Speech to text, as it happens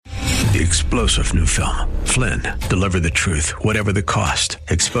The explosive new film, Flynn, deliver the truth, whatever the cost,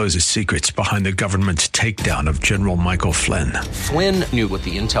 exposes secrets behind the government's takedown of General Michael Flynn. Flynn knew what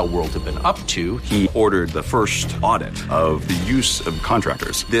the intel world had been up to. He ordered the first audit of the use of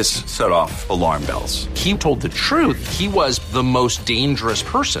contractors. This set off alarm bells. He told the truth. He was the most dangerous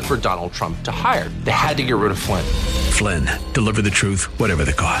person for Donald Trump to hire. They had to get rid of Flynn. Flynn, deliver the truth, whatever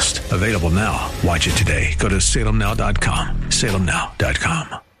the cost. Available now. Watch it today. Go to salemnow.com.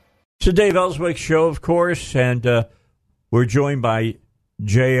 salemnow.com. It's the Dave Elswick Show, of course, and we're joined by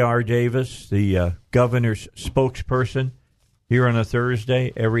J.R. Davis, the governor's spokesperson, here on a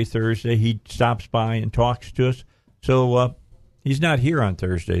Thursday. Every Thursday he stops by and talks to us. So he's not here on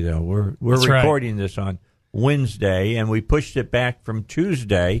Thursday, though. We're recording this on Wednesday, and we pushed it back from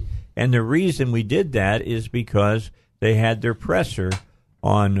Tuesday. And the reason we did that is because they had their presser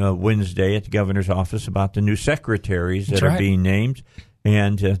on Wednesday at the governor's office about the new secretaries that are being named.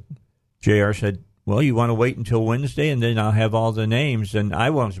 And JR said, well, you want to wait until Wednesday, and then I'll have all the names. And I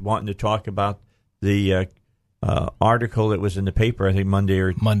was wanting to talk about the article that was in the paper, I think Monday,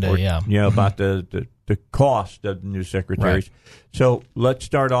 about the cost of the new secretaries. Right. So let's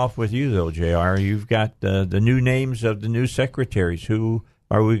start off with you, though, JR. You've got the new names of the new secretaries. Who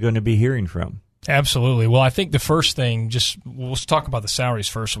are we going to be hearing from? Absolutely. Well, I think the first thing, let's talk about the salaries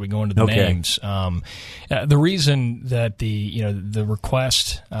first, so we go into the names. The reason that the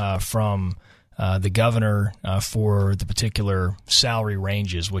request from the governor for the particular salary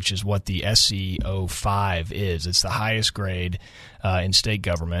ranges, which is what the SC05 is, it's the highest grade in state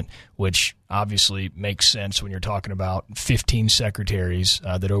government, which obviously makes sense when you're talking about 15 secretaries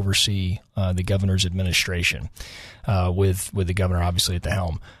that oversee the governor's administration, with the governor obviously at the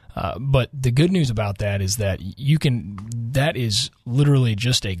helm. But the good news about that is that that is literally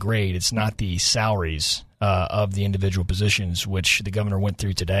just a grade. It's not the salaries of the individual positions, which the governor went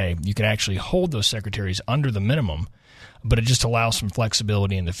through today. You can actually hold those secretaries under the minimum, but it just allows some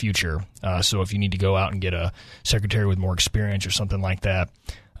flexibility in the future. So if you need to go out and get a secretary with more experience or something like that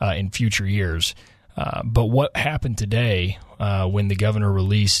in future years. But what happened today when the governor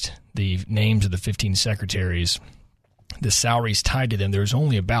released the names of the 15 secretaries, the salaries tied to them, there was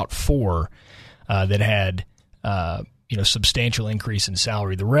only about 4 that had substantial increase in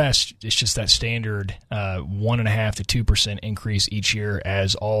salary. The rest is just that standard 1.5% to 2% increase each year,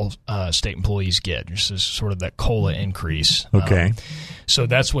 as all state employees get. This is sort of that COLA increase. Okay. So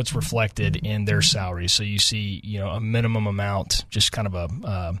that's what's reflected in their salaries. So you see, a minimum amount, just kind of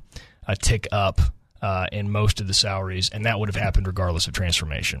a tick up in most of the salaries, and that would have happened regardless of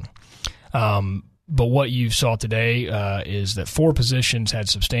transformation. But what you saw today is that 4 positions had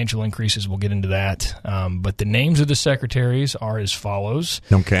substantial increases. We'll get into that. But the names of the secretaries are as follows.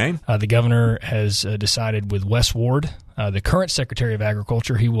 Okay. The governor has decided with Wes Ward, the current Secretary of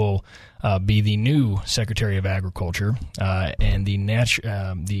Agriculture, he will be the new Secretary of Agriculture. And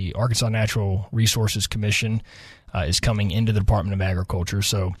the Arkansas Natural Resources Commission is coming into the Department of Agriculture.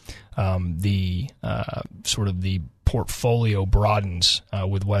 So the portfolio broadens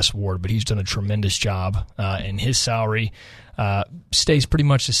with Wes Ward, but he's done a tremendous job, and his salary stays pretty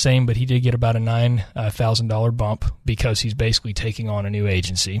much the same, but he did get about a $9,000 bump because he's basically taking on a new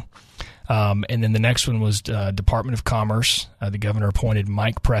agency. And then the next one was Department of Commerce. The governor appointed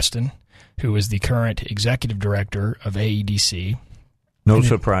Mike Preston, who is the current executive director of AEDC. No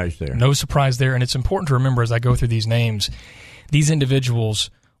surprise there. No surprise there, and it's important to remember as I go through these names, these individuals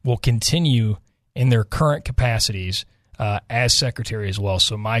will continue in their current capacities as secretary as well.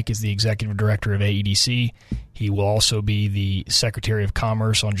 So Mike is the executive director of AEDC. He will also be the Secretary of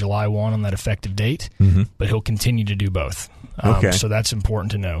Commerce on July 1 on that effective date, but he'll continue to do both. So that's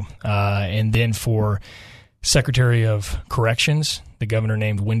important to know. And then for Secretary of Corrections, the governor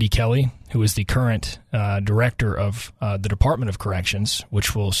named Wendy Kelly, who is the current director of the Department of Corrections,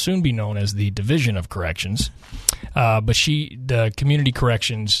 which will soon be known as the Division of Corrections. But the community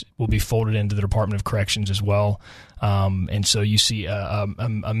corrections will be folded into the Department of Corrections as well. And so you see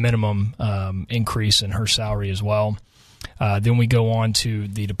a minimum increase in her salary as well. Then we go on to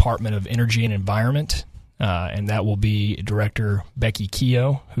the Department of Energy and Environment. And that will be Director Becky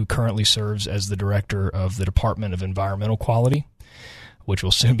Keogh, who currently serves as the Director of the Department of Environmental Quality, which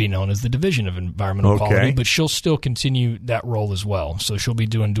will soon be known as the Division of Environmental Quality, but she'll still continue that role as well. So she'll be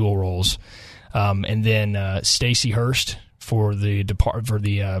doing dual roles. And then Stacey Hurst as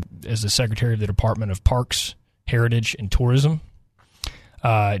the Secretary of the Department of Parks, Heritage, and Tourism.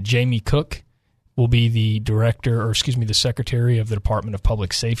 Jamie Cook will be the Secretary of the Department of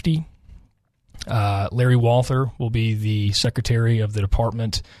Public Safety. Larry Walther will be the Secretary of the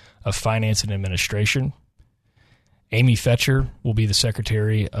Department of Finance and Administration. Amy Fetcher will be the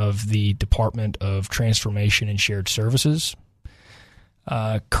Secretary of the Department of Transformation and Shared Services.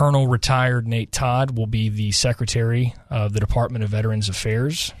 Colonel retired Nate Todd will be the Secretary of the Department of Veterans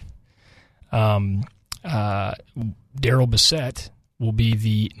Affairs. Daryl Bissett will be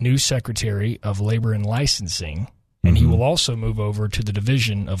the new Secretary of Labor and Licensing, and he will also move over to the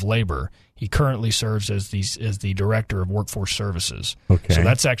Division of Labor. He currently serves as the Director of Workforce Services. Okay. So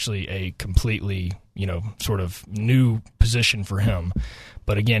that's actually a completely, sort of new position for him.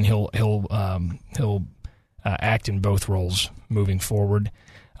 But again, he'll act in both roles moving forward.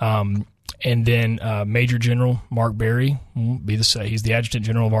 And then Major General Mark Berry will be he's the Adjutant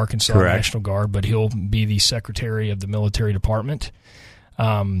General of Arkansas National Guard, but he'll be the Secretary of the Military Department.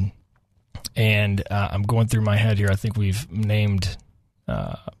 And I'm going through my head here. I think we've named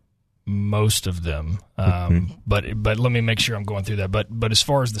most of them, but let me make sure I'm going through that. But as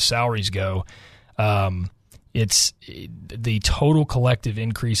far as the salaries go, it's the total collective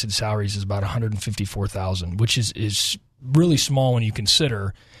increase in salaries is about $154,000, which is really small when you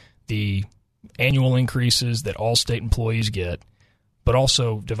consider the annual increases that all state employees get, but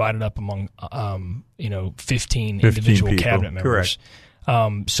also divided up among 15 individual people. cabinet members.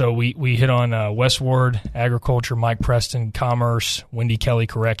 Correct. So we hit on Wes Ward, Agriculture, Mike Preston, Commerce, Wendy Kelly,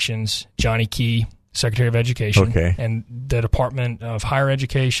 Corrections, Johnny Key, Secretary of Education, and the Department of Higher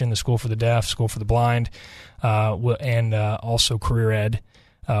Education, the School for the Deaf, School for the Blind, and also Career Ed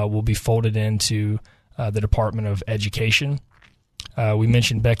will be folded into the Department of Education. We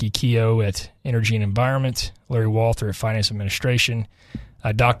mentioned Becky Keogh at Energy and Environment, Larry Walther at Finance Administration,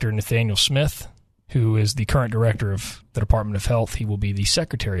 Dr. Nathaniel Smith, who is the current director of the Department of Health. He will be the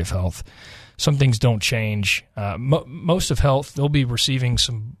Secretary of Health. Some things don't change. Most of health, they'll be receiving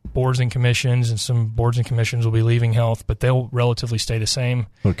some boards and commissions, and some boards and commissions will be leaving health, but they'll relatively stay the same.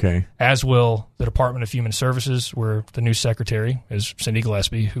 Okay. As will the Department of Human Services, where the new secretary is Cindy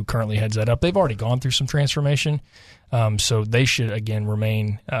Gillespie, who currently heads that up. They've already gone through some transformation, so they should, again,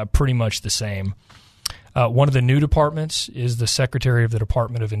 remain pretty much the same. One of the new departments is the Secretary of the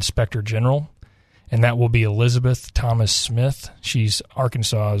Department of Inspector General, and that will be Elizabeth Thomas Smith. She's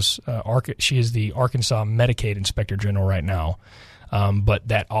she is the Arkansas Medicaid Inspector General right now. But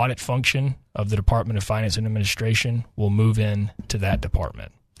that audit function of the Department of Finance and Administration will move in to that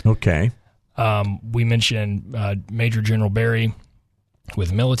department. Okay. We mentioned Major General Berry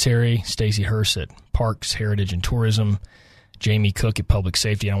with military, Stacey Hurst at Parks, Heritage, and Tourism, Jamie Cook at Public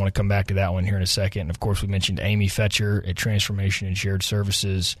Safety. And I want to come back to that one here in a second. And, of course, we mentioned Amy Fetcher at Transformation and Shared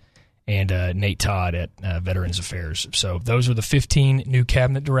Services, and Nate Todd at Veterans Affairs. So those are the 15 new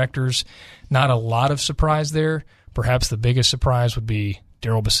cabinet directors. Not a lot of surprise there. Perhaps the biggest surprise would be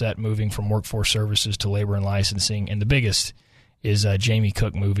Daryl Bissett moving from Workforce Services to Labor and Licensing, and the biggest is Jamie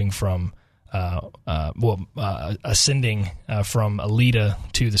Cook moving from ascending from Alita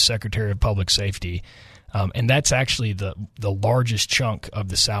to the Secretary of Public Safety. And that's actually the largest chunk of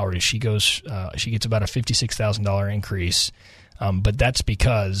the salary. She gets about a $56,000 increase. But that's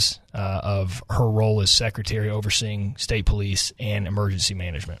because of her role as secretary overseeing state police and emergency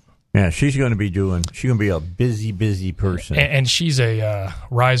management. Yeah, she's going to be a busy person. And she's a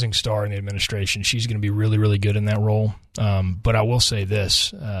rising star in the administration. She's going to be really, really good in that role. But I will say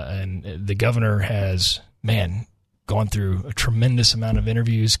this, and the governor has, gone through a tremendous amount of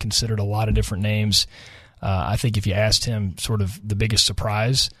interviews, considered a lot of different names. I think if you asked him sort of the biggest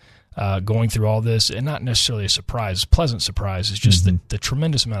surprise going through all this, and not necessarily a surprise, pleasant surprise, is just the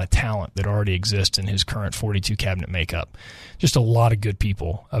tremendous amount of talent that already exists in his current 42 cabinet makeup. Just a lot of good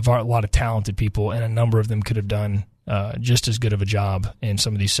people, a lot of talented people, and a number of them could have done just as good of a job in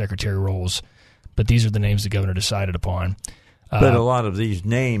some of these secretary roles. But these are the names the governor decided upon. But a lot of these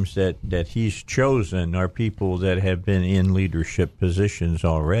names that he's chosen are people that have been in leadership positions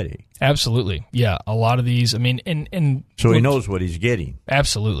already. Absolutely. Yeah. A lot of these, and so he knows what he's getting.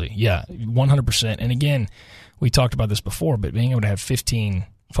 Absolutely. Yeah. 100%. And again, we talked about this before, but being able to have 15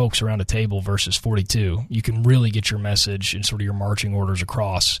 folks around a table versus 42, you can really get your message and sort of your marching orders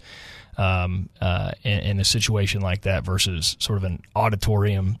across in a situation like that versus sort of an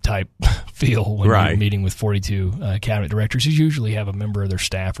auditorium type feel when you're meeting with 42 cabinet directors who usually have a member of their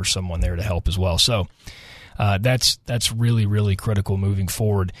staff or someone there to help as well. So that's really, really critical moving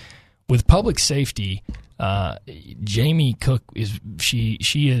forward. With public safety, Jamie Cook she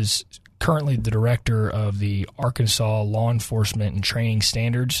is currently the director of the Arkansas Law Enforcement and Training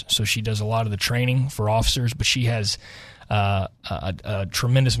Standards. So she does a lot of the training for officers, but she has a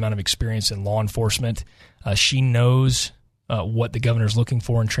tremendous amount of experience in law enforcement. She knows what the governor's looking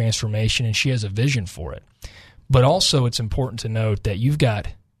for in transformation, and she has a vision for it. But also it's important to note that you've got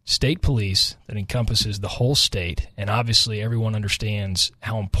state police that encompasses the whole state, and obviously everyone understands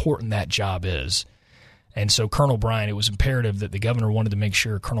how important that job is. And so Colonel Bryant, it was imperative that the governor wanted to make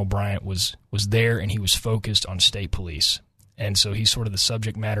sure Colonel Bryant was there and he was focused on state police. And so he's sort of the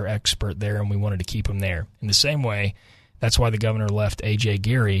subject matter expert there, and we wanted to keep him there. In the same way, that's why the governor left A.J.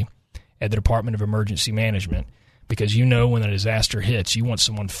 Gary at the Department of Emergency Management, because when a disaster hits, you want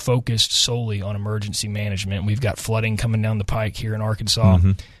someone focused solely on emergency management. We've got flooding coming down the pike here in Arkansas,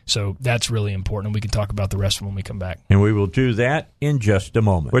 so that's really important. We can talk about the rest when we come back. And we will do that in just a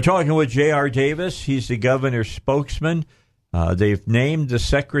moment. We're talking with J.R. Davis. He's the governor's spokesman. They've named the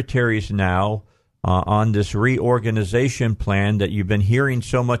secretaries now on this reorganization plan that you've been hearing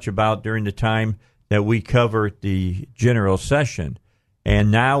so much about during the time that we covered the general session.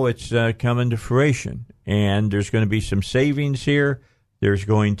 And now it's coming to fruition. And there's going to be some savings here. There's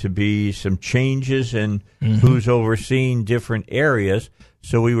going to be some changes in who's overseeing different areas.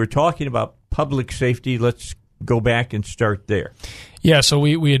 So we were talking about public safety. Let's go back and start there. Yeah, so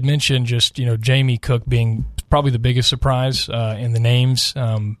we had mentioned just, Jamie Cook being probably the biggest surprise in the names.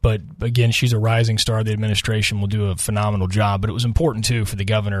 But again, she's a rising star. The administration will do a phenomenal job. But it was important, too, for the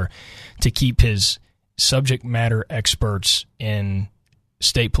governor to keep his subject matter experts in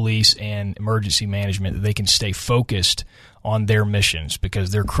state police and emergency management, that they can stay focused on their missions,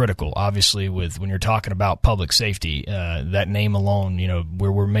 because they're critical. Obviously, when you're talking about public safety, that name alone,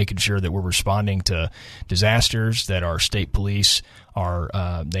 where we're making sure that we're responding to disasters, that our state police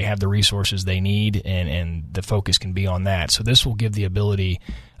they have the resources they need, and the focus can be on that. So this will give the ability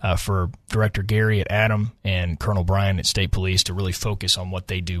for Director Gary at Adam and Colonel Bryan at State Police to really focus on what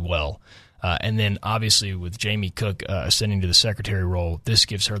they do well. And then, obviously, with Jamie Cook ascending to the secretary role, this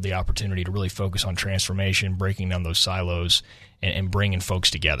gives her the opportunity to really focus on transformation, breaking down those silos, and bringing folks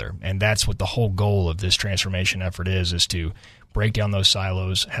together. And that's what the whole goal of this transformation effort is to break down those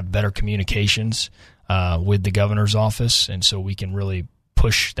silos, have better communications with the governor's office, and so we can really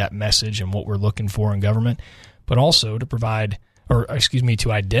push that message and what we're looking for in government, but also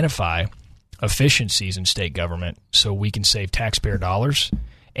to identify efficiencies in state government so we can save taxpayer dollars,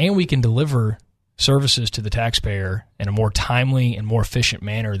 and we can deliver services to the taxpayer in a more timely and more efficient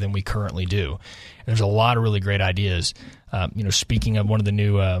manner than we currently do. And there's a lot of really great ideas. Speaking of one of the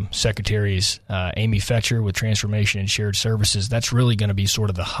new secretaries, Amy Fetcher with Transformation and Shared Services, that's really going to be sort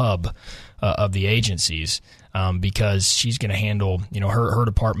of the hub of the agencies, because she's going to handle, her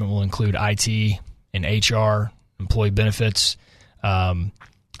department will include IT and HR, employee benefits,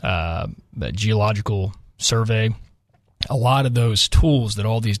 geological survey, a lot of those tools that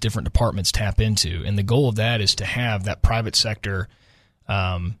all these different departments tap into. And the goal of that is to have that private sector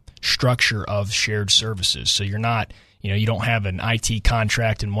structure of shared services. So you're not, you don't have an IT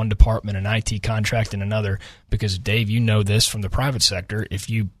contract in one department, an IT contract in another, because, Dave, this from the private sector. If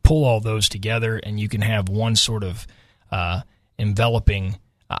you pull all those together and you can have one sort of enveloping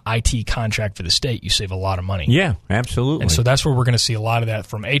IT contract for the state, you save a lot of money. Yeah, absolutely. And so that's where we're going to see a lot of that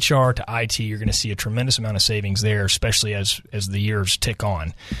from HR to IT. You're going to see a tremendous amount of savings there, especially as the years tick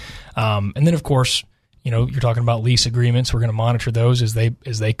on. And then, of course, you're talking about lease agreements. We're going to monitor those as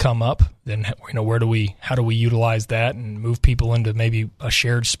they come up. Then, how do we utilize that and move people into maybe a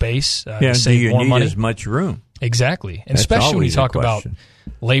shared space to save more money? Do you need as much room? Exactly. And especially when you talk about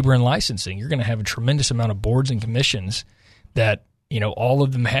labor and licensing, you're going to have a tremendous amount of boards and commissions that all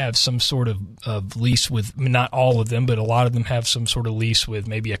of them have some sort of lease with, not all of them, but a lot of them have some sort of lease with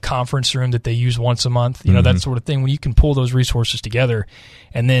maybe a conference room that they use once a month, that sort of thing. When you can pull those resources together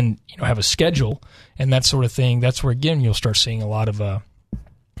and then, have a schedule and that sort of thing, that's where, again, you'll start seeing a lot of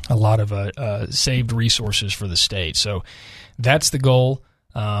saved resources for the state. So that's the goal.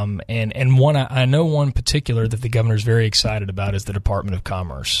 And one, I know one particular that the governor's very excited about is the Department of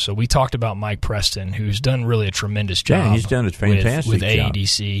Commerce. So we talked about Mike Preston, who's done really a tremendous job. Yeah, he's done a fantastic with job.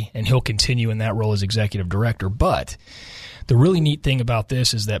 AEDC, and he'll continue in that role as executive director. But the really neat thing about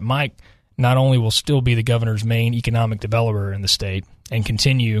this is that Mike not only will still be the governor's main economic developer in the state and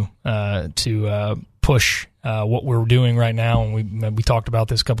continue to push what we're doing right now, and we talked about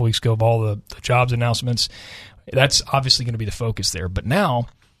this a couple weeks ago of all the jobs announcements. That's obviously going to be the focus there. But now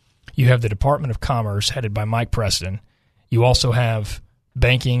you have the Department of Commerce headed by Mike Preston. You also have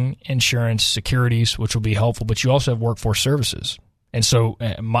banking, insurance, securities, which will be helpful, but you also have workforce services. And so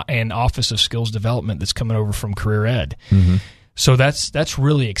an Office of Skills Development that's coming over from Career Ed. Mm-hmm. So that's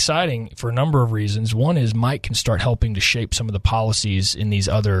really exciting for a number of reasons. One is Mike can start helping to shape some of the policies in these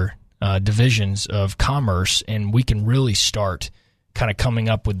other divisions of commerce, and we can really start kind of coming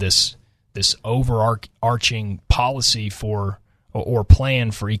up with this overarching policy for or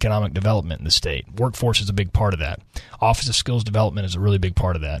plan for economic development in the state. Workforce is a big part of that. Office of Skills Development is a really big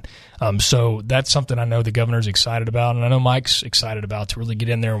part of that. So that's something I know the governor's excited about, and I know Mike's excited about, to really get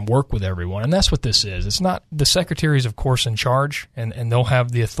in there and work with everyone. And that's what this is. It's not the secretary's, of course, in charge, and they'll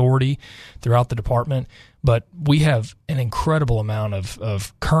have the authority throughout the department. But we have an incredible amount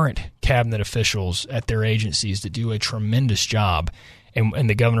of current cabinet officials at their agencies that do a tremendous job. And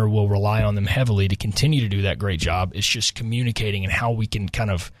the governor will rely on them heavily to continue to do that great job. It's just communicating and how we can kind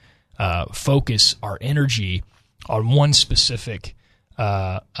of focus our energy on one specific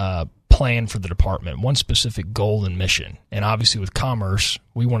plan for the department, one specific goal and mission. And obviously with commerce,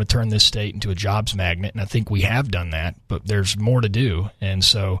 we want to turn this state into a jobs magnet, and I think we have done that, but there's more to do. And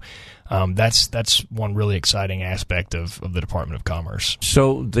so that's one really exciting aspect of the Department of Commerce.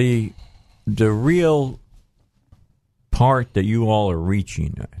 So the real part that you all are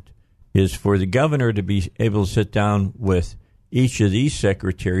reaching at is for the governor to be able to sit down with each of these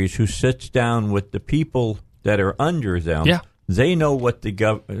secretaries, who sits down with the people that are under them. Yeah. They know what the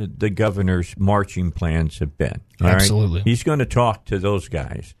governor's marching plans have been. Absolutely. Right? He's going to talk to those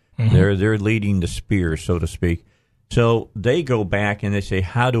guys. Mm-hmm. They're leading the spear, so to speak. So they go back and they say,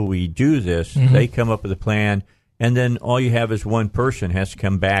 how do we do this? Mm-hmm. They come up with a plan. And then all you have is one person has to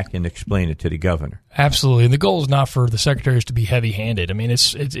come back and explain it to the governor. Absolutely. And the goal is not for the secretaries to be heavy-handed. I mean,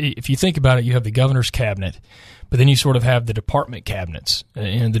 it's if you think about it, you have the governor's cabinet, but then you sort of have the department cabinets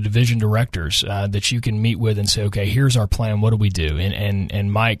and the division directors that you can meet with and say, okay, here's our plan. What do we do?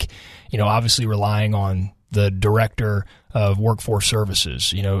 And Mike, obviously relying on the director of workforce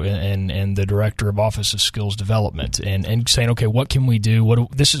services, and the director of Office of Skills Development, and saying, okay, what can we do?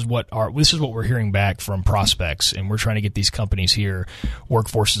 This is what we're hearing back from prospects, and we're trying to get these companies here.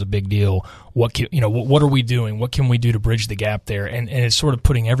 Workforce is a big deal. What are we doing? What can we do to bridge the gap there? And it's sort of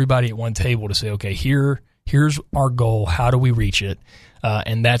putting everybody at one table to say, okay, here's our goal. How do we reach it?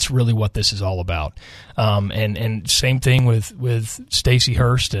 And that's really what this is all about. And same thing with Stacey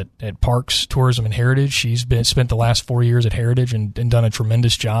Hurst at Parks, Tourism, and Heritage. She's spent the last 4 years at Heritage and done a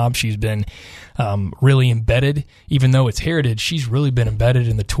tremendous job. She's been really embedded, even though it's Heritage. She's really been embedded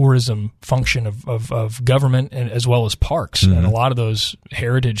in the tourism function of government, and as well as parks. Mm-hmm. And a lot of those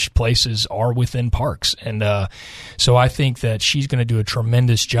Heritage places are within parks. And so I think that she's going to do a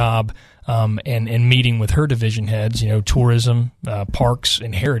tremendous job. And meeting with her division heads, tourism, parks,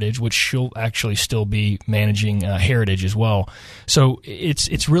 and heritage, which she'll actually still be managing heritage as well. So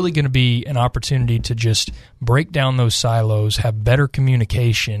it's really going to be an opportunity to just break down those silos, have better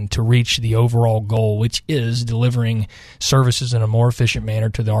communication to reach the overall goal, which is delivering services in a more efficient manner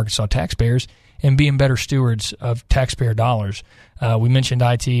to the Arkansas taxpayers and being better stewards of taxpayer dollars. We mentioned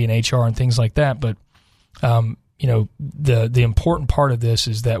IT and HR and things like that, but the important part of this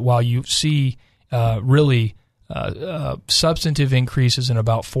is that while you see really substantive increases in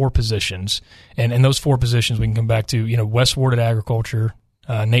about 4 positions, and those 4 positions we can come back to, Wes Ward at Agriculture,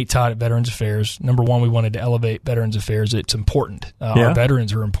 Nate Todd at Veterans Affairs. Number one, we wanted to elevate Veterans Affairs. It's important. Our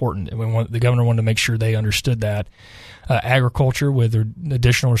veterans are important, and the governor wanted to make sure they understood that. Agriculture with their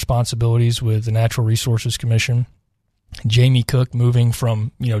additional responsibilities with the Natural Resources Commission. Jamie Cook moving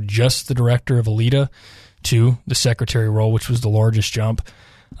from just the director of ALETA to the secretary role, which was the largest jump.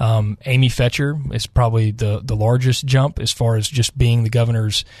 Amy Fetcher is probably the largest jump as far as just being the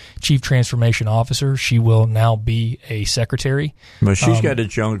governor's chief transformation officer. She will now be a secretary. But she's got to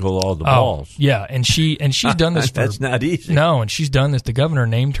juggle all the balls. Yeah, and she's done this. That's not easy. No, and she's done this. The governor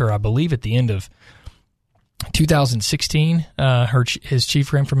named her, I believe, at the end of 2016, his chief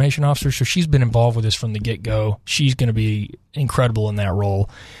transformation officer. So she's been involved with this from the get-go. She's going to be incredible in that role.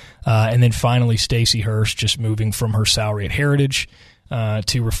 And then finally, Stacey Hurst just moving from her salary at Heritage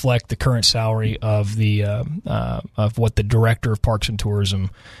to reflect the current salary of of what the director of Parks and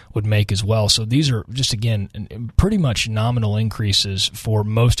Tourism would make as well. So these are just, again, pretty much nominal increases for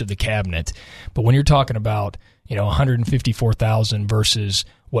most of the cabinet. But when you're talking about $154,000 versus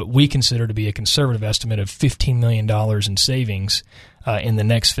what we consider to be a conservative estimate of $15 million in savings in the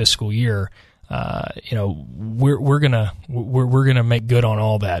next fiscal year. We're gonna make good on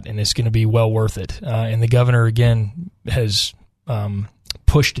all that, and it's gonna be well worth it. And the governor again has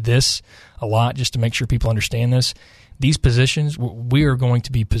pushed this a lot just to make sure people understand this. These positions, we are going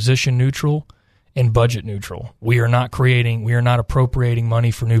to be position neutral and budget neutral. We are not appropriating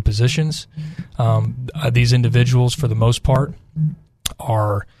money for new positions. These individuals, for the most part,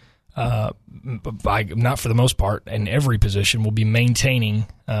 are. Not for the most part, in every position, will be maintaining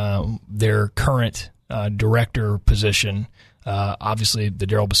their current director position. Obviously, the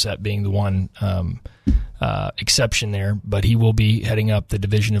Darrell Bissett being the one exception there, but he will be heading up the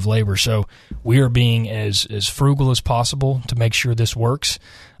Division of Labor. So we are being as frugal as possible to make sure this works.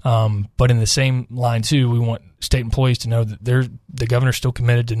 But in the same line, too, we want state employees to know that the governor's still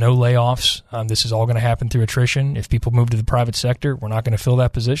committed to no layoffs. This is all going to happen through attrition. If people move to the private sector, we're not going to fill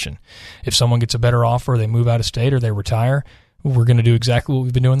that position. If someone gets a better offer, they move out of state or they retire, we're going to do exactly what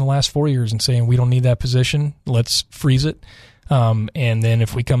we've been doing the last 4 years and saying we don't need that position. Let's freeze it. And then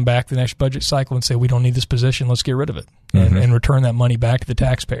if we come back the next budget cycle and say we don't need this position, let's get rid of it and return that money back to the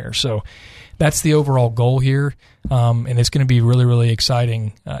taxpayer. So that's the overall goal here, and it's going to be really, really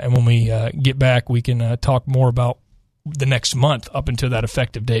exciting. And when we get back, we can talk more about the next month up until that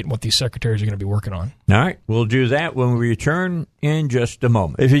effective date and what these secretaries are going to be working on. All right, we'll do that when we return in just a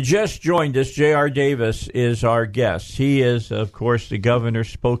moment. If you just joined us, J.R. Davis is our guest. He is, of course, the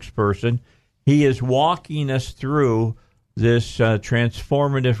governor's spokesperson. He is walking us through this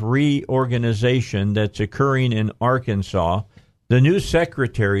transformative reorganization that's occurring in Arkansas. The new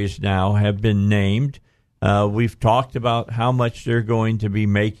secretaries now have been named. We've talked about how much they're going to be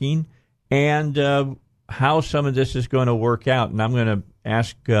making and how some of this is going to work out. And I'm going to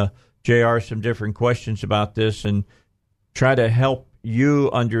ask JR some different questions about this and try to help you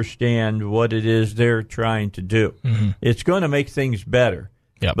understand what it is they're trying to do. Mm-hmm. It's going to make things better.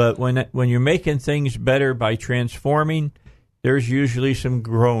 Yep. But when you're making things better by transforming, there's usually some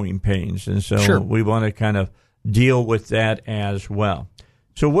growing pains. And so we want to kind of deal with that as well.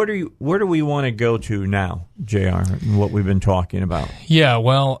 So where do we want to go to now, JR, and what we've been talking about? Yeah,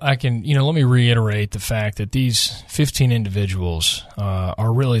 well, let me reiterate the fact that these 15 individuals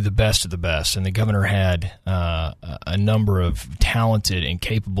are really the best of the best, and the governor had a number of talented and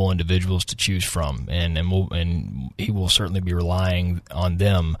capable individuals to choose from, and he will certainly be relying on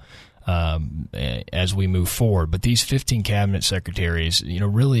them as we move forward. But these 15 cabinet secretaries,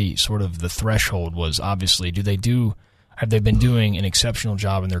 really sort of the threshold was obviously, have they been doing an exceptional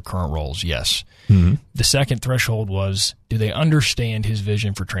job in their current roles? Yes. Mm-hmm. The second threshold was, do they understand his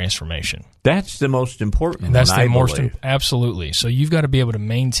vision for transformation? That's the most important and that's one, the most absolutely. So you've got to be able to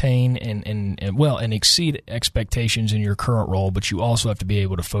maintain and exceed expectations in your current role, but you also have to be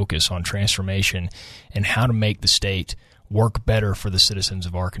able to focus on transformation and how to make the state work better for the citizens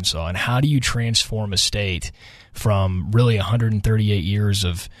of Arkansas. And how do you transform a state from really 138 years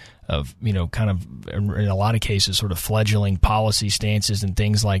of kind of, in a lot of cases, sort of fledgling policy stances and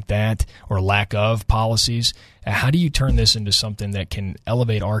things like that, or lack of policies? How do you turn this into something that can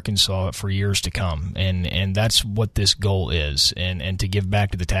elevate Arkansas for years to come? And that's what this goal is, and to give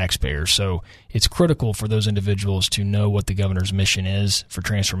back to the taxpayer. So it's critical for those individuals to know what the governor's mission is for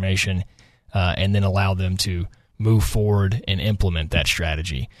transformation, and then allow them to move forward and implement that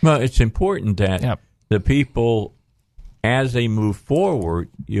strategy. Well, it's important that the people, as they move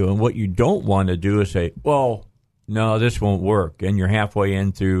forward, and what you don't want to do is say, well, no, this won't work, and you're halfway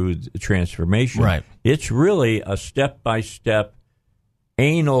in through the transformation. Right. It's really a step-by-step,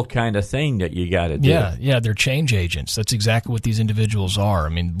 anal kind of thing that you got to do. Yeah, they're change agents. That's exactly what these individuals are. I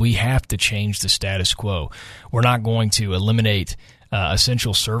mean, we have to change the status quo. We're not going to eliminate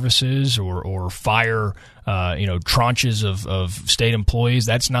essential services or fire tranches of state employees.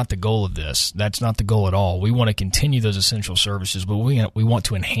 That's not the goal of this. That's not the goal at all. We want to continue those essential services, but we want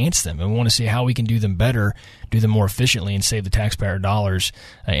to enhance them, and we want to see how we can do them better, do them more efficiently, and save the taxpayer dollars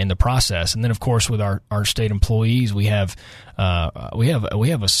in the process. And then, of course, with our state employees, we have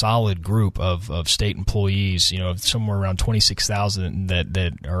a solid group of state employees, somewhere around 26,000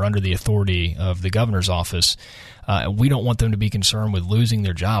 that are under the authority of the governor's office. We don't want them to be concerned with losing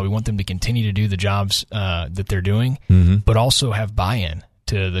their job. We want them to continue to do the jobs that they're doing, but also have buy-in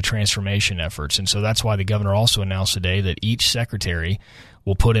to the transformation efforts. And so that's why the governor also announced today that each secretary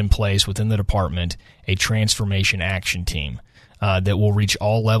will put in place within the department a transformation action team that will reach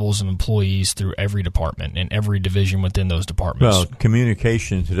all levels of employees through every department and every division within those departments. Well,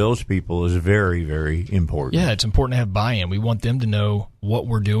 communication to those people is very, very important. Yeah, it's important to have buy-in. We want them to know what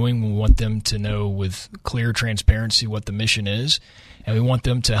we're doing. We want them to know with clear transparency what the mission is, and we want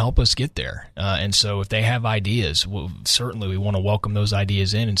them to help us get there. And so if they have ideas, certainly we want to welcome those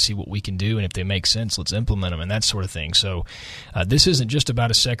ideas in and see what we can do, and if they make sense, let's implement them and that sort of thing. So this isn't just about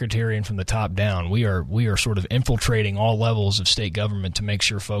a secretary and from the top down. We are sort of infiltrating all levels of state government to make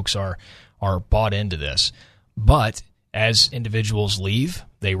sure folks are bought into this. But as individuals leave,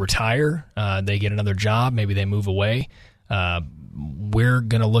 they retire, they get another job, maybe they move away, we're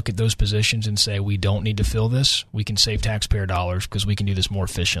going to look at those positions and say, we don't need to fill this. We can save taxpayer dollars because we can do this more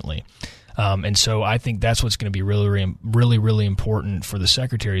efficiently. And so I think that's what's going to be really, really, really important for the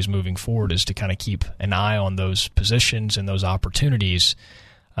secretaries moving forward, is to kind of keep an eye on those positions and those opportunities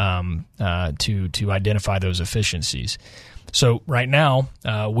to identify those efficiencies. So right now,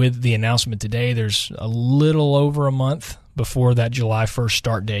 with the announcement today, there's a little over a month before that July 1st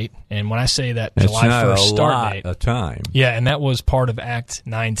start date. And when I say that July 1st start date, a time. Yeah, and that was part of Act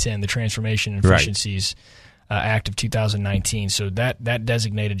 910, the Transformation and Efficiencies Act of 2019. So that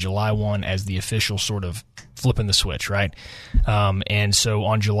designated July 1 as the official sort of flipping the switch, right? And so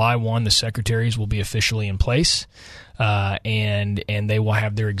on July 1, the secretaries will be officially in place. And they will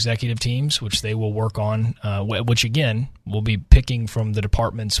have their executive teams, which they will work on, which again will be picking from the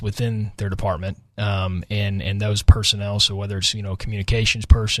departments within their department, and those personnel. So whether it's a communications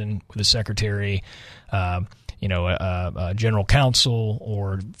person with a secretary, a general counsel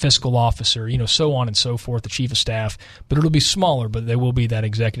or fiscal officer, so on and so forth, the chief of staff. But it'll be smaller, but they will be that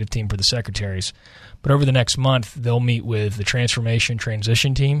executive team for the secretaries. But over the next month, they'll meet with the transformation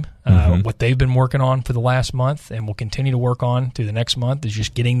transition team. What they've been working on for the last month and will continue to work on through the next month is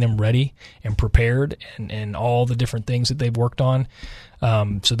just getting them ready and prepared and all the different things that they've worked on.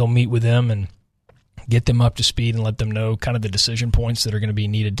 So they'll meet with them and get them up to speed and let them know kind of the decision points that are going to be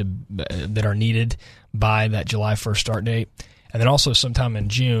needed by that July 1st start date. And then also sometime in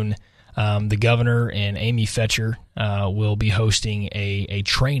June, the governor and Amy Fetcher will be hosting a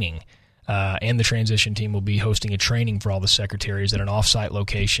training. And the transition team will be hosting a training for all the secretaries at an off-site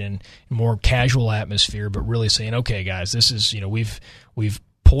location, more casual atmosphere, but really saying, okay, guys, this is, we've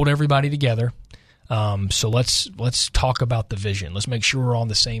pulled everybody together. So let's talk about the vision. Let's make sure we're on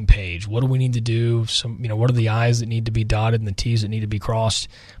the same page. What do we need to do? What are the I's that need to be dotted and the T's that need to be crossed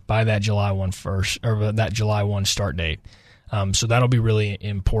by that July 1 start date? So that'll be really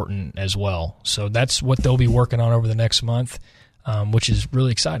important as well. So that's what they'll be working on over the next month, which is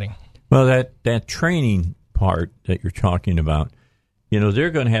really exciting. Well, that training part that you're talking about, they're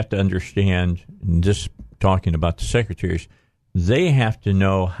going to have to understand, and just talking about the secretaries, they have to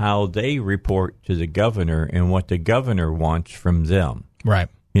know how they report to the governor and what the governor wants from them. Right.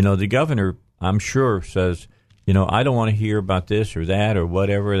 The governor, I'm sure, says, I don't want to hear about this or that or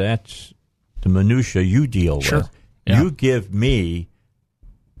whatever. That's the minutia you deal with. Yeah. You give me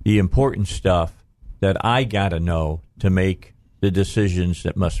the important stuff that I got to know to make the decisions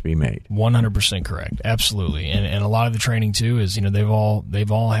that must be made. 100% correct. Absolutely. And a lot of the training too is, they've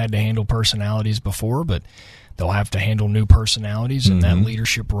all had to handle personalities before, but they'll have to handle new personalities and that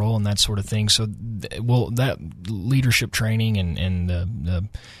leadership role and that sort of thing. So, that leadership training and the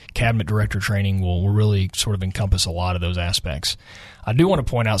cabinet director training will really sort of encompass a lot of those aspects. I do want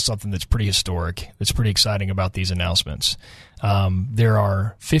to point out something that's pretty historic, that's pretty exciting about these announcements. There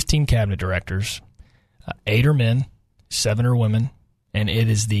are 15 cabinet directors, 8 are men, 7 are women, and it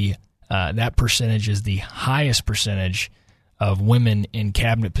is that percentage is the highest percentage of women in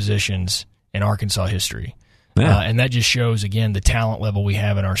cabinet positions in Arkansas history. Yeah. And that just shows, again, the talent level we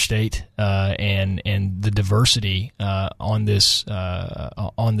have in our state and the diversity on this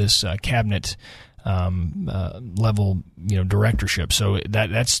cabinet level, directorship. So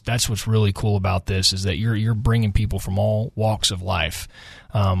that's what's really cool about this is that you're bringing people from all walks of life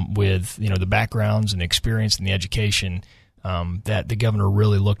with the backgrounds and experience and the education that the governor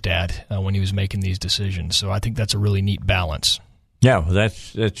really looked at when he was making these decisions. So I think that's a really neat balance. Yeah, well,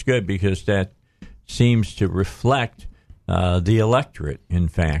 that's good because that seems to reflect the electorate, in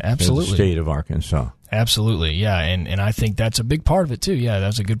fact, Absolutely. Of the state of Arkansas. Absolutely, yeah, and I think that's a big part of it too. Yeah,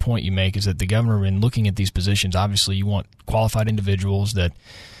 that's a good point you make. Is that the governor, in looking at these positions, obviously you want qualified individuals that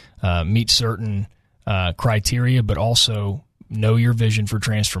meet certain criteria, but also know your vision for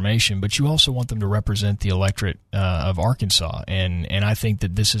transformation. But you also want them to represent the electorate of Arkansas, and I think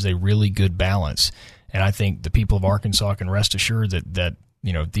that this is a really good balance. And I think the people of Arkansas can rest assured that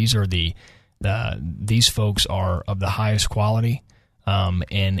these are these folks are of the highest quality,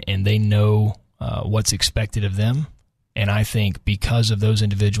 and they know what's expected of them. And I think because of those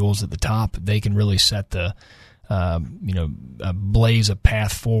individuals at the top, they can really set the, blaze a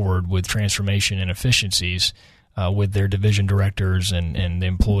path forward with transformation and efficiencies with their division directors and the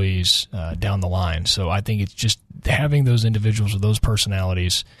employees down the line. So I think it's just having those individuals with those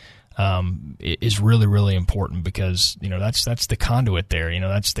personalities is really, really important because, that's the conduit there.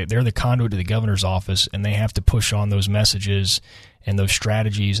 They're the conduit to the governor's office, and they have to push on those messages and those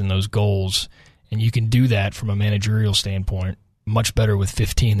strategies and those goals. And you can do that from a managerial standpoint much better with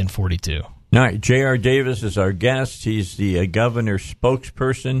 15 than 42. All right, J.R. Davis is our guest. He's the governor's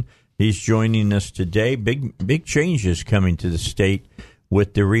spokesperson. He's joining us today. Big changes coming to the state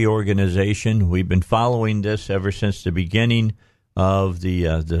with the reorganization. We've been following this ever since the beginning of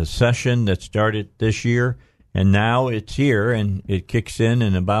the session that started this year, and now it's here, and it kicks in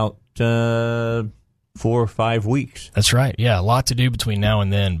about 4 or 5 weeks. That's right. Yeah, a lot to do between now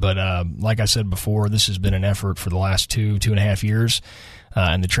and then. But like I said before, this has been an effort for the last 2.5 years,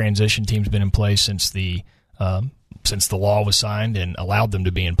 and the transition team's been in place since the law was signed and allowed them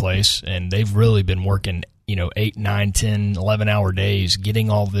to be in place. And they've really been working 8, 9, 10, 11-hour days getting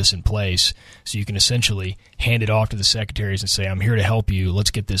all of this in place so you can essentially hand it off to the secretaries and say, I'm here to help you.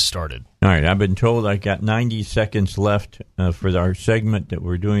 Let's get this started. All right. I've been told I got 90 seconds left for our segment that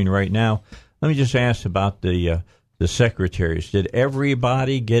we're doing right now. Let me just ask about the secretaries. Did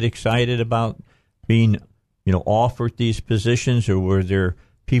everybody get excited about being offered these positions, or were there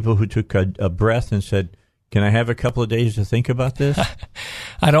people who took a breath and said, can I have a couple of days to think about this?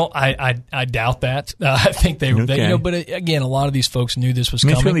 I doubt that. I think they but again, a lot of these folks knew this was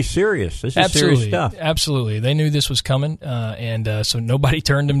coming. It's going to be serious. This is serious stuff. Absolutely. They knew this was coming, and so nobody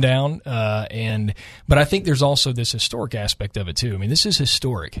turned them down. But I think there's also this historic aspect of it too. I mean, this is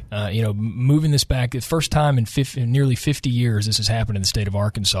historic. Moving this back, the first time in nearly 50 years this has happened in the state of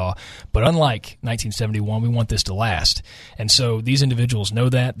Arkansas. But unlike 1971, we want this to last. And so these individuals know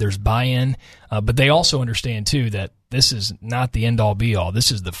that. There's buy-in, but they also understand too that this is not the end-all be-all.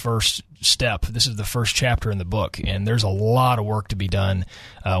 This is the first step. This is the first chapter in the book, and there's a lot of work to be done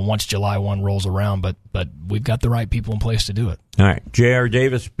once July 1 rolls around, but we've got the right people in place to do it. All right. J.R.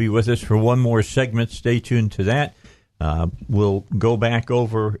 Davis will be with us for one more segment. Stay tuned to that. We'll go back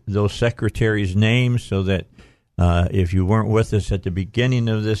over those secretaries' names so that if you weren't with us at the beginning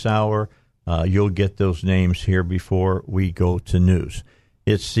of this hour, you'll get those names here before we go to news.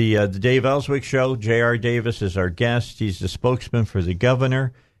 It's the Dave Elswick Show. J.R. Davis is our guest. He's the spokesman for the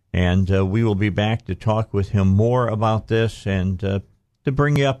governor, and we will be back to talk with him more about this and to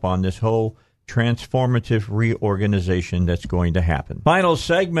bring you up on this whole transformative reorganization that's going to happen. Final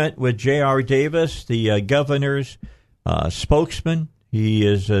segment with J.R. Davis, the governor's spokesman. He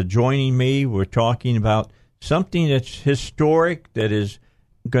is joining me. We're talking about something that's historic, that is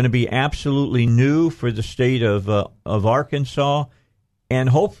going to be absolutely new for the state of Arkansas, and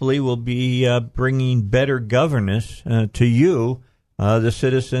hopefully will be bringing better governance to you, the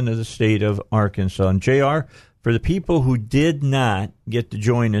citizen of the state of Arkansas. And JR, for the people who did not get to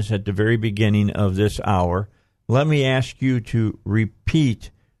join us at the very beginning of this hour, let me ask you to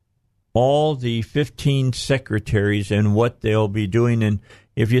repeat all the 15 secretaries and what they'll be doing. And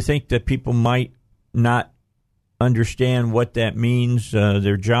if you think that people might not understand what that means,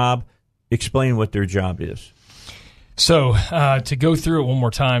 their job, explain what their job is. So to go through it one more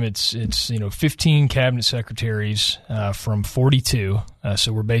time, it's 15 cabinet secretaries from 42.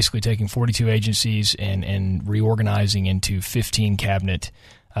 So we're basically taking 42 agencies and reorganizing into 15 cabinet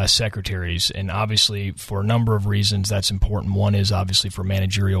secretaries. And obviously, for a number of reasons, that's important. One is obviously for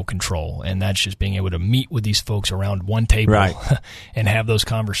managerial control, and that's just being able to meet with these folks around one table, right, and have those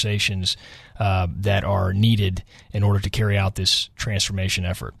conversations that are needed in order to carry out this transformation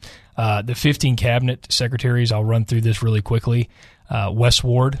effort. The 15 cabinet secretaries, I'll run through this really quickly. Wes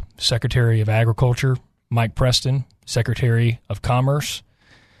Ward, Secretary of Agriculture. Mike Preston, Secretary of Commerce.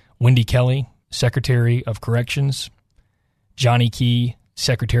 Wendy Kelly, Secretary of Corrections. Johnny Key,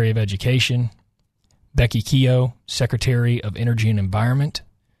 Secretary of Education. Becky Keogh, Secretary of Energy and Environment.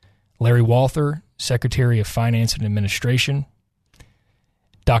 Larry Walther, Secretary of Finance and Administration.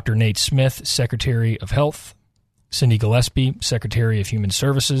 Dr. Nate Smith, Secretary of Health. Cindy Gillespie, Secretary of Human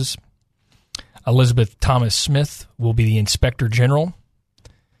Services. Elizabeth Thomas Smith will be the Inspector General.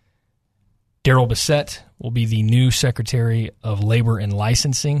 Darrell Bissett will be the new Secretary of Labor and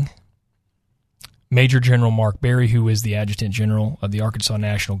Licensing. Major General Mark Berry, who is the Adjutant General of the Arkansas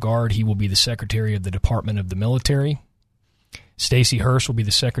National Guard, he will be the Secretary of the Department of the Military. Stacey Hurst will be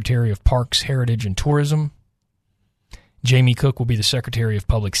the Secretary of Parks, Heritage, and Tourism. Jamie Cook will be the Secretary of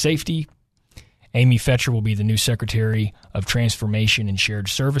Public Safety. Amy Fetcher will be the new Secretary of Transformation and Shared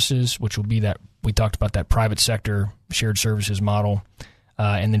Services, which will be that, we talked about that private sector shared services model.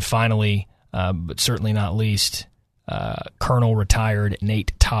 And then finally, but certainly not least, Colonel retired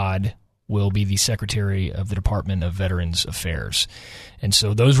Nate Todd will be the Secretary of the Department of Veterans Affairs. And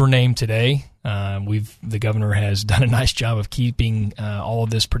so those were named today. The governor has done a nice job of keeping all of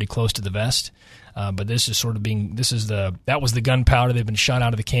this pretty close to the vest. But this is sort of that was the gunpowder. They've been shot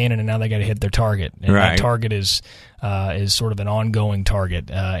out of the cannon, and now they got to hit their target. And right. That target is sort of an ongoing target,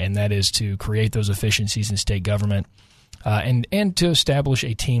 and that is to create those efficiencies in state government, and to establish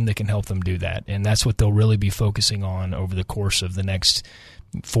a team that can help them do that. And that's what they'll really be focusing on over the course of the next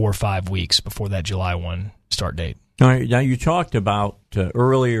 4 or 5 weeks before that July 1 start date. All right, now you talked about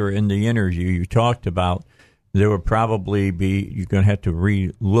earlier in the interview, you talked about there would probably be, you're going to have to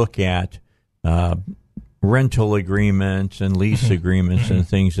re-look at rental agreements and lease agreements and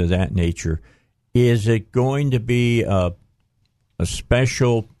things of that nature. is it going to be a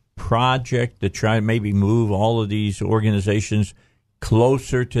special project to try to maybe move all of these organizations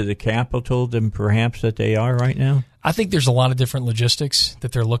closer to the capital than perhaps that they are right now? I think there's a lot of different logistics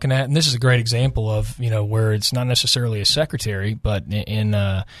that they're looking at, and this is a great example of, where it's not necessarily a secretary, but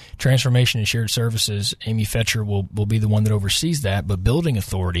in transformation and shared services, Amy Fetcher will be the one that oversees that, but building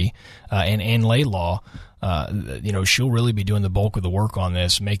authority and lay law, she'll really be doing the bulk of the work on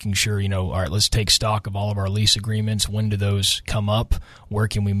this, making sure, all right, let's take stock of all of our lease agreements. When do those come up? Where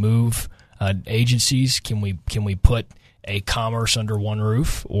can we move agencies? Can we put a commerce under one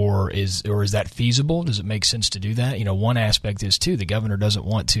roof, or is that feasible? Does it make sense to do that? One aspect is too, the governor doesn't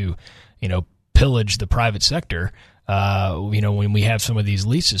want to, pillage the private sector. When we have some of these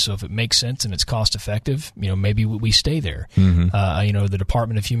leases, so if it makes sense and it's cost effective, maybe we stay there. Mm-hmm. The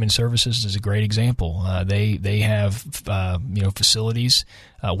Department of Human Services is a great example. They have facilities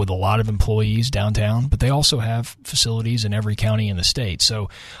with a lot of employees downtown, but they also have facilities in every county in the state. So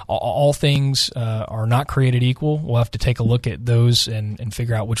all things are not created equal. We'll have to take a look at those and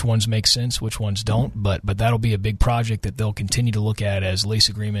figure out which ones make sense, which ones don't. But that'll be a big project that they'll continue to look at as lease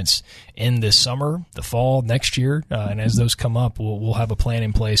agreements in this summer, the fall, next year. And as those come up, we'll have a plan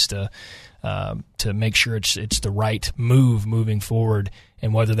in place to make sure it's the right move moving forward,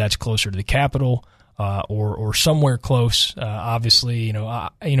 and whether that's closer to the Capitol or somewhere close. Obviously,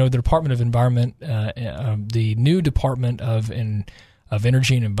 the Department of Environment, the new Department of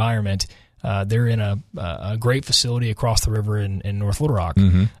Energy and Environment. They're in a great facility across the river in North Little Rock.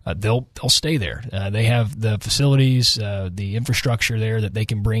 Mm-hmm. They'll stay there. They have the facilities, the infrastructure there that they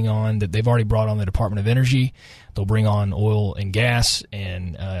can bring on, that they've already brought on the Department of Energy. They'll bring on oil and gas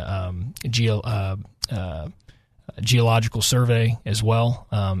and geological survey as well.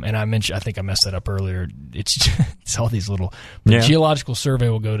 And I think I messed that up earlier. It's all these little. Geological survey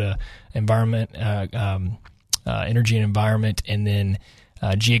will go to environment, energy and environment, and then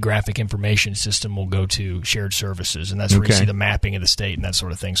geographic information system will go to shared services, and that's where you see the mapping of the state and that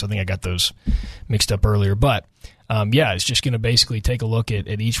sort of thing. So I think I got those mixed up earlier. But it's just going to basically take a look at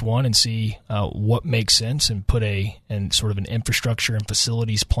each one and see what makes sense and put sort of an infrastructure and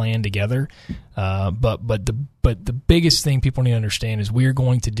facilities plan together. But the biggest thing people need to understand is we are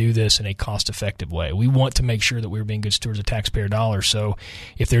going to do this in a cost-effective way. We want to make sure that we're being good stewards of taxpayer dollars. So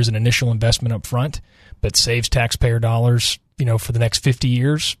if there's an initial investment up front but saves taxpayer dollars, for the next 50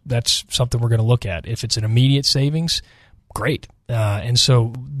 years, that's something we're going to look at. If it's an immediate savings, great. And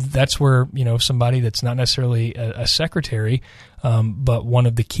so that's where, somebody that's not necessarily a secretary, but one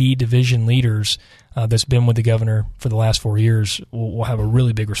of the key division leaders that's been with the governor for the last 4 years will have a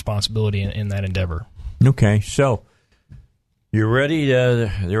really big responsibility in that endeavor. Okay, so you're ready.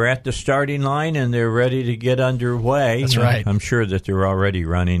 They're at the starting line, and they're ready to get underway. That's right. I'm sure that they're already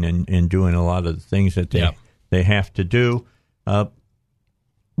running and doing a lot of the things that they have to do.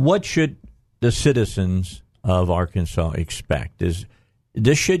 What should the citizens of Arkansas expect?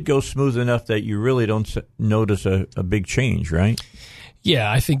 This should go smooth enough that you really don't notice a big change, right?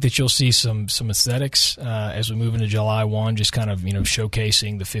 Yeah, I think that you'll see some aesthetics as we move into July 1, just kind of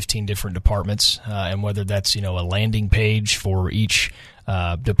showcasing the 15 different departments, and whether that's a landing page for each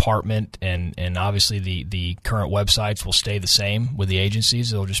department, and obviously the current websites will stay the same with the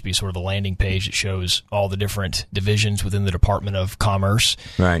agencies. It'll just be sort of a landing page that shows all the different divisions within the Department of Commerce.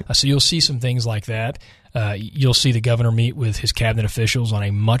 Right. So you'll see some things like that. You'll see the governor meet with his cabinet officials on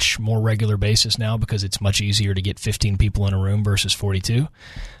a much more regular basis now, because it's much easier to get 15 people in a room versus 42.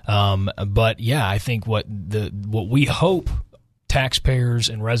 But yeah, I think what we hope taxpayers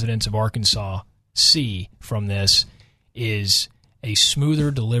and residents of Arkansas see from this is a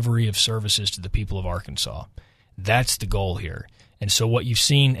smoother delivery of services to the people of Arkansas. That's the goal here. And so what you've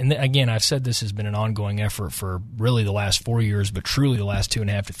seen, and again, I've said this has been an ongoing effort for really the last 4 years, but truly the last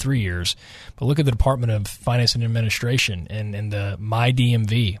 2.5 to 3 years. But look at the Department of Finance and Administration and the My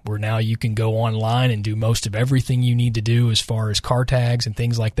DMV, where now you can go online and do most of everything you need to do as far as car tags and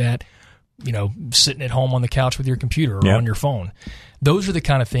things like that, sitting at home on the couch with your computer or on your phone. Those are the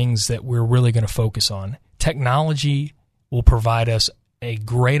kind of things that we're really going to focus on. Technology will provide us a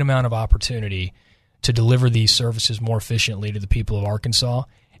great amount of opportunity to deliver these services more efficiently to the people of Arkansas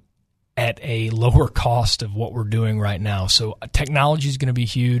at a lower cost of what we're doing right now. So technology is going to be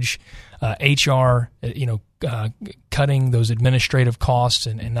huge. HR, cutting those administrative costs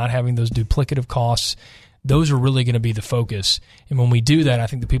and not having those duplicative costs, those are really going to be the focus. And when we do that, I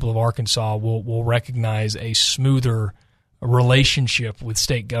think the people of Arkansas will recognize a smoother relationship with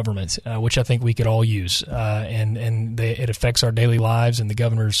state government, which I think we could all use, it affects our daily lives, and the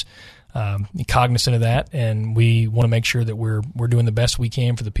governor's cognizant of that, and we want to make sure that we're doing the best we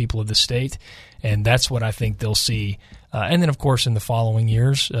can for the people of the state, and that's what I think they'll see. And then, of course, in the following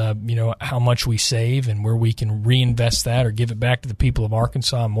years, how much we save and where we can reinvest that or give it back to the people of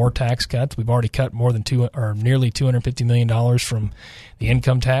Arkansas. More tax cuts. We've already cut more than nearly $250 million from the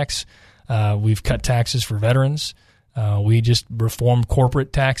income tax. We've cut taxes for veterans. We just reformed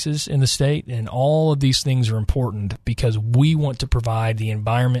corporate taxes in the state, and all of these things are important because we want to provide the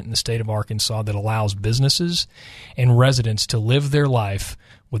environment in the state of Arkansas that allows businesses and residents to live their life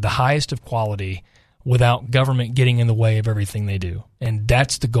with the highest of quality without government getting in the way of everything they do. And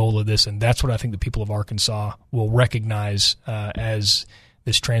that's the goal of this, and that's what I think the people of Arkansas will recognize as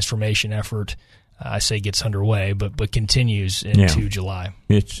this transformation effort, I say gets underway, but continues into July.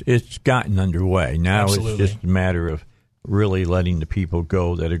 It's gotten underway. Now Absolutely. It's just a matter of really letting the people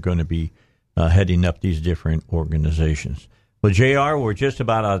go that are going to be heading up these different organizations. Well, JR, we're just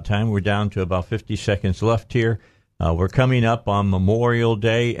about out of time. We're down to about 50 seconds left here. We're coming up on Memorial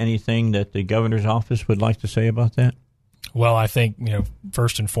Day. Anything that the governor's office would like to say about that? Well, I think,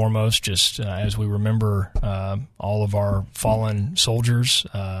 first and foremost, just as we remember all of our fallen soldiers,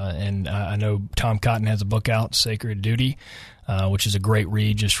 and I know Tom Cotton has a book out, Sacred Duty, which is a great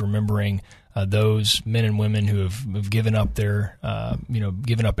read, just remembering those men and women who have given up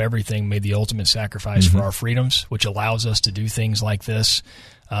given up everything, made the ultimate sacrifice for our freedoms, which allows us to do things like this.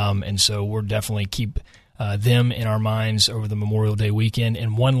 And so we'll definitely keep them in our minds over the Memorial Day weekend.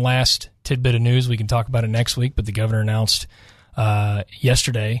 And one last tidbit of news, we can talk about it next week, but the governor announced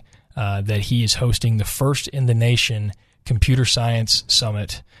yesterday that he is hosting the first in the nation Computer Science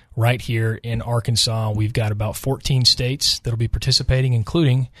Summit right here in Arkansas. We've got about 14 states that will be participating,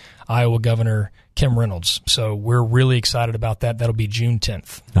 including Iowa Governor Kim Reynolds. So we're really excited about that. That'll be June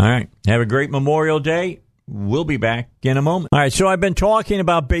 10th. All right. Have a great Memorial Day. We'll be back in a moment. All right. So I've been talking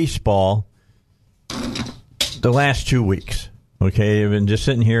about baseball the last 2 weeks. Okay. I've been just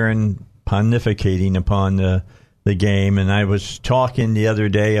sitting here and pontificating upon the game. And I was talking the other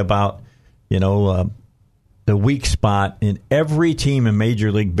day about, the weak spot in every team in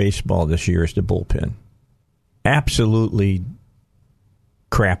Major League Baseball this year is the bullpen. Absolutely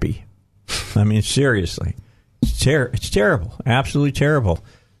crappy. I mean, seriously. It's terrible. Absolutely terrible.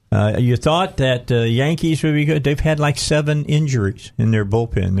 You thought that the Yankees would be good. They've had like 7 injuries in their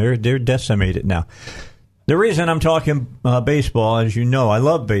bullpen. They're decimated now. The reason I'm talking baseball, as you know, I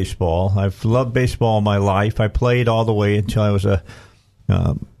love baseball. I've loved baseball all my life. I played all the way until I was a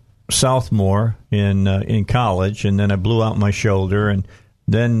sophomore in college, and then I blew out my shoulder, and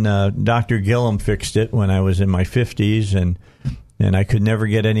then Dr. Gillum fixed it when I was in my 50s, and I could never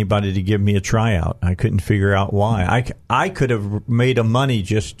get anybody to give me a tryout. I couldn't figure out why. I could have made a money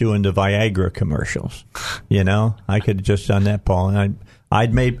just doing the Viagra commercials. I could have just done that, Paul, and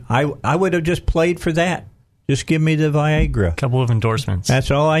I would have just played for that. Just give me the Viagra. A couple of endorsements.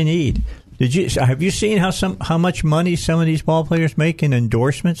 That's all I need. Have you seen how much money some of these ball players make in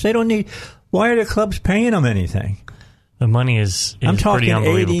endorsements? They don't need. Why are the clubs paying them anything? The money is I'm talking pretty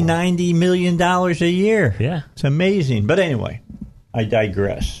unbelievable. $80-90 million a year. Yeah, it's amazing. But anyway, I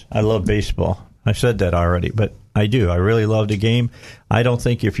digress. I love baseball. I said that already, but I do. I really love the game. I don't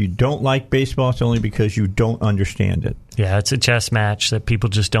think if you don't like baseball, it's only because you don't understand it. Yeah, it's a chess match that people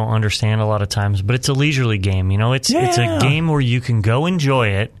just don't understand a lot of times. But it's a leisurely game. It's a game where you can go enjoy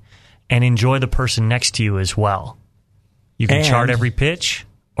it. And enjoy the person next to you as well. You can chart every pitch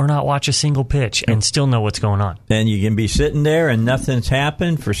or not watch a single pitch and still know what's going on. Then you can be sitting there and nothing's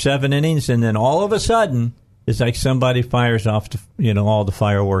happened for 7 innings, and then all of a sudden it's like somebody fires off all the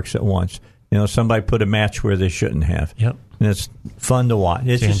fireworks at once. Somebody put a match where they shouldn't have. Yep. And it's fun to watch.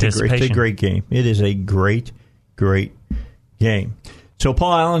 It's just it's a great game. It is a great, great game. So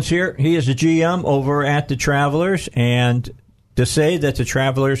Paul Allen's here. He is the GM over at the Travelers, and to say that the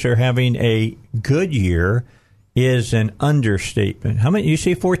Travelers are having a good year is an understatement. How many? You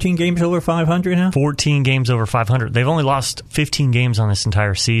say 14 games over 500 now? 14 games over 500. They've only lost 15 games on this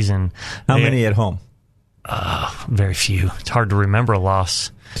entire season. How many at home? Very few. It's hard to remember a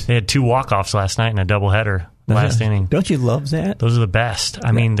loss. They had 2 walk-offs last night in a doubleheader last inning. Don't you love that? Those are the best.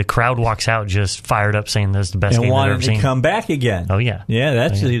 I mean, the crowd walks out just fired up saying this is the best game they've ever seen. And wanting to come back again. Oh, yeah. Yeah,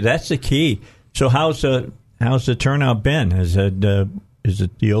 that's the key. So how's the turnout been? Is it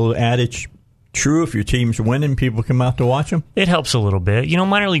the old adage true? If your team's winning, people come out to watch them? It helps a little bit.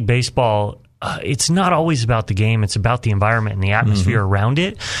 Minor league baseball, it's not always about the game. It's about the environment and the atmosphere around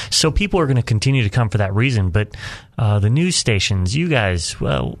it. So people are going to continue to come for that reason. But the news stations, you guys,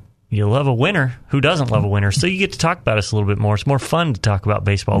 well, you love a winner. Who doesn't love a winner? So you get to talk about us a little bit more. It's more fun to talk about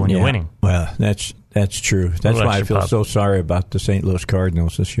baseball when you're winning. Well, that's true. That's why I feel so sorry about the St. Louis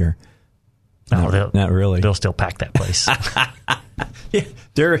Cardinals this year. No, not really. They'll still pack that place. Yeah,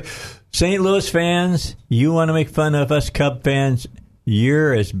 they're St. Louis fans. You want to make fun of us Cub fans?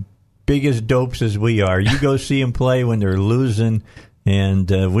 You're as big as dopes as we are. You go see them play when they're losing, and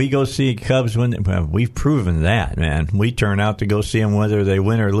we go see Cubs when we've proven that, man. We turn out to go see them whether they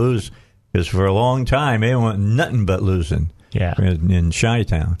win or lose, because for a long time they want nothing but losing. Yeah, in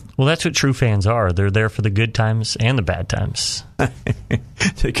Chi-Town. Well, that's what true fans are. They're there for the good times and the bad times.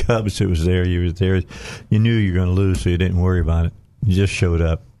 The Cubs, it was there. You were there. You knew you were going to lose, so you didn't worry about it. You just showed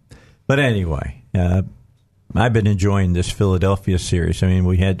up. But anyway, I've been enjoying this Philadelphia series. I mean,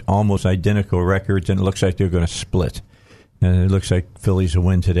 we had almost identical records, and it looks like they're going to split. And it looks like Phillies will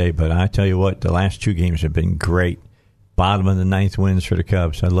win today. But I tell you what, the last two games have been great. Bottom of the ninth wins for the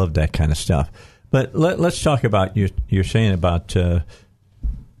Cubs. I love that kind of stuff. But let's talk about you're saying about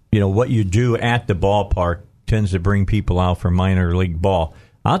what you do at the ballpark tends to bring people out for minor league ball.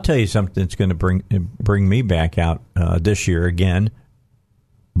 I'll tell you something that's going to bring me back out this year again.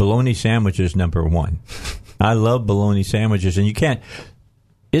 Bologna sandwiches, number one. I love bologna sandwiches, and you can't.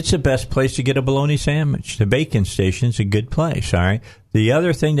 It's the best place to get a bologna sandwich. The Bacon Station's a good place. All right. The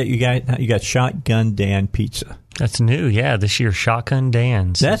other thing that you got Shotgun Dan Pizza. That's new, yeah. This year, Shotgun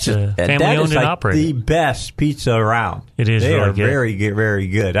Dan's. That's family-owned and operated. The best pizza around. It is. They really are good. very good, very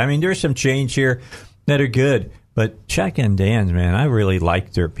good. I mean, there's some chains here that are good, but Shotgun Dan's, man, I really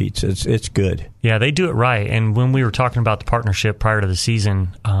like their pizza. It's good. Yeah, they do it right. And when we were talking about the partnership prior to the season,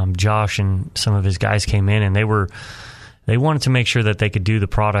 Josh and some of his guys came in, and they wanted to make sure that they could do the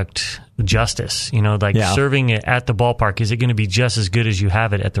product justice. Serving it at the ballpark, is it going to be just as good as you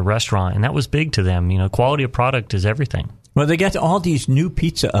have it at the restaurant? And that was big to them. Quality of product is everything. Well, they got all these new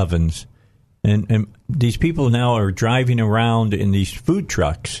pizza ovens, and these people now are driving around in these food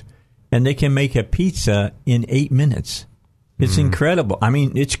trucks, and they can make a pizza in 8 minutes. It's incredible. I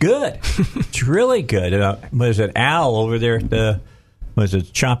mean, it's good. It's really good. Was it Al over there at the... Was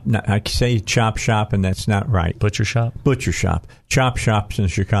it Chop? I say Chop Shop, and that's not right. Butcher Shop? Butcher Shop. Chop Shop's in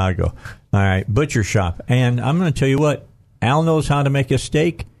Chicago. All right, Butcher Shop. And I'm going to tell you what, Al knows how to make a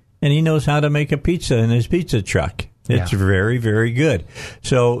steak, and he knows how to make a pizza in his pizza truck. It's very, very good.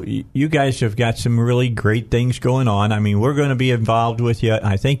 So you guys have got some really great things going on. I mean, we're going to be involved with you,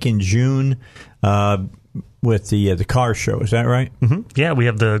 I think, in June with the car show. Is that right? Mm-hmm. Yeah, we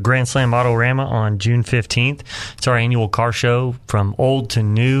have the Grand Slam Autorama on June 15th. It's our annual car show from old to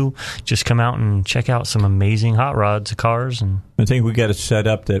new. Just come out and check out some amazing hot rods, cars. And I think we got it set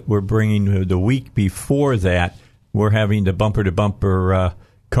up that we're bringing the week before that, we're having the bumper-to-bumper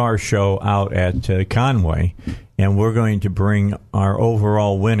car show out at Conway, and we're going to bring our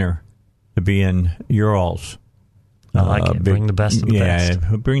overall winner to be in Urals. I like it. Bring the best of the best.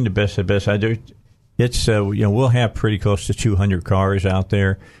 Yeah, bring the best of the best. It's we'll have pretty close to 200 cars out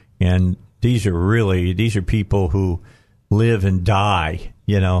there, and these are people who live and die.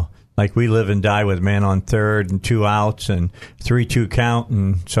 Like we live and die with man on third and 2 outs and 3-2 count,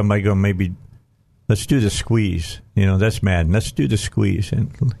 and somebody go maybe let's do the squeeze. That's Madden. Let's do the squeeze,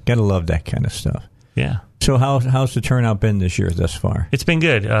 and gotta love that kind of stuff. Yeah. So how's the turnout been this year thus far? It's been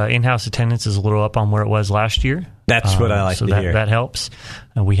good. In-house attendance is a little up on where it was last year. That's what I like to hear. That helps.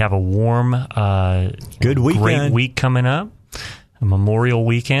 We have a warm, good weekend. Great week coming up. A Memorial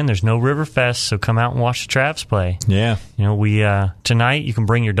weekend. There's no River Fest, so come out and watch the Travs play. Yeah. We tonight you can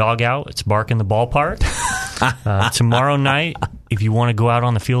bring your dog out. It's bark in the ballpark. Tomorrow night, if you want to go out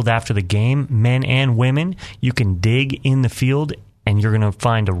on the field after the game, men and women, you can dig in the field, and you're going to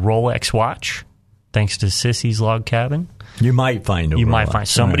find a Rolex watch. Thanks to Sissy's Log Cabin. You might find a You might find.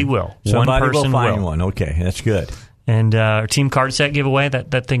 Somebody will. Somebody one person will find one. Okay, that's good. And our team card set giveaway,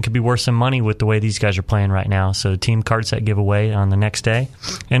 that thing could be worth some money with the way these guys are playing right now. So team card set giveaway on the next day.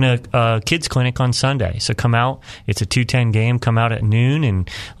 And a kids clinic on Sunday. So come out. It's a 2:10 game. Come out at noon and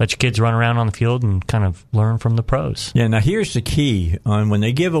let your kids run around on the field and kind of learn from the pros. Yeah, now here's the key. On when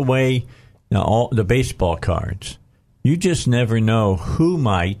they give away all the baseball cards, you just never know who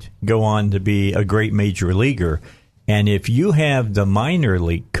might go on to be a great major leaguer. And if you have the minor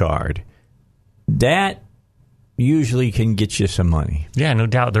league card, that usually can get you some money. Yeah, no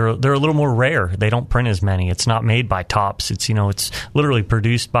doubt. They're a little more rare. They don't print as many. It's not made by Topps. It's it's literally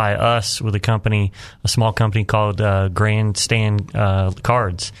produced by us with a small company called Grandstand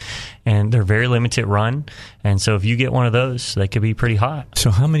Cards. And they're very limited run. And so if you get one of those, they could be pretty hot.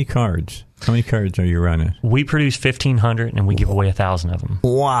 So how many cards? How many cards are you running? We produce 1,500 and we give away 1,000 of them.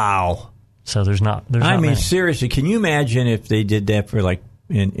 Wow. So there's not I mean, many. Seriously, can you imagine if they did that for like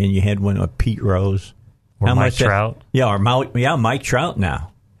and you had one of Pete Rose. Or Mike Trout. Mike Trout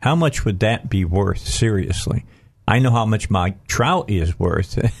now. How much would that be worth, seriously? I know how much Mike Trout is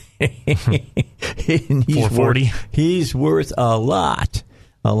worth. He's 440. He's worth a lot,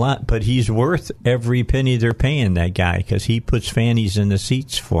 but he's worth every penny they're paying that guy because he puts fannies in the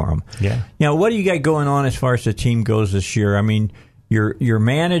seats for them. Yeah. Now, what do you got going on as far as the team goes this year? I mean, your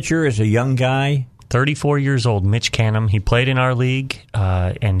manager is a young guy. 34 years old, Mitch Canham. He played in our league,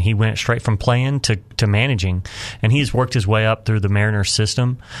 and he went straight from playing to managing. And he's worked his way up through the Mariners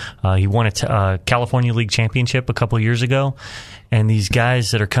system. He won a California League championship a couple of years ago. And these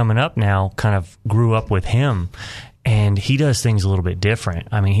guys that are coming up now kind of grew up with him. And he does things a little bit different.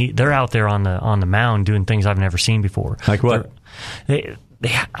 I mean, they're out there on the mound doing things I've never seen before. Like what?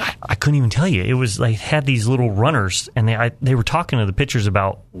 I couldn't even tell you. It was like had these little runners, and they were talking to the pitchers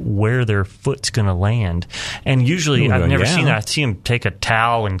about where their foot's going to land. And usually, I've never seen that. I see them take a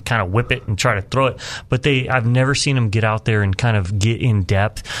towel and kind of whip it and try to throw it, but I've never seen them get out there and kind of get in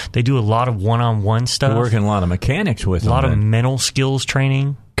depth. They do a lot of one-on-one stuff. They're working a lot of mechanics with them. A lot of mental skills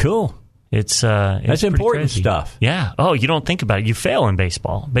training. Cool. It's that's important crazy stuff. Yeah. Oh, you don't think about it. You fail in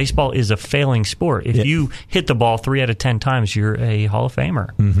baseball. Baseball is a failing sport. If you hit the ball 3 out of 10 times, you're a Hall of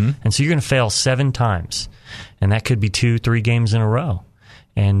Famer. Mm-hmm. And so you're going to fail 7 times, and that could be 2-3 games in a row.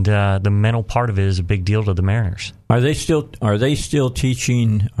 And the mental part of it is a big deal to the Mariners. Are they still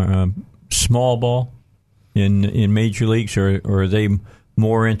teaching small ball in major leagues, or are they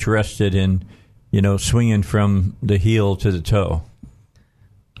more interested in swinging from the heel to the toe?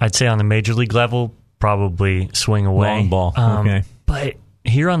 I'd say on the major league level, probably swing away. Long ball. Okay. But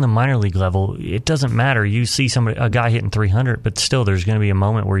here on the minor league level, it doesn't matter. You see a guy hitting 300, but still there's going to be a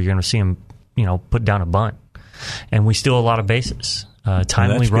moment where you're going to see him, put down a bunt. And we steal a lot of bases.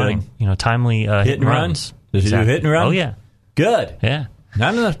 Timely running. Timely hit and runs. Does he do hit and run? Oh, yeah. Good. Yeah.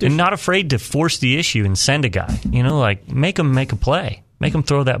 Not enough. And not afraid to force the issue and send a guy. Make him make a play. Make him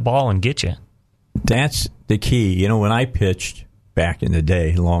throw that ball and get you. That's the key. When I pitched back in the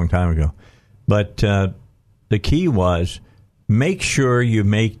day, a long time ago. But the key was make sure you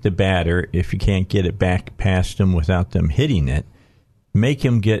make the batter, if you can't get it back past them without them hitting it, make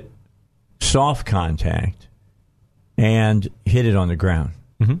him get soft contact and hit it on the ground.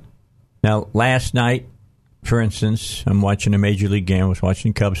 Mm-hmm. Now, last night, for instance, I'm watching a Major League game. I was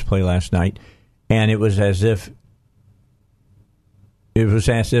watching Cubs play last night, and it was as if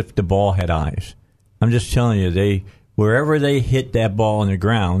the ball had eyes. I'm just telling you, wherever they hit that ball on the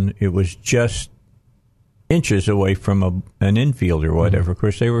ground, it was just inches away from an infield or whatever. Mm-hmm. Of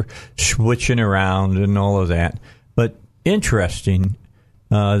course, they were switching around and all of that. But interesting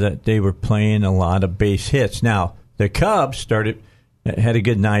that they were playing a lot of base hits. Now, the Cubs had a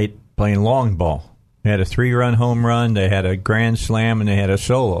good night playing long ball. They had a 3-run home run, they had a grand slam, and they had a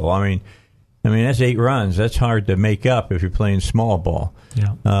solo. I mean, that's 8 runs. That's hard to make up if you're playing small ball.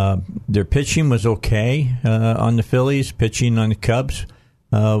 Yeah. Their pitching was okay on the Phillies. Pitching on the Cubs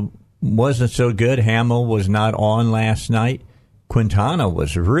wasn't so good. Hamill was not on last night. Quintana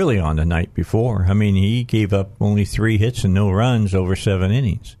was really on the night before. I mean, he gave up only 3 hits and no runs over 7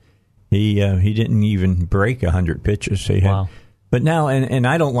 innings. He didn't even break 100 pitches. Wow. But now, and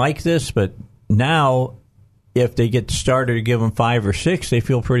I don't like this, but now if they get started to give them 5 or 6, they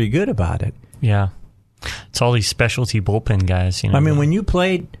feel pretty good about it. Yeah. It's all these specialty bullpen guys. I mean, when you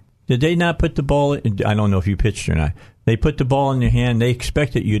played, did they not put the ball in? I don't know if you pitched or not. They put the ball in your hand. They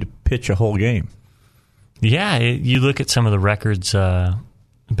expected you to pitch a whole game. Yeah. You look at some of the records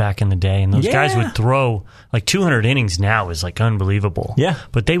back in the day, and those guys would throw, 200 innings now is, unbelievable. Yeah.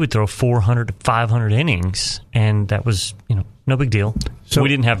 But they would throw 400 to 500 innings, and that was, no big deal. So we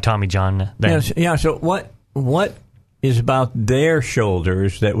didn't have Tommy John then. Yeah, so what is about their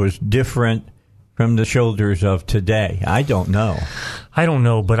shoulders that was different from the shoulders of today? I don't know. I don't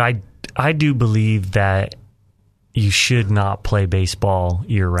know, but I do believe that you should not play baseball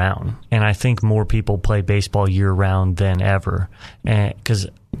year-round. And I think more people play baseball year-round than ever. Because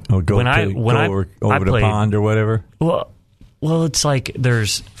over the pond or whatever? Well, it's like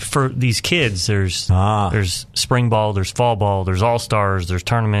for these kids, there's spring ball, there's fall ball, there's all-stars, there's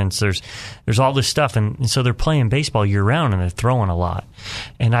tournaments, there's all this stuff. And so they're playing baseball year-round, and they're throwing a lot.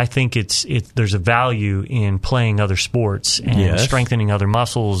 And I think there's a value in playing other sports and strengthening other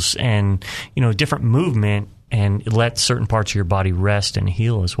muscles and, different movement, and let certain parts of your body rest and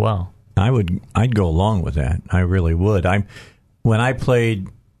heal as well. I'd go along with that. I really would. When I played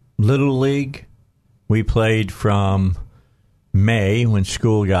Little League, we played from May when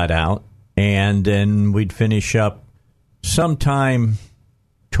school got out, and then we'd finish up sometime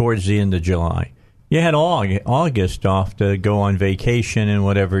towards the end of July. you had August off to go on vacation and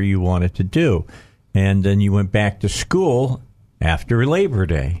whatever you wanted to do. And then you went back to school after Labor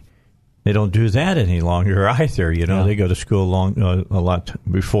Day. They don't do that any longer either. They go to school a lot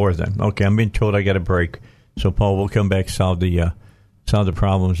before then. Okay, I'm being told I got a break. So, Paul, we'll come back, solve the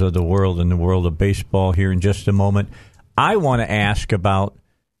problems of the world and the world of baseball here in just a moment. I want to ask about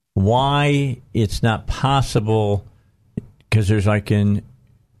why it's not possible, because there's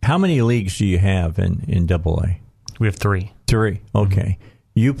how many leagues do you have in AA? We have 3. 3, okay. Mm-hmm.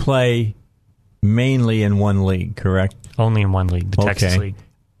 You play mainly in one league, correct? Only in one league, the Texas League.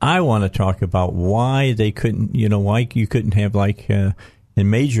 I want to talk about why they couldn't, why you couldn't have, in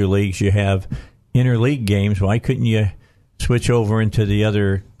major leagues, you have interleague games. Why couldn't you switch over into the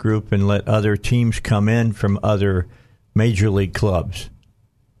other group and let other teams come in from other major league clubs?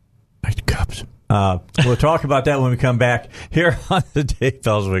 Cubs. We'll talk about that when we come back here on the Dave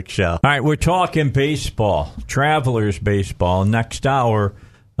Elswick Show. All right, we're talking baseball, Travelers baseball. Next hour,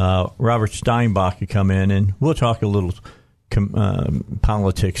 Robert Steinbach will come in, and we'll talk a little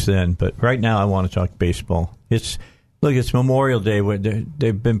politics then. But right now, I want to talk baseball. It's Memorial Day.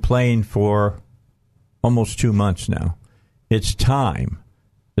 They've been playing for almost 2 months now. It's time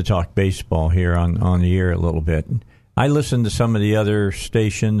to talk baseball here on the air a little bit. I listen to some of the other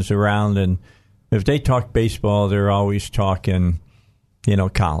stations around, and if they talk baseball, they're always talking,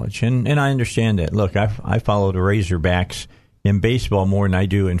 college. And I understand that. Look, I follow the Razorbacks in baseball more than I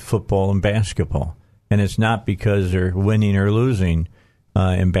do in football and basketball. And it's not because they're winning or losing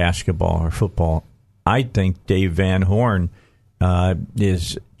in basketball or football. I think Dave Van Horn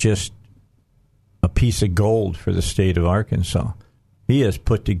is just a piece of gold for the state of Arkansas. He has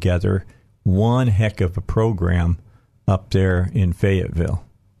put together one heck of a program up there in Fayetteville.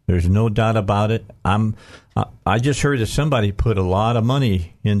 There's no doubt about it. I just heard that somebody put a lot of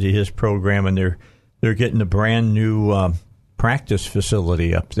money into his program, and they're getting a brand new practice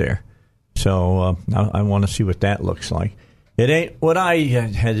facility up there. So I want to see what that looks like. It ain't what I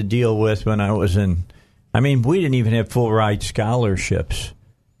had to deal with when I was in. We didn't even have full ride scholarships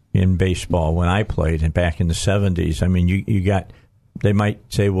in baseball when I played, and back in the 70s. You got. They might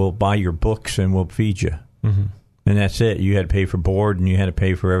say, "We'll buy your books and we'll feed you." Mm-hmm. And that's it. You had to pay for board, and you had to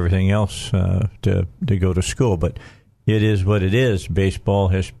pay for everything else to go to school. But it is what it is. Baseball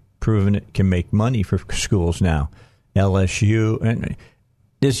has proven it can make money for schools now. LSU. And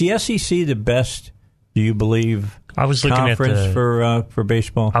is the SEC the best, do you believe, conference for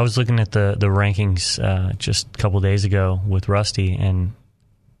baseball? I was looking at the rankings just a couple days ago with Rusty, and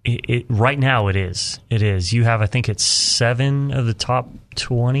it right now it is. It is. You have, I think it's 7 of the top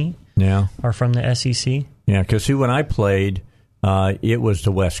 20 are from the SEC. Yeah, because when I played, it was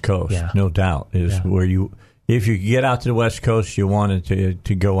the West Coast, no doubt, where if you get out to the West Coast, you wanted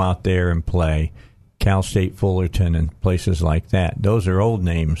to go out there and play. Cal State Fullerton and places like that. Those are old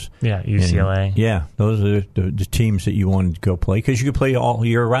names. Yeah, UCLA. And, those are the teams that you wanted to go play, because you could play all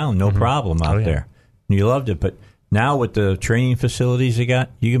year round, no problem out there. And you loved it. But now with the training facilities they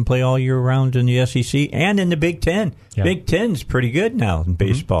got, you can play all year round in the SEC and in the Big Ten. Yeah. Big Ten's pretty good now in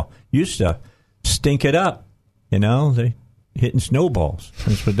baseball. Used to stink it up, they hitting snowballs.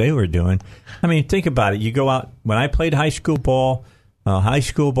 That's what they were doing. Think about it. You go out. When I played high school ball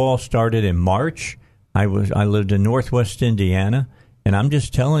started in March. I lived in Northwest Indiana, and I'm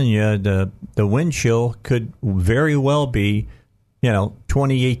just telling you, the wind chill could very well be,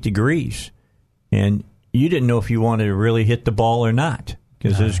 28 degrees, and you didn't know if you wanted to really hit the ball or not,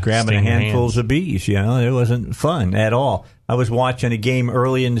 because it was grabbing a handfuls of bees. It wasn't fun at all. I was watching a game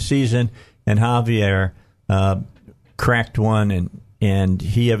early in the season, and Javier cracked one, and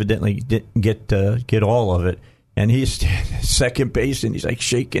he evidently didn't get all of it. And he's standing at second base, and he's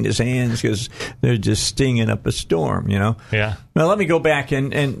shaking his hands because they're just stinging up a storm, Yeah. Now, let me go back,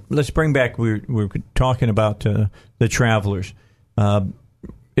 and let's bring back, we're talking about the Travelers.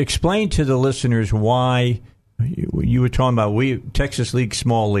 Explain to the listeners why you were talking about Texas League,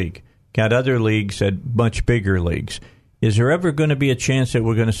 small league, got other leagues at much bigger leagues. Is there ever going to be a chance that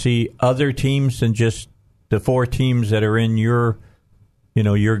we're going to see other teams than just the 4 teams that are in your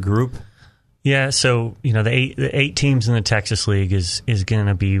group? Yeah, so the 8 teams in the Texas League is going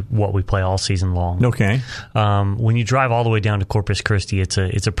to be what we play all season long. Okay. When you drive all the way down to Corpus Christi, it's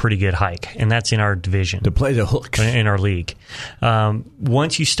a pretty good hike, and that's in our division. To play the Hooks in our league.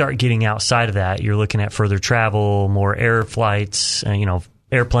 Once you start getting outside of that, you're looking at further travel, more air flights,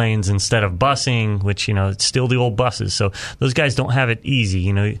 airplanes instead of busing, which, it's still the old buses. So those guys don't have it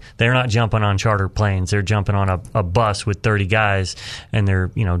easy. They're not jumping on charter planes. They're jumping on a bus with 30 guys, and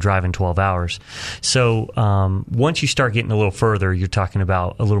they're, driving 12 hours. So once you start getting a little further, you're talking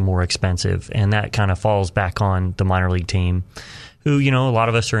about a little more expensive, and that kind of falls back on the minor league team, who, a lot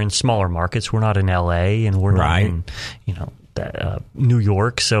of us are in smaller markets. We're not in L.A., and we're not in, New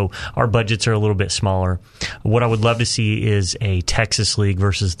York, so our budgets are a little bit smaller. What I would love to see is a Texas League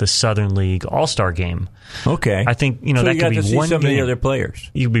versus the Southern League All-Star game. Okay. I think, so that you could be see one some game. Of the other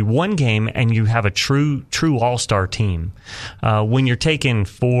players. You could be one game, and you have a true All-Star team. When you're taking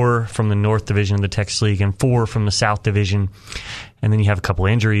 4 from the North Division of the Texas League and 4 from the South Division, and then you have a couple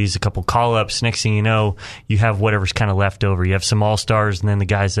injuries, a couple call-ups. Next thing you know, you have whatever's kind of left over. You have some all-stars and then the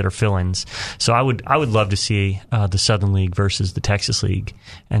guys that are fill-ins. So I would love to see the Southern League versus the Texas League,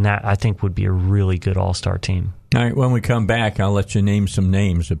 and that, I think, would be a really good all-star team. All right, when we come back, I'll let you name some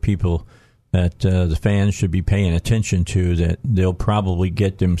names of people that the fans should be paying attention to, that they'll probably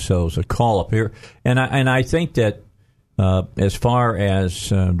get themselves a call-up here. And I think that as far as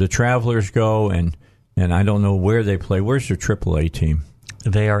the Travelers go, and I don't know where they play. Where's their AAA team?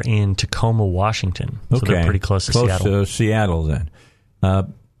 They are in Tacoma, Washington. So they're pretty close to Seattle. Close to Seattle, then.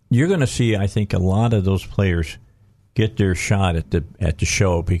 You're going to see, I think, a lot of those players get their shot at the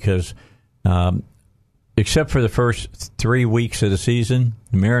show, because except for the first 3 weeks of the season,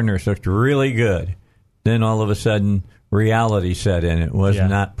 the Mariners looked really good. Then all of a sudden, reality set in. It was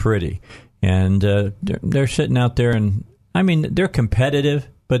not pretty. And they're sitting out there, and, they're competitive,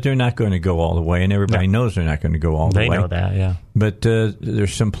 but they're not going to go all the way, and everybody knows they're not going to go all the way. They know that, yeah. But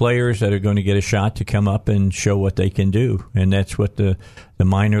there's some players that are going to get a shot to come up and show what they can do, and that's what the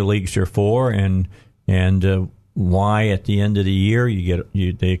minor leagues are for, and why at the end of the year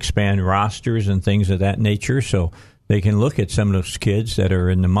they expand rosters and things of that nature, so they can look at some of those kids that are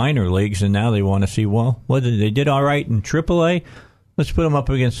in the minor leagues, and now they want to see, well, whether they did all right in AAA, let's put them up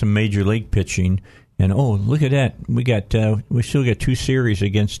against some major league pitching. And, look at that. We still got 2 series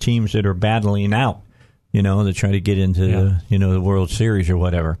against teams that are battling out, to try to get into the World Series or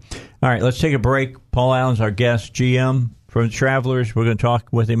whatever. All right, let's take a break. Paul Allen's our guest, GM from the Travelers. We're going to talk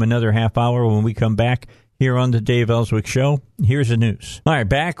with him another half hour when we come back here on the Dave Elswick Show. Here's the news. All right,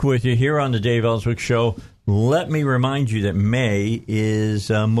 back with you here on the Dave Elswick Show. Let me remind you that May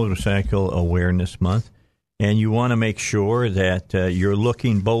is Motorcycle Awareness Month. And you want to make sure that you're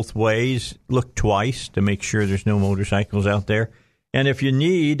looking both ways, look twice to make sure there's no motorcycles out there. And if you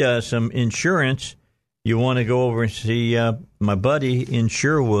need some insurance, you want to go over and see my buddy in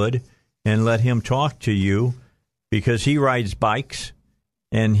Sherwood and let him talk to you, because he rides bikes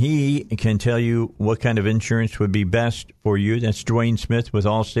and he can tell you what kind of insurance would be best for you. That's Dwayne Smith with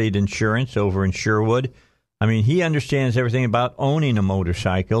Allstate Insurance over in Sherwood. He understands everything about owning a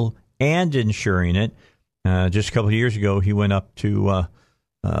motorcycle and insuring it. Just a couple of years ago, he went up to,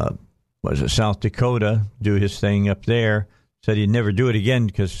 South Dakota, do his thing up there. Said he'd never do it again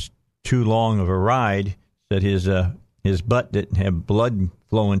because too long of a ride. Said his butt didn't have blood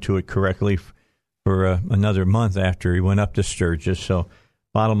flowing to it correctly for another month after he went up to Sturgis. So,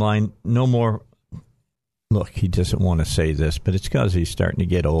 bottom line, no more. Look, he doesn't want to say this, but it's because he's starting to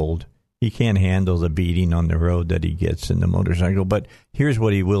get old. He can't handle the beating on the road that he gets in the motorcycle. But here's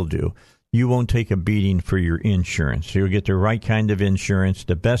what he will do. You won't take a beating for your insurance. You'll get the right kind of insurance,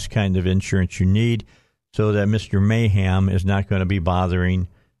 the best kind of insurance you need, so that Mr. Mayhem is not going to be bothering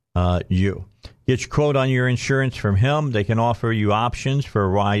you. Get your quote on your insurance from him. They can offer you options for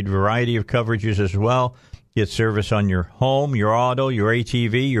a wide variety of coverages as well. Get service on your home, your auto, your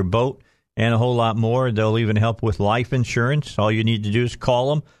ATV, your boat, and a whole lot more. They'll even help with life insurance. All you need to do is call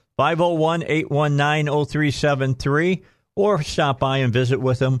them, 501-819-0373, or stop by and visit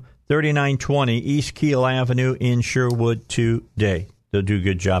with them, 3920 East Keel Avenue in Sherwood today. They'll do a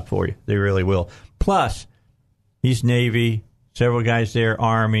good job for you. They really will. Plus, he's Navy, several guys there,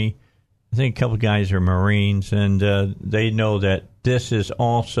 Army. I think a couple guys are Marines, and they know that this is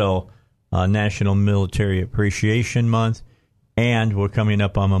also National Military Appreciation Month, and we're coming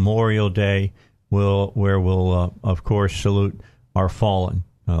up on Memorial Day, where we'll, of course, salute our fallen.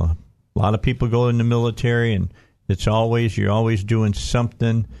 A lot of people go in the military, and you're always doing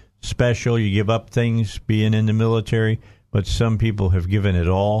something special. You give up things being in the military, but some people have given it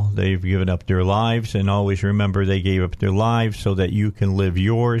all. They've given up their lives, and always remember they gave up their lives so that you can live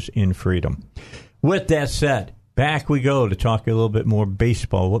yours in freedom. With that said, back we go to talk a little bit more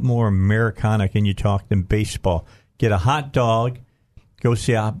baseball. What more Americana can you talk than baseball? Get a hot dog, go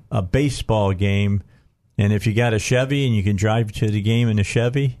see a baseball game, and if you got a Chevy and you can drive to the game in a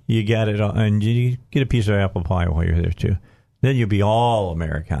Chevy, you got it all, and you get a piece of apple pie while you're there too. Then you'll be all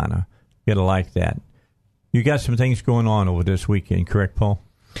Americana. You gotta like that. You got some things going on over this weekend, correct, Paul?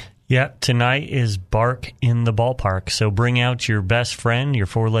 Yeah, tonight is Bark in the Ballpark. So bring out your best friend, your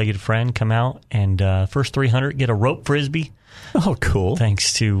four-legged friend. Come out and first 300 get a rope frisbee. Oh, cool.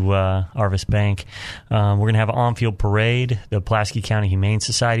 Thanks to Arvis Bank. We're going to have an on-field parade. The Pulaski County Humane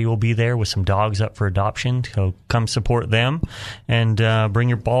Society will be there with some dogs up for adoption. So come support them and bring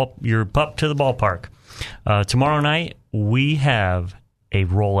your pup to the ballpark. Tomorrow night, we have a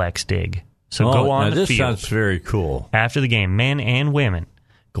Rolex dig. So go on the field. This sounds very cool. After the game, men and women,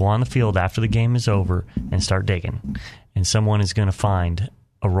 go on the field after the game is over and start digging. And someone is going to find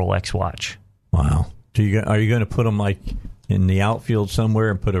a Rolex watch. Wow. Are you going to put them like in the outfield somewhere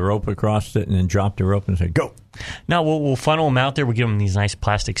and put a rope across it and then drop the rope and say, go? No, we'll funnel them out there. We'll give them these nice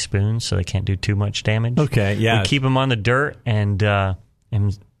plastic spoons so they can't do too much damage. Okay, yeah. We keep them on the dirt and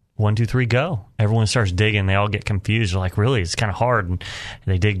 1, 2, 3, go. Everyone starts digging. They all get confused. They're like, really? It's kind of hard. And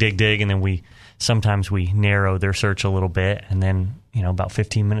they dig, and then sometimes we narrow their search a little bit, and then about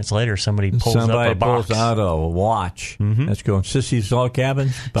 15 minutes later, somebody pulls up a box. Pulls out a watch. Mm-hmm. That's going. Sissy's Log Cabin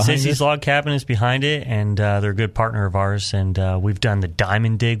behind it? Sissy's Log Cabin is behind it, and they're a good partner of ours. And we've done the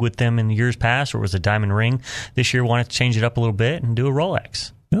diamond dig with them in the years past, where it was a diamond ring. This year, wanted to change it up a little bit and do a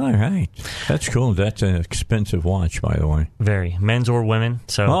Rolex. All right. That's cool. That's an expensive watch, by the way. Very. Men's or women.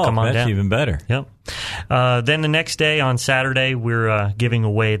 So come on down. That's even better. Yep. Then the next day, on Saturday, we're giving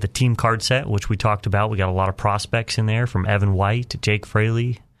away the team card set, which we talked about. We got a lot of prospects in there, from Evan White to Jake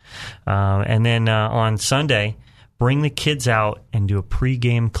Fraley. And then on Sunday, bring the kids out and do a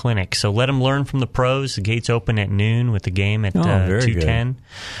pregame clinic. So let them learn from the pros. The gates open at noon with the game at 2:10.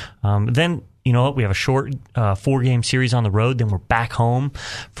 Then, you know what? We have a short 4-game series on the road. Then we're back home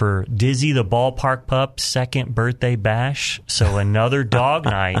for Dizzy the Ballpark Pup's second birthday bash. So another dog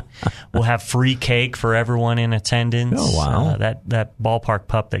night. We'll have free cake for everyone in attendance. Oh, wow. That Ballpark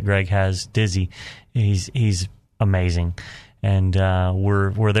Pup that Greg has, Dizzy, he's amazing. And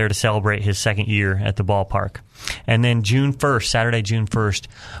we're there to celebrate his second year at the ballpark. And then Saturday, June 1st,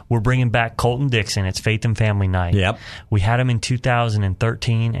 we're bringing back Colton Dixon. It's Faith and Family Night. Yep. We had him in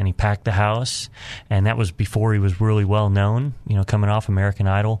 2013, and he packed the house. And that was before he was really well known, coming off American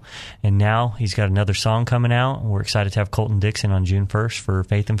Idol. And now he's got another song coming out, and we're excited to have Colton Dixon on June 1st for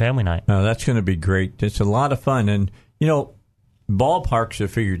Faith and Family Night. Oh, that's going to be great. It's a lot of fun. And, ballparks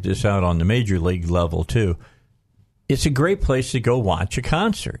have figured this out on the major league level, too. It's a great place to go watch a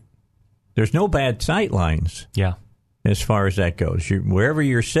concert. There's no bad sight lines. Yeah. As far as that goes. Wherever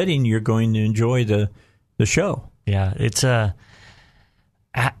you're sitting, you're going to enjoy the show. Yeah. It's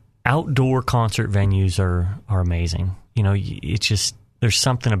outdoor concert venues are amazing. It's just, there's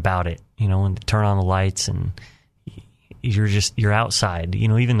something about it, when they turn on the lights and you're outside.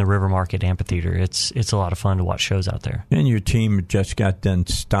 Even the River Market Amphitheater, it's a lot of fun to watch shows out there. And your team just got done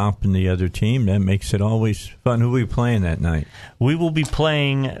stomping the other team. That makes it always fun. Who are we playing that night? We will be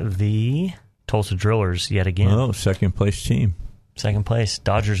playing the Tulsa Drillers yet again. Oh, second place team. Second place,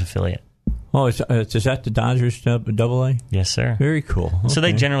 Dodgers affiliate. Oh, is that the Dodgers AA? Yes, sir. Very cool. Okay. So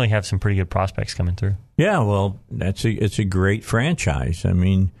they generally have some pretty good prospects coming through. Yeah, well, it's a great franchise. I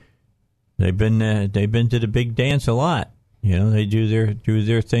mean, they've been to the big dance a lot. They do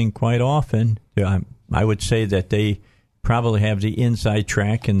their thing quite often. I would say that they probably have the inside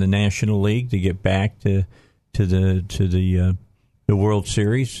track in the National League to get back to the World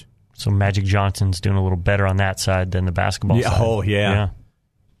Series. So Magic Johnson's doing a little better on that side than the basketball side. Oh, yeah.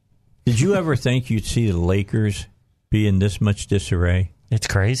 Did you ever think you'd see the Lakers be in this much disarray? It's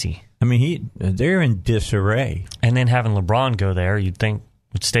crazy. I mean, they're in disarray. And then having LeBron go there, you'd think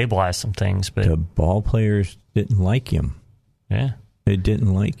would stabilize some things. But the ball players didn't like him. Yeah. They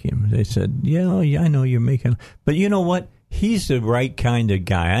didn't like him. They said, yeah, I know you're making... But you know what? He's the right kind of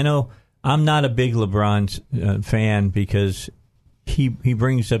guy. I know I'm not a big LeBron fan because he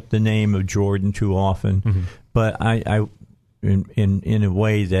brings up the name of Jordan too often. Mm-hmm. But I in a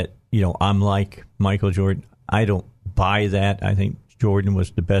way that, I'm like Michael Jordan. I don't buy that. I think Jordan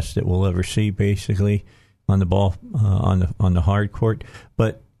was the best that we'll ever see, basically, on the ball, on the hard court.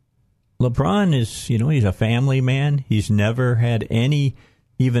 But LeBron is, he's a family man. He's never had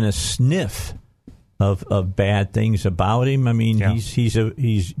even a sniff of bad things about him. I mean, yeah.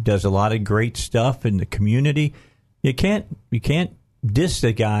 He does a lot of great stuff in the community. You can't diss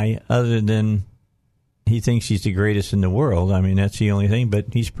the guy other than he thinks he's the greatest in the world. I mean, that's the only thing, but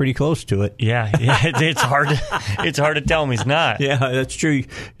he's pretty close to it. Yeah, it's hard to tell him he's not. Yeah, that's true.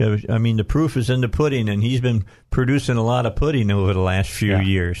 I mean, the proof is in the pudding, and he's been producing a lot of pudding over the last few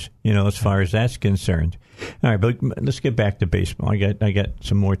years, as far as that's concerned. All right, but let's get back to baseball. I got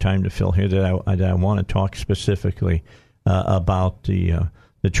some more time to fill here that I want to talk specifically about the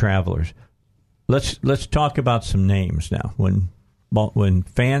Travelers. Let's talk about some names now. When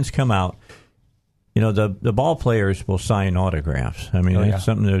fans come out, the ball players will sign autographs. I mean, that's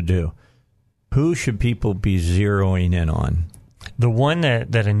something to do. Who should people be zeroing in on? The one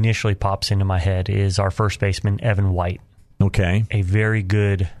that initially pops into my head is our first baseman, Evan White. Okay. A very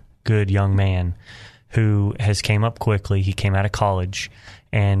good young man who has came up quickly. He came out of college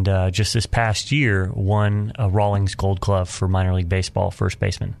and just this past year won a Rawlings Gold Glove for minor league baseball first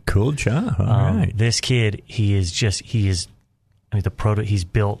baseman. Cool job. All right. This kid, he's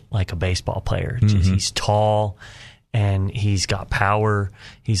built like a baseball player. He's tall and he's got power.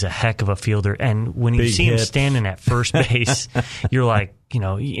 He's a heck of a fielder. And when you see him standing at first base, you're like,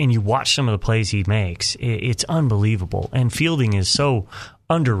 and you watch some of the plays he makes, it's unbelievable. And fielding is so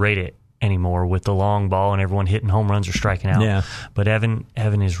underrated anymore with the long ball and everyone hitting home runs or striking out. Yeah. But Evan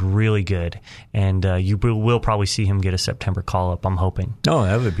is really good. And you will probably see him get a September call-up, I'm hoping. Oh,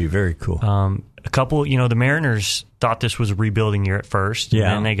 that would be very cool. A couple, the Mariners thought this was a rebuilding year at first. Yeah.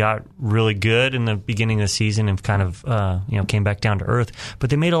 And then they got really good in the beginning of the season and kind of, came back down to earth. But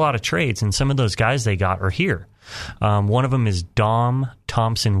they made a lot of trades, and some of those guys they got are here. One of them is Dom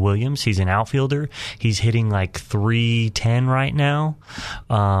Thompson-Williams. He's an outfielder. He's hitting like .310 right now.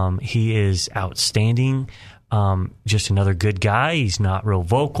 He is outstanding. Just another good guy. He's not real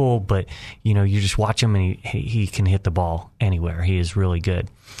vocal, but you just watch him and he can hit the ball anywhere. He is really good.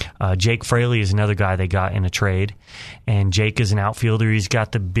 Jake Fraley is another guy they got in a trade, and Jake is an outfielder. He's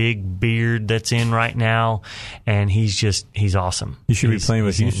got the big beard that's in right now, and he's awesome. You should be playing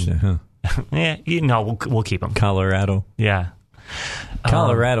with Houston, huh? Yeah, we'll keep him. Colorado. Yeah.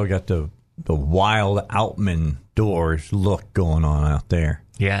 Colorado got the wild Outman Doors look going on out there.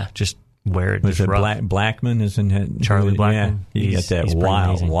 Yeah, just wear it. Was it Blackman? Isn't it Charlie Blackman? Yeah, he got that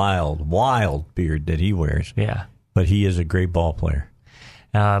wild beard that he wears. Yeah, but he is a great ball player.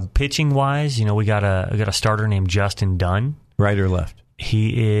 Pitching wise, we got a starter named Justin Dunn. Right or left?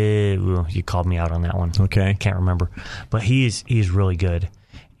 He is. Well, you called me out on that one. Okay, can't remember, but he's really good.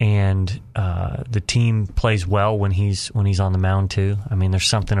 And the team plays well when he's on the mound too. I mean, there's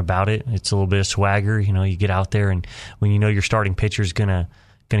something about it. It's a little bit of swagger. You get out there, and when your starting pitcher's gonna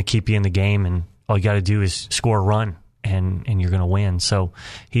keep you in the game, and all you got to do is score a run, and you're gonna win. So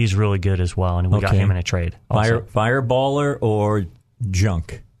he's really good as well, and we got him in a trade. Fireballer or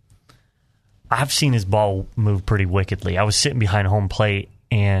junk? I've seen his ball move pretty wickedly. I was sitting behind home plate,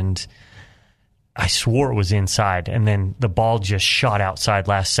 and I swore it was inside, and then the ball just shot outside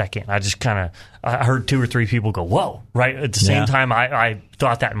last second. I just I heard 2 or 3 people go, whoa, right at the same time. I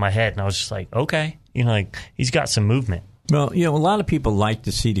thought that in my head, and I was just like, okay, he's got some movement. Well, a lot of people like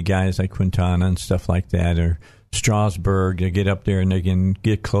to see the guys like Quintana and stuff like that, or Strasburg. They get up there and they can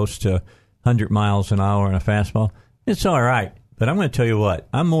get close to 100 miles an hour on a fastball. It's all right, but I'm going to tell you what,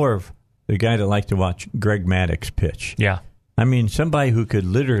 I'm more of the guy that likes to watch Greg Maddux pitch. Yeah. I mean, somebody who could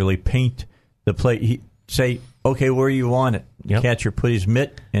literally paint the plate. He'd say, okay, where you want it? The catcher put his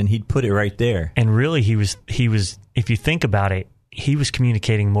mitt, and he'd put it right there. And really, he was. If you think about it, he was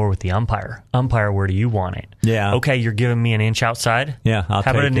communicating more with the umpire. Umpire, where do you want it? Yeah. Okay, you're giving me an inch outside? Yeah, I'll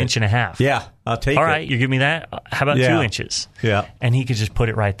take it. How about an inch and a half? Yeah, I'll take it. All right, you give me that? How about 2 inches? Yeah. And he could just put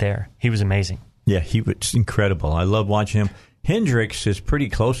it right there. He was amazing. Yeah, he was incredible. I love watching him. Hendricks is pretty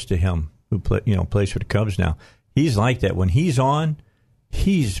close to him, who plays for the Cubs now. He's like that. When he's on,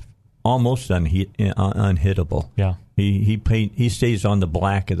 he's almost unhittable. Yeah. He stays on the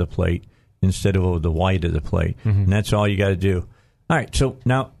black of the plate instead of the white of the plate. Mm-hmm. And that's all you got to do. All right, so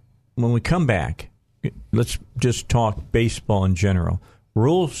now when we come back, let's just talk baseball in general.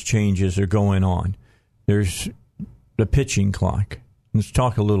 Rules changes are going on. There's the pitching clock. Let's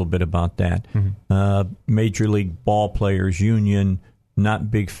talk a little bit about that. Mm-hmm. Major League Ball Players Union,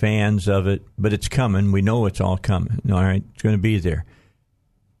 not big fans of it, but it's coming. We know it's all coming. All right, it's going to be there.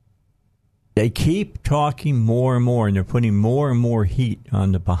 They keep talking more and more, and they're putting more and more heat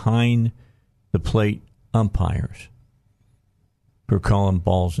on the behind-the-plate umpires for calling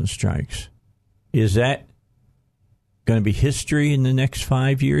balls and strikes. Is that going to be history in the next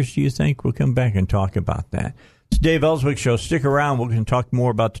 5 years, do you think? We'll come back and talk about that. It's Dave Elswick Show. Stick around. We're going to talk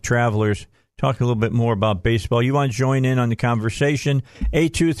more about the Travelers, talk a little bit more about baseball. You want to join in on the conversation?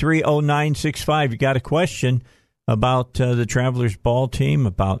 823-0965. You got a question about the Travelers ball team,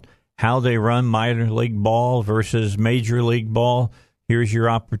 about how they run minor league ball versus major league ball? Here's your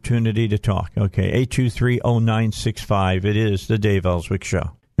opportunity to talk. Okay, 823-0965. It is the Dave Elswick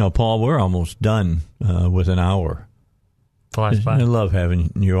Show. Now, Paul, we're almost done with an hour. Flies by. I love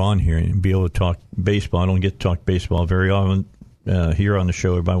having you on here and be able to talk baseball. I don't get to talk baseball very often. here on the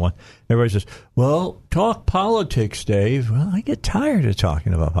show or by one. Everybody says, well, talk politics, Dave. Well, I get tired of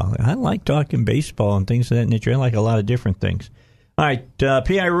talking about politics. I like talking baseball and things of that nature. I like a lot of different things. All right,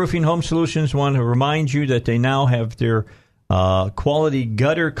 PI Roofing Home Solutions want to remind you that they now have their quality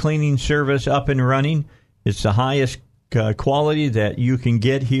gutter cleaning service up and running. It's the highest quality that you can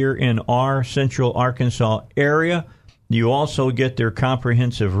get here in our central Arkansas area. You also get their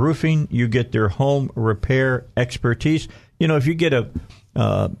comprehensive roofing. You get their home repair expertise. You know, if you get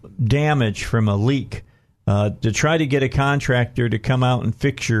a damage from a leak, to try to get a contractor to come out and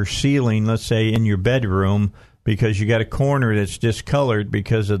fix your ceiling, let's say in your bedroom, because you got a corner that's discolored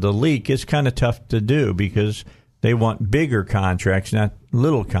because of the leak, it's kind of tough to do because they want bigger contracts, not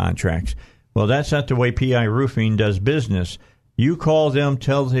little contracts. Well, that's not the way PI Roofing does business. You call them,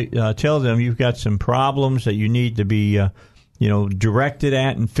 tell them you've got some problems that you need to be, directed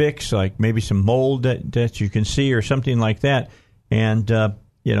at and fixed, like maybe some mold that you can see or something like that. And,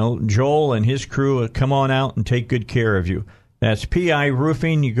 Joel and his crew will come on out and take good care of you. That's PI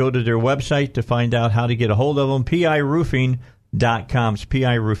Roofing. You go to their website to find out how to get a hold of them, piroofing.com. It's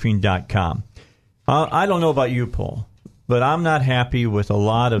piroofing.com. I don't know about you, Paul, but I'm not happy with a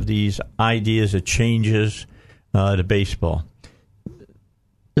lot of these ideas of changes to baseball.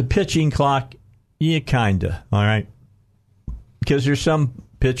 The pitching clock, kind of, all right? Because there's some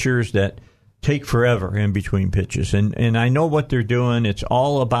pitchers that take forever in between pitches. And I know what they're doing. It's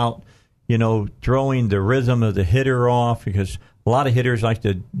all about, throwing the rhythm of the hitter off, because a lot of hitters like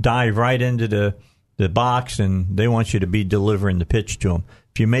to dive right into the box, and they want you to be delivering the pitch to them.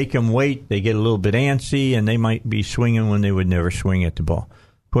 If you make them wait, they get a little bit antsy, and they might be swinging when they would never swing at the ball.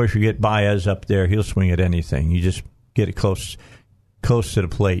 Of course, you get Baez up there, he'll swing at anything. You just get it close to the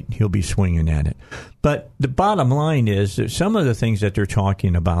plate, he'll be swinging at it. But the bottom line is that some of the things that they're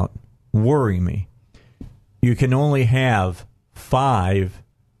talking about worry me. You can only have 5,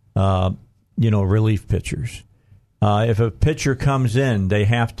 relief pitchers. If a pitcher comes in, they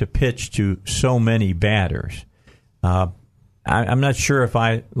have to pitch to so many batters. I'm not sure if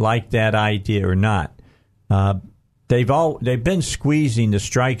I like that idea or not. They've been squeezing the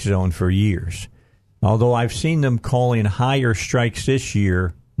strike zone for years, although I've seen them calling higher strikes this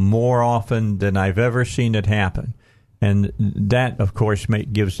year more often than I've ever seen it happen. And that, of course,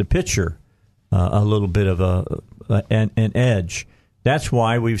 gives the pitcher a little bit of an edge. That's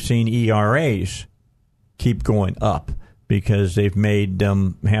why we've seen ERAs keep going up, because they've made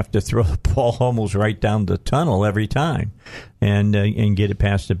them have to throw the ball almost right down the tunnel every time and get it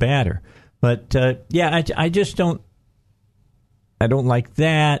past the batter. But, I just don't like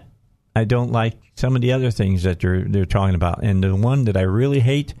that. I don't like some of the other things that they're talking about. And the one that I really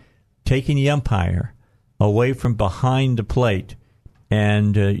hate, taking the umpire away from behind the plate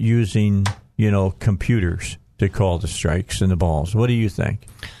and using, computers to call the strikes and the balls. What do you think?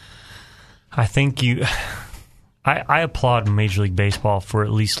 I think I applaud Major League Baseball for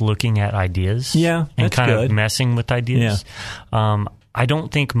at least looking at ideas. Yeah, and kind good. of messing with ideas. Yeah. I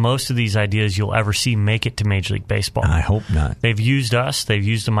don't think most of these ideas you'll ever see make it to Major League Baseball. I hope not. They've used us. They've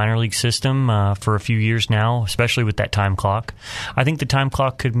used the minor league system for a few years now, especially with that time clock. I think the time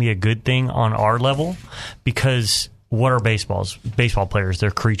clock could be a good thing on our level, because what are baseball players? They're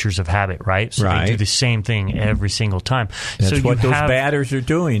creatures of habit, right? So They do the same thing every single time. That's what those batters are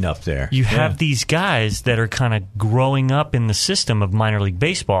doing up there. You have these guys that are kind of growing up in the system of minor league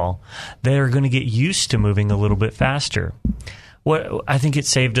baseball that are going to get used to moving a little bit faster. I think it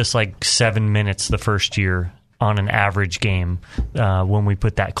saved us like 7 minutes the first year on an average game when we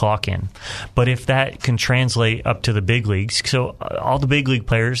put that clock in. But if that can translate up to the big leagues, so all the big league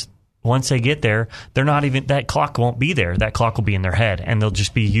players, once they get there, that clock won't be there. That clock will be in their head, and they'll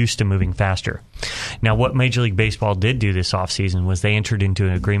just be used to moving faster. Now, what Major League Baseball did do this offseason was they entered into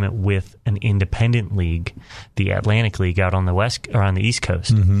an agreement with an independent league, the Atlantic League, out on the west or on the East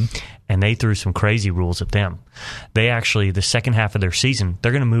Coast. Mm-hmm. And they threw some crazy rules at them. They actually, the second half of their season,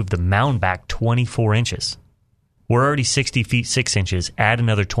 they're going to move the mound back 24 inches. We're already 60 feet 6 inches. Add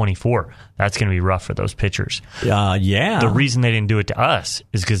another 24. That's going to be rough for those pitchers. Yeah. The reason they didn't do it to us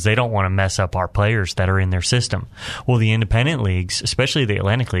is because they don't want to mess up our players that are in their system. Well, the independent leagues, especially the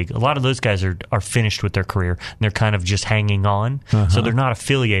Atlantic League, a lot of those guys are finished with their career, and they're kind of just hanging on. So they're not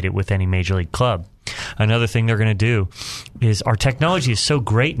affiliated with any major league club. Another thing they're going to do is, our technology is so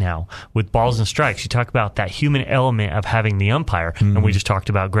great now with balls and strikes. You talk about that human element of having the umpire, and we just talked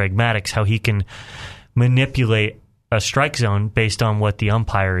about Greg Maddux, how he can manipulate a strike zone based on what the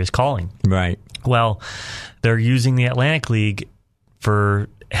umpire is calling. Right. Well, they're using the Atlantic League for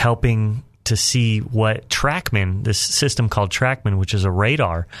helping to see what TrackMan, this system called TrackMan, which is a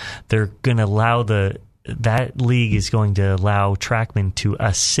radar, they're going to allow the that league is going to allow trackmen to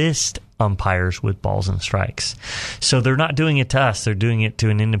assist umpires with balls and strikes. So they're not doing it to us; they're doing it to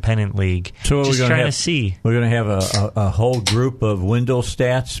an independent league. So just trying to see. We're going to have a whole group of window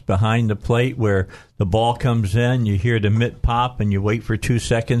stats behind the plate where the ball comes in, you hear the mitt pop, and you wait for 2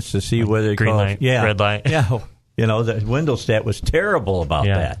 seconds to see whether it green calls, light, red light. Yeah, the window stat was terrible about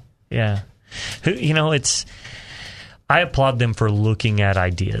that. Yeah, it's. I applaud them for looking at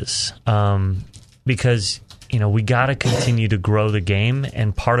ideas because, we got to continue to grow the game,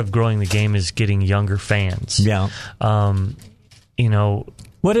 and part of growing the game is getting younger fans. Yeah.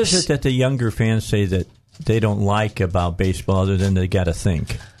 What is it that the younger fans say that they don't like about baseball other than they got to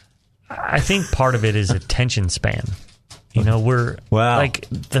think? I think part of it is attention span. We're like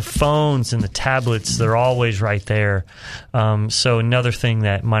the phones and the tablets, they're always right there. So another thing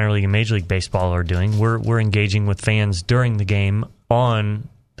that minor league and Major League Baseball are doing, we're engaging with fans during the game on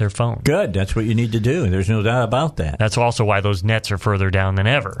their phone. Good. That's what you need to do. There's no doubt about that. That's also why those nets are further down than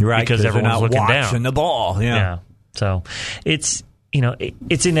ever. Right, because everyone's looking down. Watching the ball. Yeah. So it's,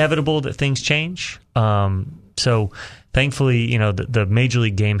 it's inevitable that things change. So thankfully, the Major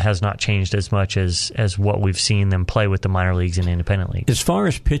League game has not changed as much as what we've seen them play with the minor leagues and independent leagues. As far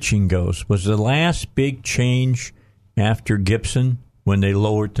as pitching goes, was the last big change after Gibson when they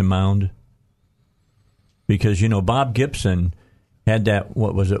lowered the mound? Because, Bob Gibson had that,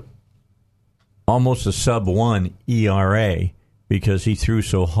 what was it, almost a sub-1 ERA because he threw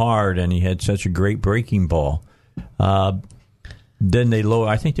so hard and he had such a great breaking ball. Then they lowered.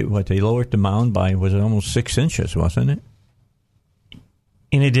 I think they lowered the mound by, was it almost 6 inches, wasn't it?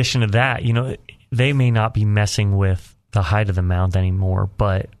 In addition to that, they may not be messing with the height of the mound anymore,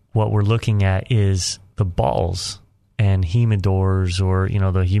 but what we're looking at is the balls and humidors, or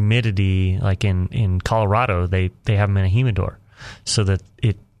the humidity. Like in Colorado, they have them in a humidor so that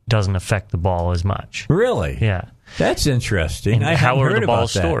it doesn't affect the ball as much. Really? Yeah, that's interesting. And how are the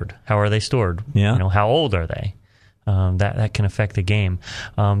balls stored? How are they stored? Yeah. How old are they? That can affect the game.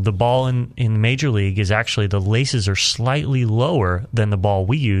 The ball in Major League is actually, the laces are slightly lower than the ball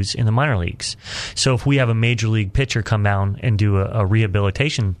we use in the minor leagues. So if we have a Major League pitcher come down and do a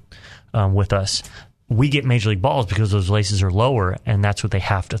rehabilitation with us, we get Major League balls because those laces are lower, and that's what they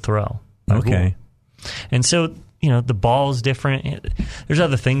have to throw. Okay. And so, the ball is different. There's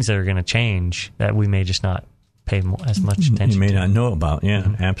other things that are going to change that we may just not pay as much attention to. You may not know about.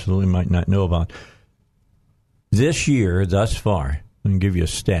 Yeah, absolutely might not know about. This year, thus far, I'm going to give you a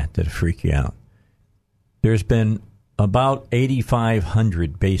stat that'll freak you out. There's been about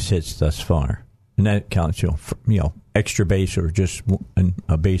 8,500 base hits thus far. And that counts, extra base or just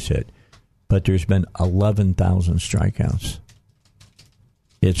a base hit. But there's been 11,000 strikeouts.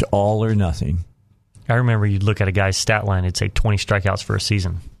 It's all or nothing. I remember you'd look at a guy's stat line, it'd say 20 strikeouts for a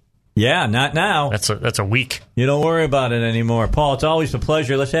season. Yeah, not now. That's a week. You don't worry about it anymore. Paul, it's always a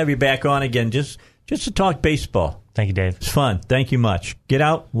pleasure. Let's have you back on again just to talk baseball. Thank you, Dave. It's fun. Thank you much. Get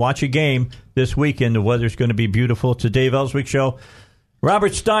out, watch a game this weekend. The weather's going to be beautiful. It's the Dave Elswick Show.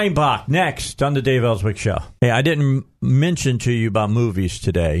 Robert Steinbach next on the Dave Elswick Show. Hey, I didn't mention to you about movies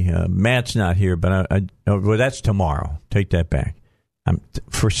today. Matt's not here, but well, that's tomorrow. Take that back.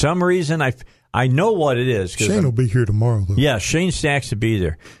 For some reason, I know what it is. Shane will be here tomorrow, though. Yeah, Shane Stacks will be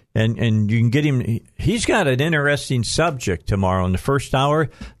there. And you can get him. He's got an interesting subject tomorrow. In the first hour,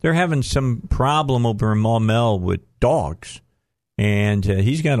 they're having some problem over in Maumelle with dogs. And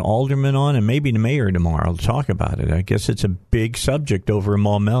he's got an alderman on and maybe the mayor tomorrow to talk about it. I guess it's a big subject over in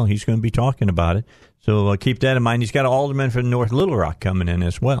Maumelle. He's going to be talking about it. So keep that in mind. He's got an alderman from North Little Rock coming in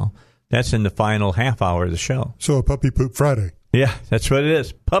as well. That's in the final half hour of the show. So a Puppy Poop Friday. Yeah, that's what it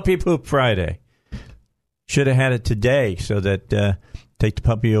is. Puppy Poop Friday. Should have had it today so that take the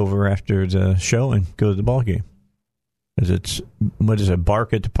puppy over after the show and go to the ball game. Because it's, what is it,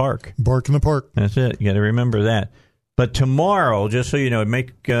 bark at the park. Bark in the park. That's it. You got to remember that. But tomorrow, just so you know,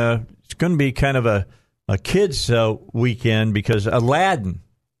 it's going to be kind of a kids' weekend because Aladdin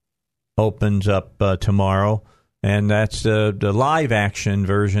opens up tomorrow, and that's the live action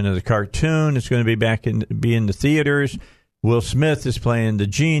version of the cartoon. It's going to be in the theaters. Will Smith is playing the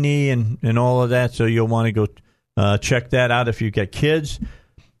genie and all of that, so you'll want to go check that out if you've got kids.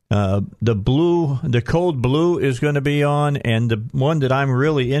 The Cold Blue is going to be on, and the one that I'm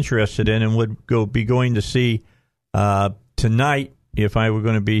really interested in and would be going to see tonight if I were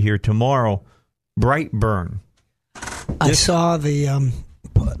going to be here tomorrow, Brightburn. I saw the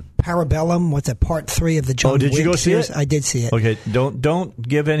Parabellum. What's that? Part 3 of the John Wick did you go series. See it? I did see it. Okay, don't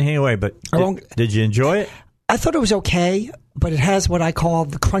give anything away. But did you enjoy it? I thought it was okay, but it has what I call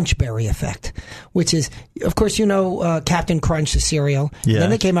the Crunchberry effect, which is, of course, Captain Crunch, the cereal. Yeah. Then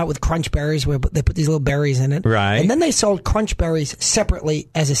they came out with Crunch Berries, where they put these little berries in it. Right. And then they sold Crunch Berries separately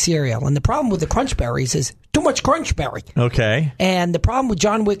as a cereal. And the problem with the Crunch Berries is too much Crunch Berry. Okay. And the problem with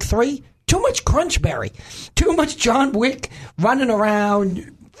John Wick 3, too much Crunch Berry. Too much John Wick running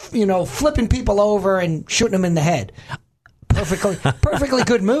around, flipping people over and shooting them in the head. Perfectly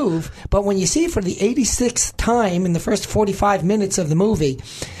good move, but when you see it for the 86th time in the first 45 minutes of the movie,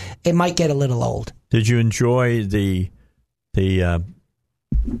 it might get a little old. Did you enjoy the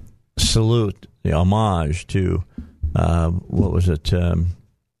salute, the homage to what was it?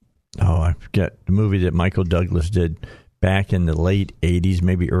 I forget the movie that Michael Douglas did back in the late 80s,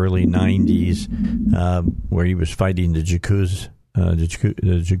 maybe early 90s, where he was fighting the Yakuza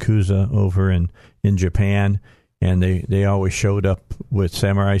over in Japan. And they always showed up with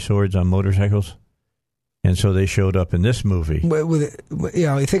samurai swords on motorcycles. And so they showed up in this movie. You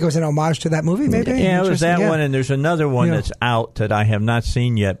think it was an homage to that movie, maybe? Yeah, it was that one, and there's another one that's out that I have not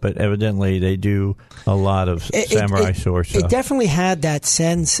seen yet, but evidently they do a lot of samurai sword stuff. It definitely had that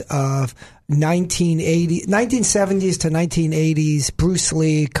sense of 1970s to 1980s Bruce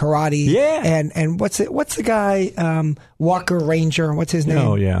Lee karate. Yeah. And what's the guy, Walker Ranger, what's his name?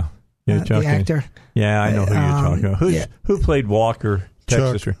 Oh, yeah. The actor. Yeah, I know who you're talking about. Who played Walker?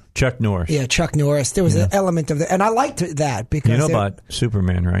 Chuck Norris. Yeah, Chuck Norris. There was an element of that, and I liked that because you know about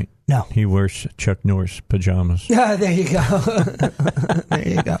Superman, right? No, he wears Chuck Norris pajamas. Yeah, there you go. There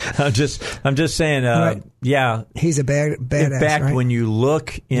you go. I'm just saying. Right. Yeah, he's a badass. In fact, right? when you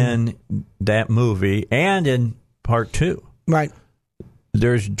look in that movie and in part 2, right,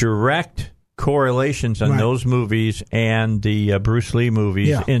 there's direct correlations on those movies and the Bruce Lee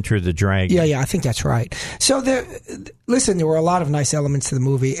movies, Enter the Dragon. Yeah, I think that's right. So there were a lot of nice elements to the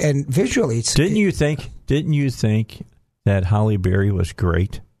movie, and visually, Didn't you think that Halle Berry was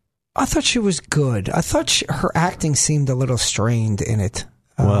great? I thought she was good. I thought her acting seemed a little strained in it.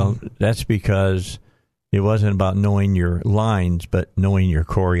 Well, that's because it wasn't about knowing your lines, but knowing your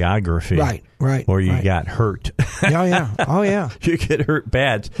choreography. Right. Or you got hurt. Oh, yeah. You get hurt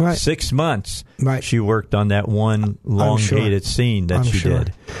bad. Right. 6 months. Right. She worked on that one elongated scene that she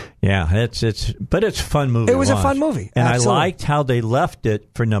did. Yeah, but it's a fun movie. It was a fun movie. And Absolutely. I liked how they left it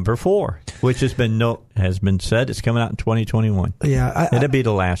for number 4, which has been said it's coming out in 2021. Yeah. It'll be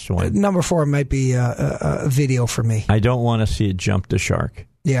the last one. Number 4 might be a video for me. I don't want to see it jump the shark.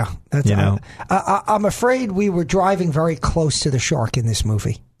 Yeah. I'm afraid we were driving very close to the shark in this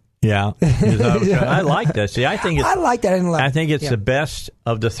movie. Yeah, I like that. See, I like that. I think it's the best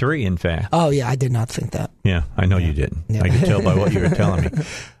of the 3. In fact. Oh yeah, I did not think that. Yeah, I know you didn't. Yeah. I could tell by what you were telling me.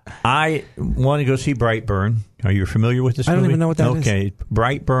 I want to go see Brightburn. Are you familiar with this movie? I don't even know what that is. Okay,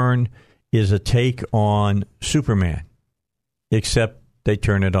 Brightburn is a take on Superman, except they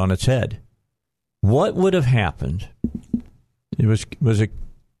turn it on its head. What would have happened? It was it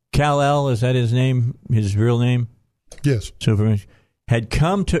Kal-El? Is that his name? His real name? Yes. Superman had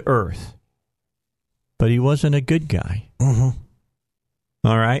come to Earth, but he wasn't a good guy. Mm-hmm.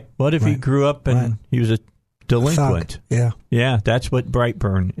 All right. What if he grew up and he was a delinquent? Yeah, that's what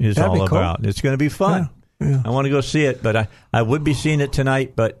Brightburn is all about. It's going to be fun. Yeah. I want to go see it, but I would be seeing it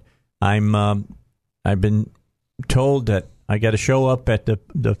tonight. But I've been told that I got to show up at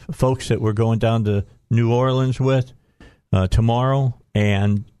the folks that we're going down to New Orleans with tomorrow,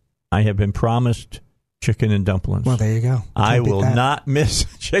 and I have been promised chicken and dumplings. Well, there you go. I will not miss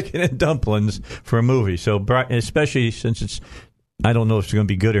chicken and dumplings for a movie. So, especially since I don't know if it's going to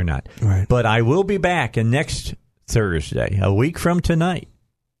be good or not. Right. But I will be back, and next Thursday, a week from tonight,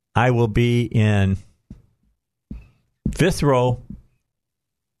 I will be in 5th row,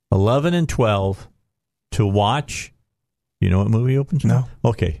 11 and 12, to watch. You know what movie opens? No.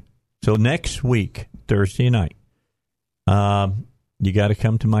 Okay. So next week, Thursday night, you got to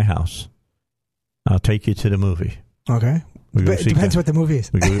come to my house. I'll take you to the movie. Okay. It depends what the movie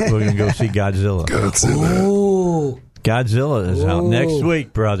is. We're going to go see Godzilla. Ooh. Godzilla is out next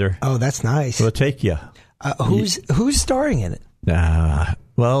week, brother. Oh, that's nice. We'll take you. Who's starring in it?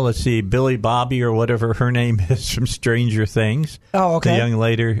 Well, let's see. Billy Bobby or whatever her name is from Stranger Things. Oh, okay. The young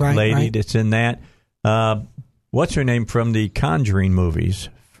lady that's in that. What's her name from the Conjuring movies?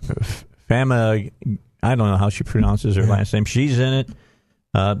 Fama, I don't know how she pronounces her last name. She's in it.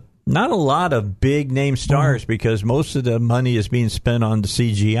 Not a lot of big name stars because most of the money is being spent on the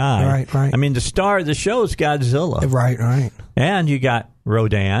CGI. Right. I mean, the star of the show is Godzilla. Right. And you got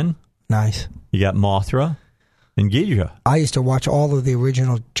Rodan. Nice. You got Mothra and Ghidorah. I used to watch all of the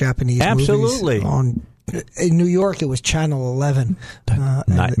original Japanese movies. Absolutely. In New York, it was Channel 11.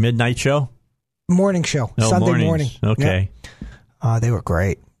 Midnight Show? morning show, Oh, Sunday mornings. morning. Okay. Yeah. They were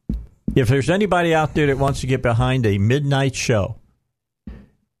great. If there's anybody out there that wants to get behind a midnight show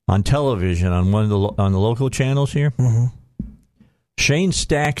on television on one of the local channels here, Shane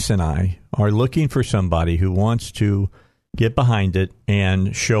Stacks and I are looking for somebody who wants to get behind it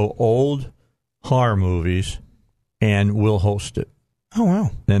and show old horror movies, and we'll host it. Oh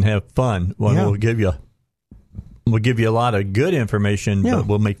wow! And have fun. Well, we'll give you a lot of good information, but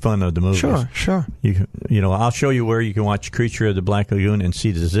we'll make fun of the movies. Sure. You know, I'll show you where you can watch Creature of the Black Lagoon and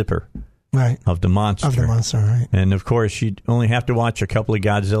see the zipper. Right. Of the monster. Right. And, of course, you only have to watch a couple of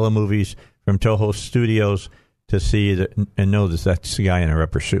Godzilla movies from Toho Studios to see that and know that that's the guy in a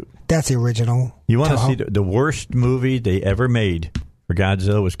rubber suit. That's the original. You want to Toho? see the worst movie they ever made for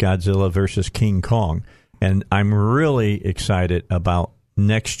Godzilla was Godzilla versus King Kong. And I'm really excited about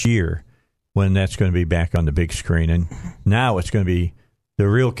next year when that's going to be back on the big screen. And now it's going to be the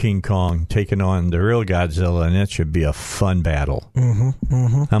real King Kong taking on the real Godzilla, and that should be a fun battle.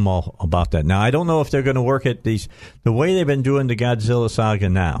 I'm all about that. Now, I don't know if they're going to work at these. The way they've been doing the Godzilla saga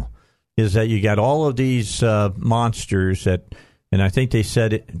now is that you got all of these monsters that, and I think they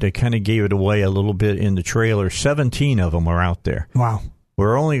said they kind of gave it away a little bit in the trailer. 17 of them are out there. Wow.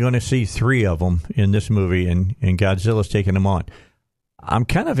 We're only going to see 3 of them in this movie, and Godzilla's taking them on. I'm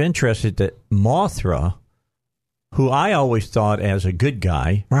kind of interested that Mothra, who I always thought as a good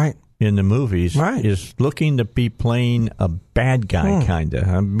guy in the movies, is looking to be playing a bad guy, kind of.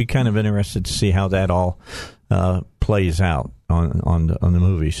 I'd be kind of interested to see how that all plays out on the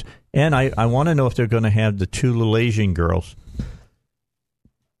movies. And I want to know if they're going to have the 2 little Asian girls,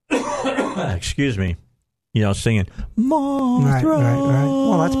 excuse me, singing Mothra. Right.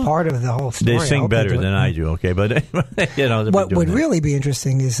 Well, that's part of the whole story. They sing better than I do, okay? But, what would really be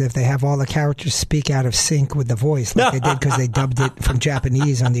interesting is if they have all the characters speak out of sync with the voice, like they did because they dubbed it from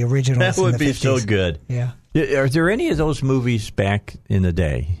Japanese on the originals. That would in the be 50s. so good. Yeah. Are there any of those movies back in the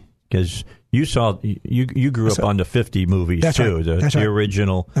day? Because you saw, you grew up on the 50 movies, too. The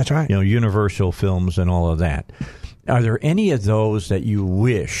original, Universal films and all of that. Are there any of those that you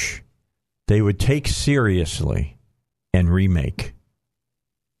wish they would take seriously and remake?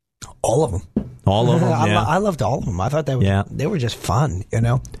 All of them. All of them. Yeah. I loved all of them. I thought they were just fun.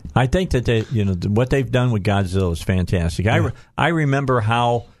 I think that they, what they've done with Godzilla is fantastic. I remember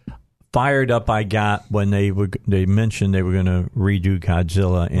how fired up I got when they mentioned they were going to redo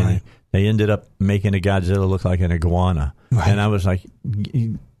Godzilla, and they ended up making a Godzilla look like an iguana, and I was like,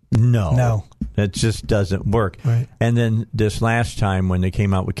 no, that just doesn't work. Right. And then this last time when they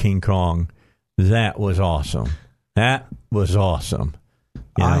came out with King Kong, that was awesome.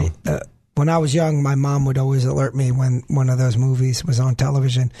 When I was young, my mom would always alert me when one of those movies was on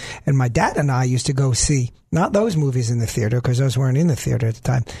television. And my dad and I used to go see, not those movies in the theater, because those weren't in the theater at the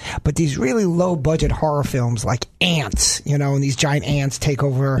time, but these really low-budget horror films like Ants, and these giant ants take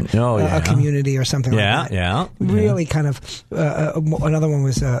over a community or something like that. Really kind of, another one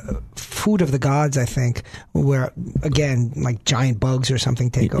was Food of the Gods, I think, where, again, like giant bugs or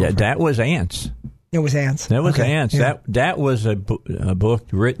something take over. Yeah, that was Ants. It was Ants. That was Ants. Yeah. That was a book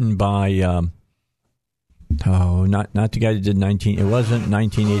written by not the guy that did 19. It wasn't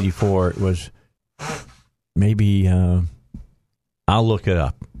 1984. It was maybe I'll look it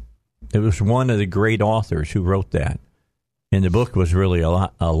up. It was one of the great authors who wrote that, and the book was really a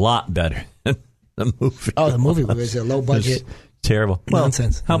lot better than the movie. Oh, the movie was a low budget. Terrible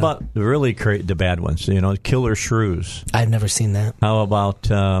nonsense. How about the bad ones? Killer Shrews. I've never seen that. How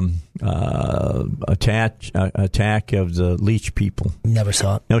about Attack of the Leech People? Never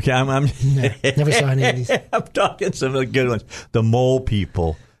saw it. Okay, never saw any of these. I'm talking some of the good ones. The Mole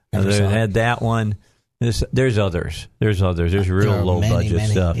People. Never saw had that one. There's others. There's real low budget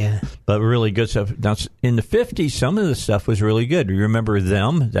stuff, but really good stuff. Now, in the 50s, some of the stuff was really good. You remember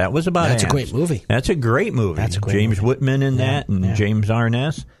Them? That was about That's ants. a great movie. That's a great movie. James Whitman in that, and James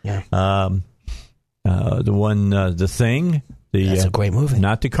Arness. Yeah. The one, The Thing. That's a great movie.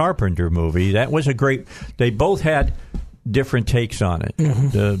 Not the Carpenter movie. That was a great. They both had different takes on it.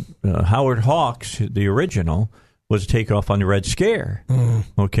 Mm-hmm. The Howard Hawks, the original, was a takeoff on the Red Scare.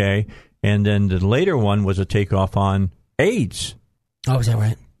 Mm-hmm. Okay. And then the later one was a takeoff on AIDS. Oh, is that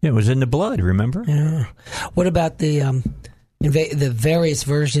right? Yeah, it was in the blood, remember? Yeah. What about the various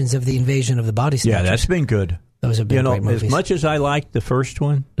versions of the Invasion of the Body Snatchers? Yeah, that's been good. Those have been great movies. As much as I liked the first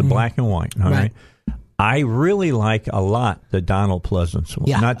one, the black and white, all right, I really like a lot the Donald Pleasance one.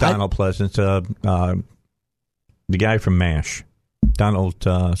 Yeah, not Donald Pleasance, the guy from MASH. Donald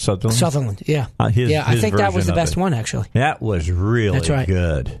Sutherland, yeah. I think that was the best one, actually. That was really That's right.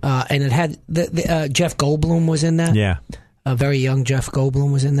 good. And it had Jeff Goldblum was in that. Yeah. A very young Jeff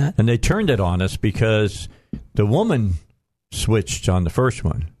Goldblum was in that. And they turned it on us because the woman switched on the first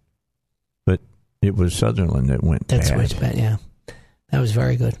one, but it was Sutherland that went bad. That switched bad, yeah. That was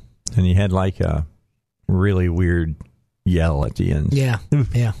very good. And he had like a really weird yell at the end. Yeah,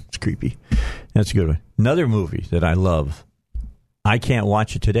 yeah. It's creepy. That's a good one. Another movie that I love. I can't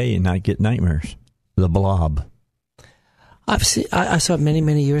watch it today and not get nightmares. The Blob. I saw it many,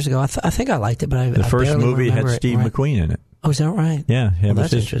 many years ago. I think I liked it, but the first movie had Steve McQueen in it. Oh, is that right? Yeah, it Well,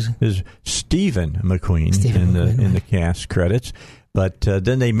 was that's interesting. his Stephen McQueen in the cast credits. But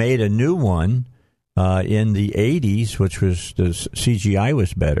then they made a new one in the 80s, which was the CGI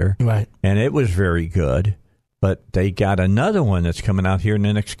was better, right? And it was very good. But they got another one that's coming out here in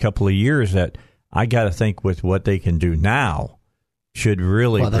the next couple of years that I got to think with what they can do now should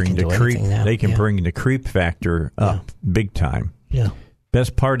really bring the creep. They can bring the creep factor up big time. Yeah.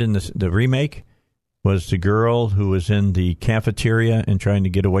 Best part in the remake was the girl who was in the cafeteria and trying to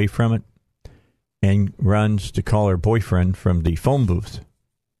get away from it and runs to call her boyfriend from the phone booth.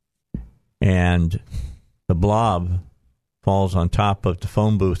 And the blob falls on top of the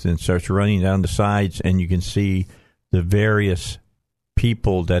phone booth and starts running down the sides, and you can see the various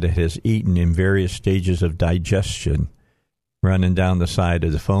people that it has eaten in various stages of digestion running down the side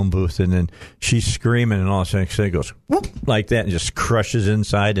of the phone booth, and then she's screaming, and all of a sudden it goes whoop like that and just crushes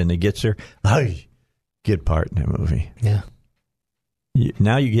inside, and it gets her. Good part in that movie. Yeah.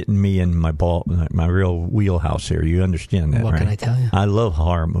 Now you're getting me in my real wheelhouse here. You understand that, what right? Can I tell you? I love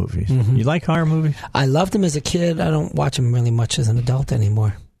horror movies. Mm-hmm. You like horror movies? I loved them as a kid. I don't watch them really much as an adult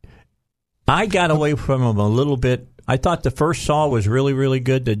anymore. I got away from them a little bit. I thought the first Saw was really, really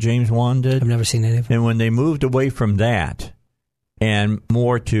good that James Wan did. I've never seen any of them. And when they moved away from that and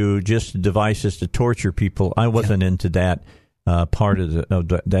more to just devices to torture people, I wasn't into that part of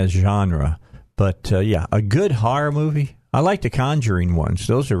that genre. But, a good horror movie. I like the Conjuring ones.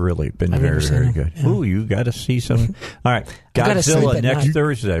 Those have really been very, very good. Yeah. Ooh, you got to see some. All right, Godzilla next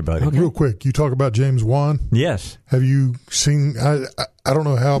Thursday, buddy. Okay. Real quick, you talk about James Wan. Yes. Have you seen, I don't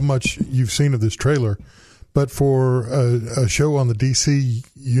know how much you've seen of this trailer, but for a show on the DC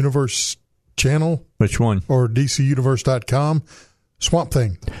Universe channel. Which one? Or DCUniverse.com, Swamp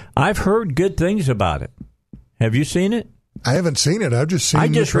Thing. I've heard good things about it. Have you seen it? I haven't seen it. I've just seen the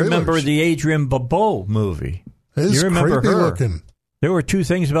trailers. I just remember the Adrienne Barbeau movie. It's you remember creepy her. Looking. There were two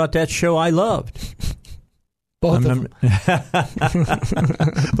things about that show I loved. Both of them.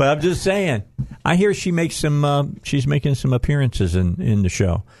 But I'm just saying. I hear she makes she's making some appearances in the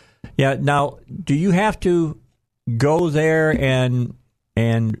show. Yeah. Now, do you have to go there and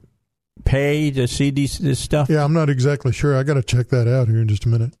pay to see this stuff? Yeah, I'm not exactly sure. I got to check that out here in just a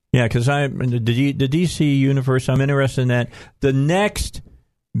minute. Yeah, because the DC Universe, I'm interested in that. The next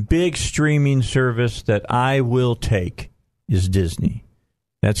big streaming service that I will take is Disney.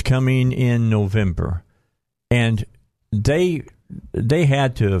 That's coming in November. And they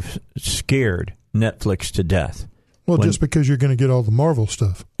had to have scared Netflix to death. Well, just because you're going to get all the Marvel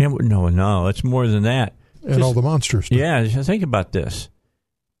stuff. Yeah, no, it's more than that. And all the monster stuff. Yeah, think about this.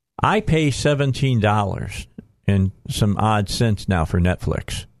 I pay $17 and some odd cents now for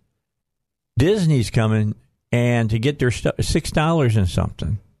Netflix. Disney's coming, and to get their stuff, $6 and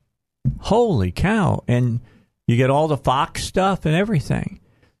something. Holy cow. And you get all the Fox stuff and everything.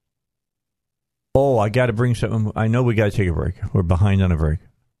 Oh, I got to bring something. I know we got to take a break. We're behind on a break.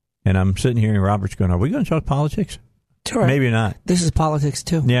 And I'm sitting here, and Robert's going, are we going to talk politics? Sure. Maybe not. This is politics,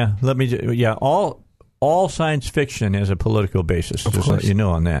 too. Yeah, all science fiction has a political basis, just let you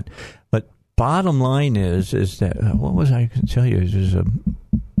know on that. But bottom line is that, what was I going to tell you?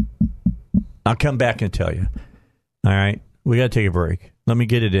 I'll come back and tell you. All right, we got to take a break. Let me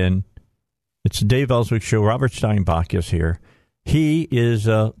get it in. It's the Dave Elswick Show. Robert Steinbach is here. He is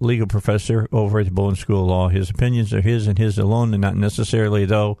a legal professor over at the Bowen School of Law. His opinions are his and his alone, and not necessarily,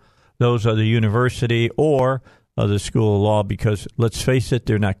 though, those of the university or of the School of Law, because, let's face it,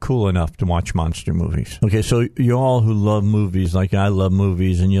 they're not cool enough to watch monster movies. Okay, so you all who love movies like I love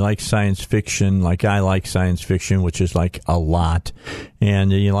movies, and you like science fiction like I like science fiction, which is like a lot,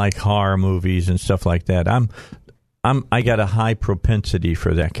 and you like horror movies and stuff like that, I got a high propensity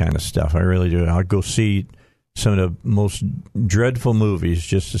for that kind of stuff. I really do. I'll go see some of the most dreadful movies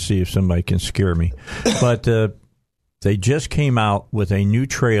just to see if somebody can scare me. But they just came out with a new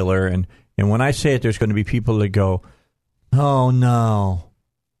trailer, and when I say it, there's going to be people that go, oh, no,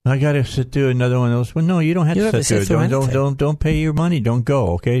 I got to sit through another one of those. Well, no, you don't have to sit through it. Don't pay your money. Don't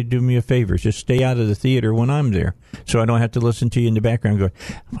go, okay? Do me a favor. Just stay out of the theater when I'm there, so I don't have to listen to you in the background going,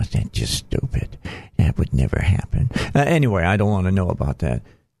 was that just stupid? That would never happen. Anyway, I don't want to know about that.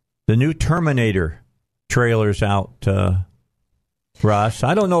 The new Terminator trailer's out Russ.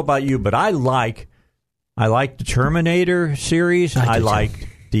 I don't know about you, but I like the Terminator series. I like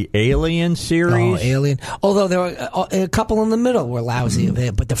the Alien series. Oh, Alien. Although there were a couple in the middle were lousy,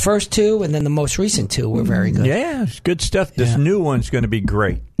 but the first two and then the most recent two were very good. Yeah, it's good stuff. This new one's going to be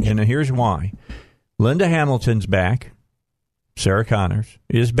great. And here's why. Linda Hamilton's back. Sarah Connors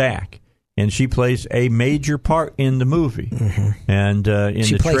is back. And she plays a major part in the movie. Mm-hmm. And in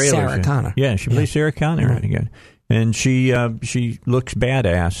she the plays trailer. Sarah Connor. Yeah, she plays Sarah Connor again. And she looks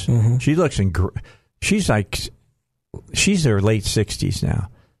badass. Mm-hmm. She looks she's in her late 60s now.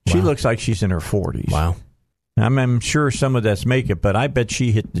 She looks like she's in her 40s. Wow. I'm sure some of that's makeup, but I bet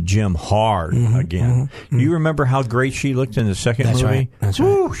she hit the gym hard again. Mm-hmm. You remember how great she looked in the second movie? Right. That's right.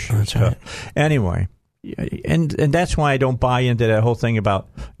 Whoosh. That's right. Anyway, and that's why I don't buy into that whole thing about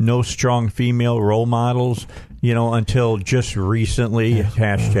no strong female role models, until just recently.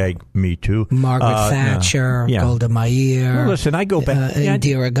 Hashtag Me Too. Margaret Thatcher, Golda Meir. Well, listen, I go back.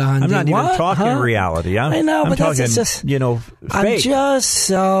 Indira Gandhi. I'm not even talking reality. I know, but talking, that's just, fake. I'm just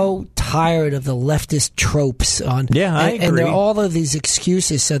so tired of the leftist tropes on. Yeah, I agree. And there are all of these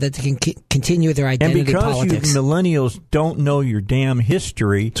excuses so that they can continue their identity politics. And because you millennials don't know your damn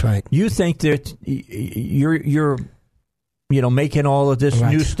history, that's right. You think that you're making all of this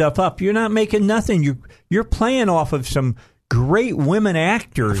new stuff up. You're not making nothing. You're playing off of some great women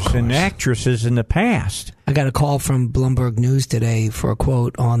actors and actresses in the past. I got a call from Bloomberg News today for a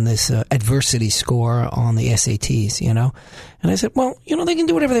quote on this adversity score on the SATs, And I said, well, they can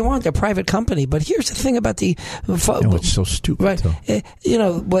do whatever they want. They're a private company. But here's the thing about the... it's so stupid, right? Though.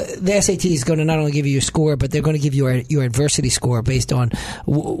 The SAT is going to not only give you your score, but they're going to give you your adversity score based on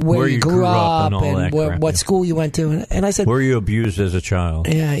where you grew up and what school you went to. And I said... Were you abused as a child?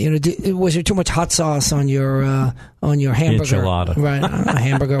 Yeah, was there too much hot sauce on your hamburger? Enchilada. Right, a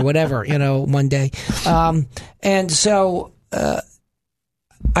hamburger, whatever, one day. And so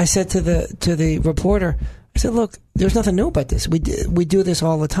I said to the reporter, I said, look, there's nothing new about this. We do this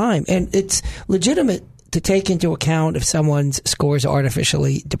all the time. And it's legitimate to take into account if someone's scores are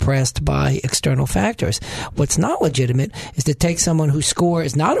artificially depressed by external factors. What's not legitimate is to take someone whose score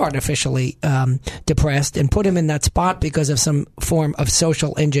is not artificially depressed and put him in that spot because of some form of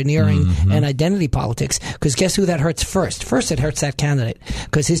social engineering and identity politics. Because guess who that hurts first? First, it hurts that candidate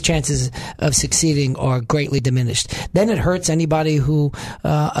because his chances of succeeding are greatly diminished. Then it hurts anybody who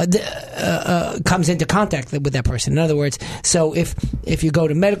comes into contact with that person. In other words, so if you go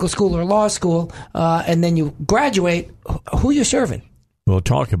to medical school or law school and then you graduate, who you serving? We'll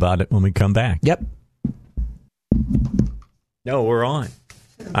talk about it when we come back. Yep. No, we're on.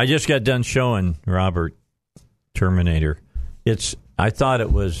 I just got done showing Robert Terminator. I thought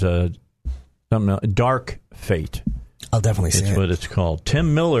it was Dark Fate. I'll definitely see it. That's what it's called.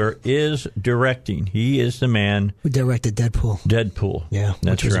 Tim Miller is directing. He is the man who directed Deadpool. Yeah,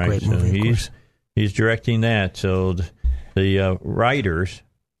 that's which was right. A great movie, he's directing that. So the writers,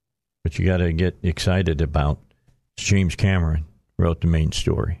 which you got to get excited about, James Cameron wrote the main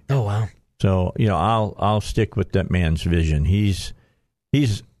story. Oh wow! So I'll stick with that man's vision. He's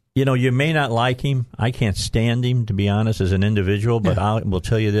you may not like him. I can't stand him, to be honest, as an individual. But I will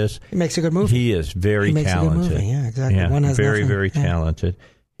tell you this: he makes a good movie. He is very talented. A good movie. Yeah, exactly. Yeah, One has very, nothing. very talented.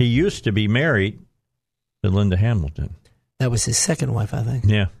 He used to be married to Linda Hamilton. That was his second wife, I think.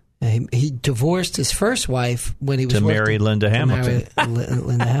 Yeah. He divorced his first wife when he was to marry Linda Hamilton.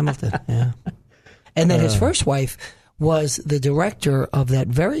 Linda Hamilton, yeah. And then his first wife was the director of that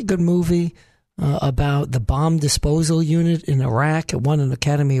very good movie about the bomb disposal unit in Iraq. It won an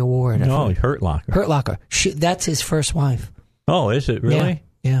Academy Award. Hurt Locker. Hurt Locker. That's his first wife. Oh, is it really?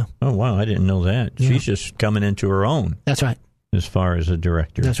 Yeah. Oh, wow. I didn't know that. Yeah. She's just coming into her own. That's right. As far as a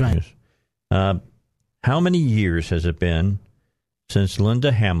director. That's right. How many years has it been since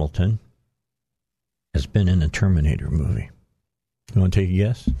Linda Hamilton has been in a Terminator movie? You want to take a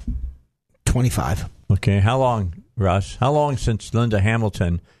guess? 25. Okay. How long, Russ? How long since Linda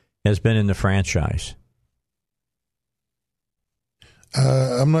Hamilton has been in the franchise?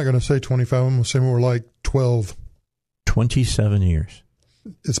 I'm not going to say 25. I'm going to say more like 12. 27 years.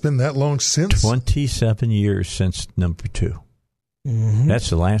 It's been that long since? 27 years since number 2. Mm-hmm. That's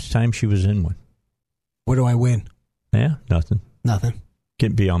the last time she was in one. What do I win? Yeah, nothing. Nothing.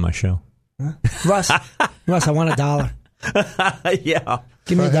 Can't be on my show. Huh? Russ, I want $1. Yeah.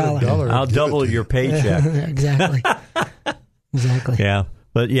 Give me $1. I'll double your paycheck. Exactly. Exactly. Yeah.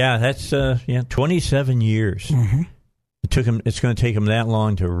 But yeah, that's 27 years. Mm-hmm. It's going to take them that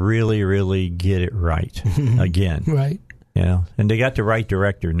long to really, really get it right again. Right. Yeah. And they got the right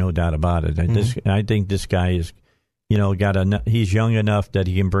director, no doubt about it. I think this guy is, he's young enough that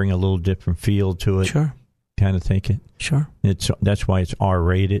he can bring a little different feel to it. Sure. kind of think it. Sure. That's why it's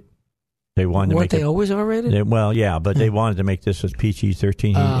R-rated. They wanted Weren't to make they always R-rated? Well, yeah, but they wanted to make this as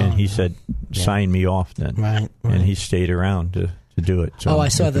PG-13, and he said, "Sign me off then." Right. And he stayed around to do it. So I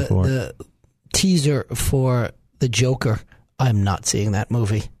saw the teaser for The Joker. I'm not seeing that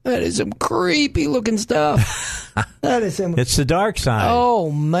movie. That is some creepy looking stuff. It's the dark side. Oh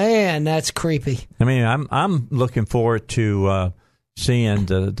man, that's creepy. I mean, I'm looking forward to seeing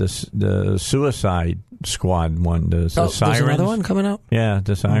the Suicide Squad one. The Sirens. There's another one coming out. Yeah,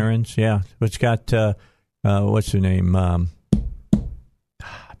 the Sirens. Yeah, it's got what's her name? Doggone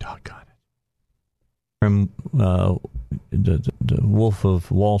it. From the Wolf of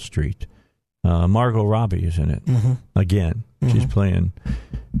Wall Street. Margot Robbie is in it again. Mm-hmm.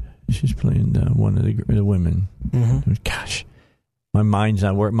 She's playing one of the women. Mm-hmm. Gosh, my mind's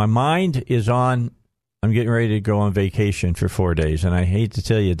not working. My mind is on. I'm getting ready to go on vacation for 4 days, and I hate to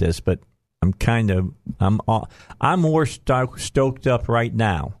tell you this, but I'm more stoked up right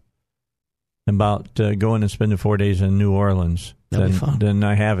now about going and spending 4 days in New Orleans than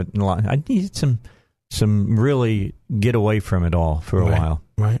I have it in a lot. I need some really get away from it all for a while.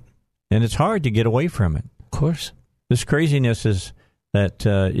 Right. And it's hard to get away from it. Of course. This craziness is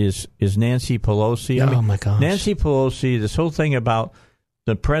Nancy Pelosi. Oh my gosh. Nancy Pelosi, this whole thing about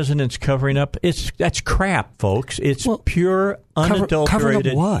the president's covering up, that's crap, folks. It's pure, unadulterated, covering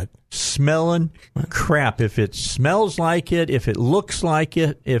up what? Smelling crap. If it smells like it, if it looks like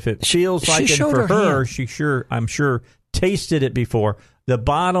it, if it feels like it, for her, I'm sure tasted it before. The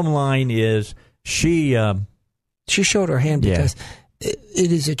bottom line is she showed her hand because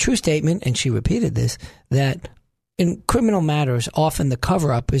it is a true statement, and she repeated this, that in criminal matters, often the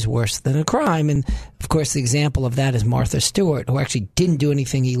cover-up is worse than a crime. And, of course, the example of that is Martha Stewart, who actually didn't do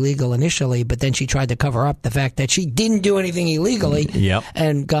anything illegal initially, but then she tried to cover up the fact that she didn't do anything illegally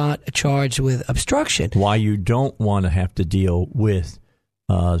and got charged with obstruction. Why you don't want to have to deal with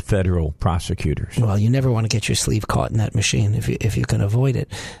federal prosecutors. Well, you never want to get your sleeve caught in that machine if you can avoid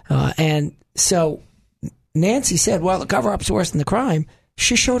it. And so Nancy said, well, the cover-up's worse than the crime.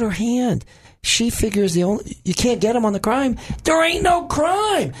 She showed her hand. She figures you can't get him on the crime. There ain't no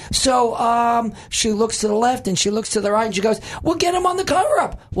crime. So she looks to the left and she looks to the right and she goes, we'll get him on the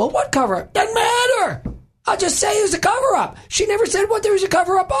cover-up. Well, what cover-up? Doesn't matter. I'll just say it was a cover-up. She never said what there was a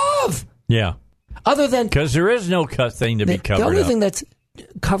cover-up of. Yeah. Other than... Because there is no thing to be covered up. The only thing that's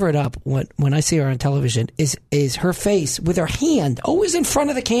covered up when I see her on television is her face with her hand always in front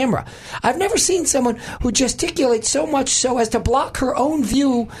of the camera. I've never seen someone who gesticulates so much so as to block her own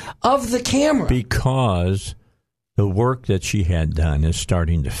view of the camera. Because the work that she had done is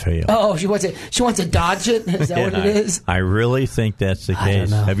starting to fail. Oh, she wants to dodge it? Is that what it is? I really think that's the case. I don't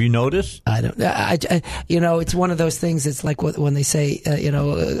know. Have you noticed? I don't. It's one of those things. It's like when they say,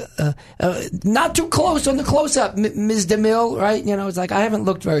 not too close on the close-up, Ms. DeMille, right? It's like I haven't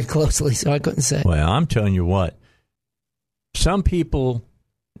looked very closely, so I couldn't say. Well, I'm telling you what. Some people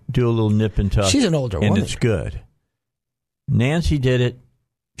do a little nip and tuck. She's an older woman. And it's good. Nancy did it.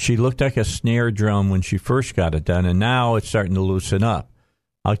 She looked like a snare drum when she first got it done, and now it's starting to loosen up.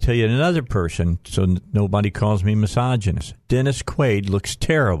 I'll tell you another person, so nobody calls me misogynist. Dennis Quaid looks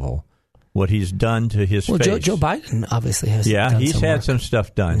terrible, what he's done to his face. Well, Joe Biden obviously has he's had some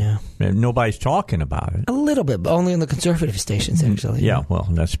stuff done. Yeah. Nobody's talking about it. A little bit, but only on the conservative stations, actually. Yeah, well,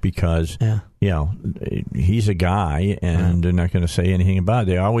 that's because, he's a guy, and they're not going to say anything about it.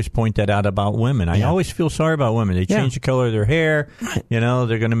 They always point that out about women. I always feel sorry about women. They change the color of their hair. Right.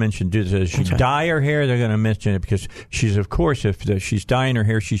 They're going to mention, does she dye her hair? They're going to mention it because she's, of course, if she's dyeing her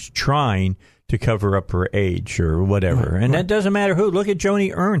hair, she's trying to cover up her age or whatever. And that doesn't matter who. Look at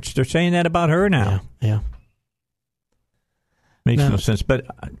Joni Ernst. They're saying that about her now. Yeah. Makes no sense. But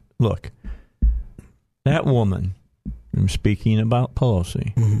look, that woman, I'm speaking about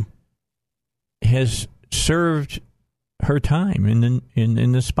Pelosi, has served her time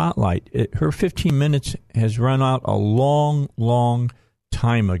in the spotlight. Her 15 minutes has run out a long, long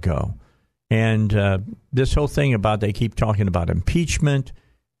time ago. And this whole thing about they keep talking about impeachment.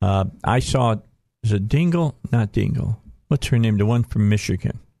 I saw, is it Dingell? Not Dingell. What's her name? The one from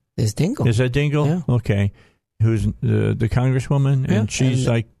Michigan. Is Dingell. Is that Dingell? Yeah. Okay. Who's the congresswoman? Yeah. And she's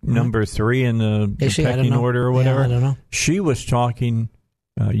like number 3 in the pecking order or whatever. Yeah, I don't know. She was talking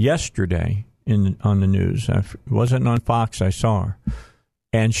yesterday on the news. It wasn't on Fox. I saw her.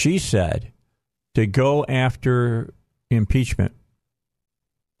 And she said to go after impeachment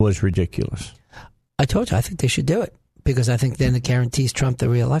was ridiculous. I told you, I think they should do it. Because I think then it guarantees Trump the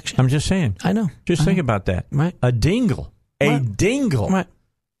re-election. I'm just saying. I know. Just think about that. Right. A Dingell. Right.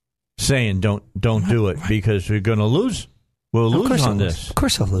 Saying don't do it because we're going to lose. We'll lose on this. Of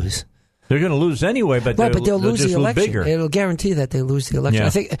course I'll lose. They're going to lose anyway, but right, but they'll lose just the election. Bigger. It'll guarantee that they lose the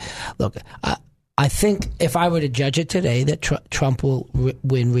election. Yeah. I think if I were to judge it today, that Trump will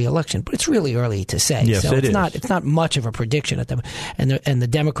win re-election, but it's really early to say. Yes, so it is. It's not much of a prediction at them. And the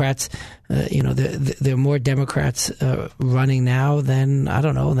Democrats, there are more Democrats running now than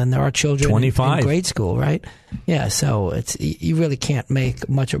there are children 25 in grade school, right? Yeah, so you really can't make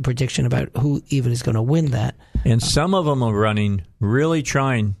much of a prediction about who even is going to win that. And some of them are running, really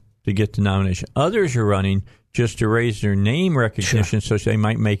trying to get the nomination. Others are running just to raise their name recognition, so they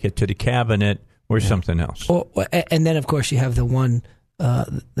might make it to the cabinet or something else. And then, of course, you have the one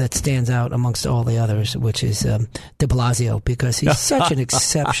that stands out amongst all the others, which is de Blasio, because he's such an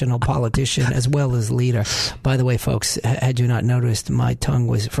exceptional politician as well as leader. By the way, folks, had you not noticed, my tongue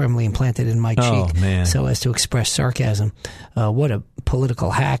was firmly implanted in my cheek so as to express sarcasm. What a political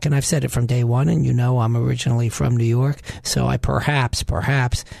hack. And I've said it from day one, and I'm originally from New York, so I perhaps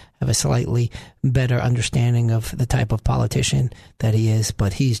have a slightly better understanding of the type of politician that he is,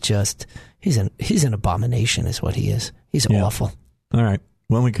 but he's an abomination is what he is. He's awful. All right.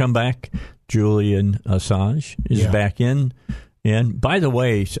 When we come back, Julian Assange is back in. And by the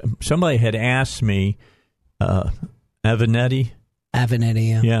way, somebody had asked me, Avenatti,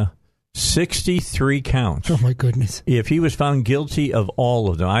 yeah, 63 counts. Oh, my goodness. If he was found guilty of all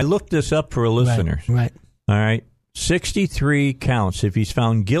of them. I looked this up for listeners. Right. All right. 63 counts if he's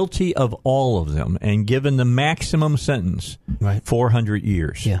found guilty of all of them and given the maximum sentence, 400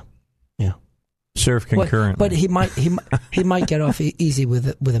 years. Yeah. Serve concurrently. But he might get off easy with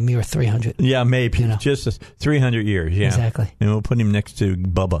a mere 300. Yeah, maybe. Just 300 years, yeah. Exactly. And we'll put him next to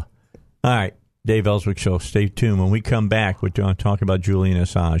Bubba. All right. Dave Elswick Show. Stay tuned. When we come back, we're going to talk about Julian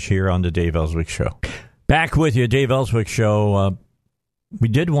Assange here on the Dave Elswick Show. Back with you, Dave Elswick Show. We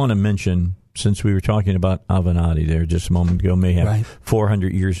did want to mention, since we were talking about Avenatti there just a moment ago, may have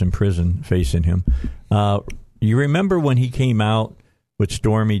 400 years in prison facing him. You remember when he came out with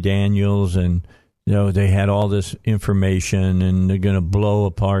Stormy Daniels and they had all this information and they're going to blow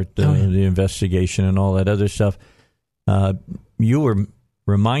apart the investigation and all that other stuff. You were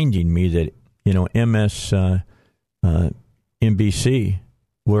reminding me that, NBC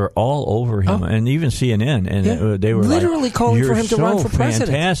were all over him, and even CNN, and they were literally calling for him to run for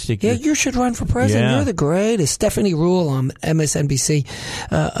president. Fantastic. Yeah, you should run for president. You're the greatest. Stephanie Rule on MSNBC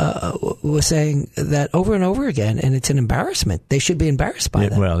was saying that over and over again, and it's an embarrassment. They should be embarrassed by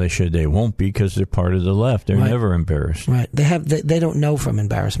that. Well, they should. They won't be because they're part of the left. They're never embarrassed. Right. They don't know from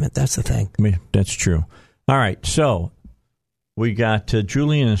embarrassment. That's the thing. I mean, that's true. All right. So we got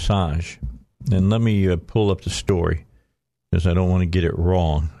Julian Assange, and let me pull up the story, because I don't want to get it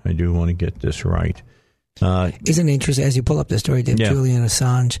wrong. I do want to get this right. Isn't it interesting, as you pull up the story, Dave, Julian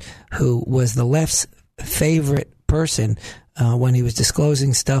Assange, who was the left's favorite person when he was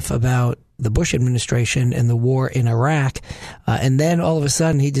disclosing stuff about the Bush administration and the war in Iraq, and then all of a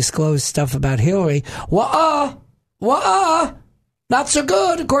sudden he disclosed stuff about Hillary. Not so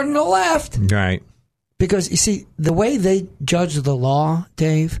good, according to the left. Right. Because, you see, the way they judge the law,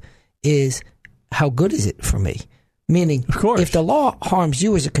 Dave, is how good is it for me? Meaning, if the law harms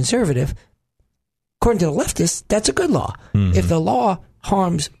you as a conservative, according to the leftists, that's a good law. Mm-hmm. If the law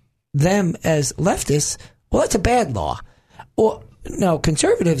harms them as leftists, well, that's a bad law. Or no,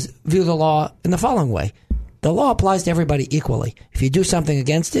 conservatives view the law in the following way: the law applies to everybody equally. If you do something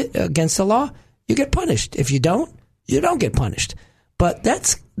against the law, you get punished. If you don't get punished. But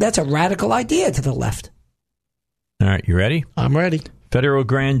that's a radical idea to the left. All right, you ready? I'm ready. Federal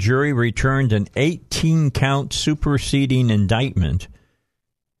grand jury returned an 18-count superseding indictment.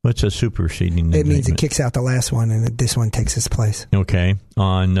 What's a superseding indictment? It means it kicks out the last one, and this one takes its place. Okay.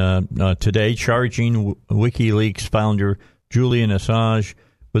 On today, charging WikiLeaks founder Julian Assange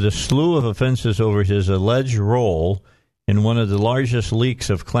with a slew of offenses over his alleged role in one of the largest leaks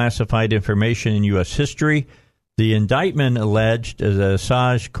of classified information in U.S. history. The indictment alleged that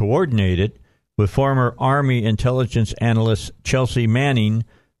Assange coordinated with former Army intelligence analyst Chelsea Manning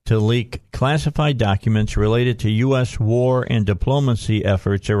to leak classified documents related to U.S. war and diplomacy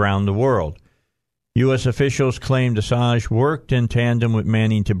efforts around the world. U.S. officials claimed Assange worked in tandem with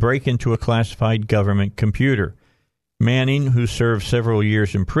Manning to break into a classified government computer. Manning, who served several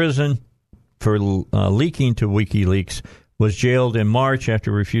years in prison for leaking to WikiLeaks, was jailed in March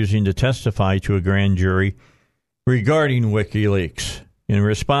after refusing to testify to a grand jury regarding WikiLeaks. In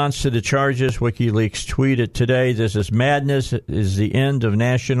response to the charges, WikiLeaks tweeted today, "This is madness. It is the end of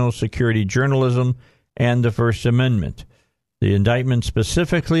national security journalism and the First Amendment." The indictment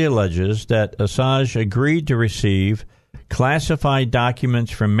specifically alleges that Assange agreed to receive classified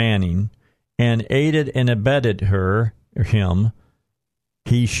documents from Manning and aided and abetted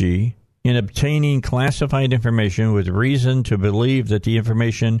she, in obtaining classified information with reason to believe that the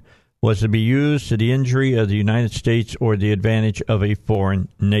information was to be used to the injury of the United States or the advantage of a foreign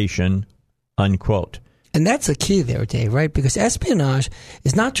nation, unquote. And that's the key there, Dave, right? Because espionage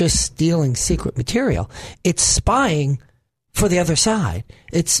is not just stealing secret material. It's spying for the other side.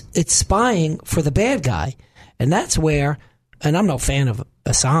 It's spying for the bad guy. And that's where, and I'm no fan of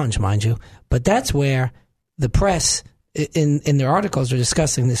Assange, mind you, but that's where the press in their articles are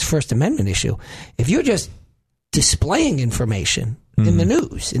discussing this First Amendment issue. If you're just displaying information in the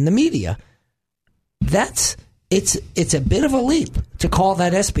news, in the media, it's a bit of a leap to call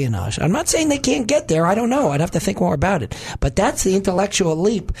that espionage. I'm not saying they can't get there. I don't know. I'd have to think more about it. But that's the intellectual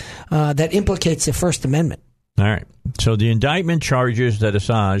leap that implicates the First Amendment. All right. So the indictment charges that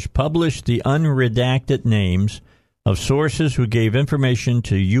Assange published the unredacted names of sources who gave information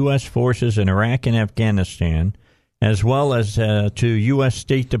to U.S. forces in Iraq and Afghanistan, as well as to U.S.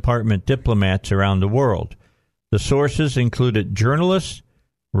 State Department diplomats around the world. The sources included journalists,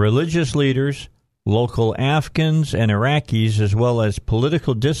 religious leaders, local Afghans and Iraqis, as well as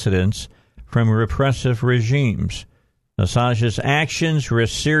political dissidents from repressive regimes. Assange's actions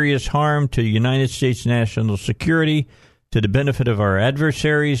risk serious harm to United States national security, to the benefit of our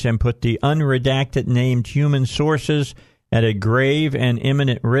adversaries, and put the unredacted named human sources at a grave and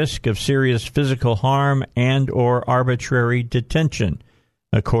imminent risk of serious physical harm and or arbitrary detention,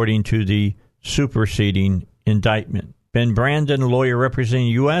 according to the superseding indictment. Ben Brandon, a lawyer representing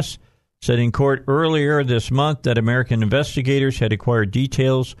the U.S., said in court earlier this month that American investigators had acquired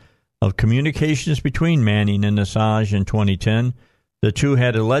details of communications between Manning and Assange in 2010. The two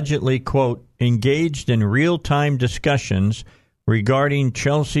had allegedly, quote, engaged in real-time discussions regarding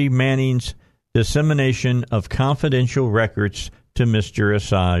Chelsea Manning's dissemination of confidential records to Mr.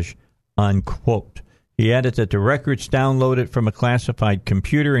 Assange, unquote. He added that the records downloaded from a classified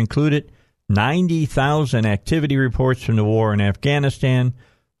computer included 90,000 activity reports from the war in Afghanistan,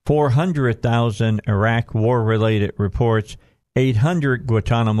 400,000 Iraq war-related reports, 800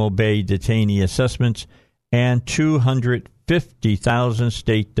 Guantanamo Bay detainee assessments, and 250,000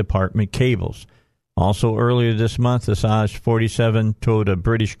 State Department cables. Also earlier this month, Assange, 47, told a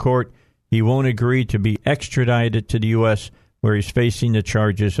British court he won't agree to be extradited to the U.S., where he's facing the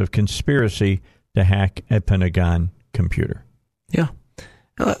charges of conspiracy to hack a Pentagon computer. Yeah.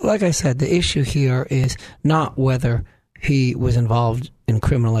 Like I said, the issue here is not whether he was involved in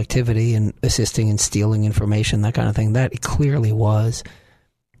criminal activity and assisting in stealing information, that kind of thing. That clearly was.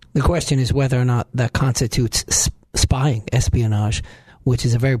 The question is whether or not that constitutes spying, espionage, which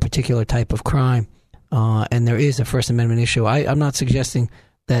is a very particular type of crime. And there is a First Amendment issue. I'm not suggesting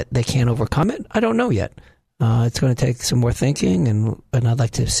that they can't overcome it. I don't know yet. It's going to take some more thinking, and I'd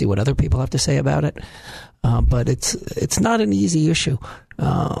like to see what other people have to say about it. But it's not an easy issue.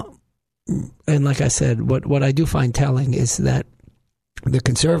 And like I said, what I do find telling is that the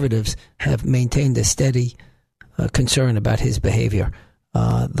conservatives have maintained a steady concern about his behavior.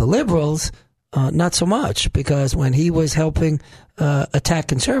 The liberals, not so much, because when he was helping attack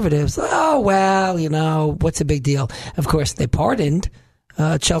conservatives, oh, well, what's the big deal? Of course, they pardoned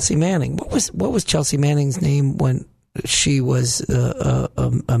Chelsea Manning. What was Chelsea Manning's name when she was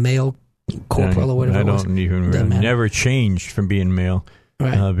a male corporal or whatever it was? I don't even remember. Never changed from being male.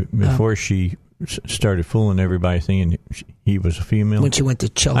 Right. Before she started fooling everybody thinking he was a female. When she went to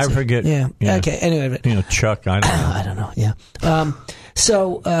Chelsea. I forget. Yeah. Okay. Anyway. Chuck. I don't know. I don't know. Yeah.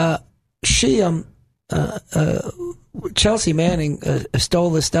 So she, Chelsea Manning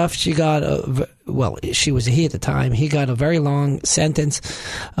stole the stuff. She got she was a he at the time. He got a very long sentence.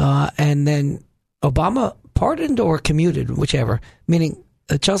 And then Obama pardoned or commuted, whichever, meaning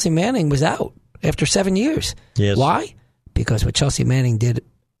Chelsea Manning was out after 7 years. Yes. Why? Because what Chelsea Manning did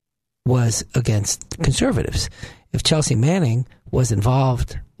was against conservatives. If Chelsea Manning was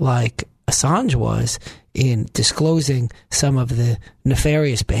involved, like Assange was, in disclosing some of the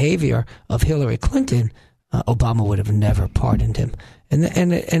nefarious behavior of Hillary Clinton, Obama would have never pardoned him.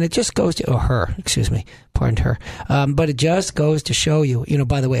 And it just goes to, or her, excuse me, pardoned her. But it just goes to show you,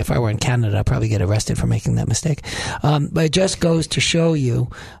 by the way, if I were in Canada, I'd probably get arrested for making that mistake. But it just goes to show you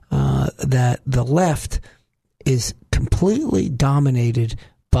that the left is completely dominated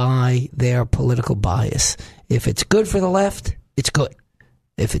by their political bias. If it's good for the left, it's good.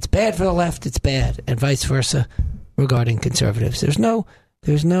 If it's bad for the left, it's bad, and vice versa regarding conservatives. There's no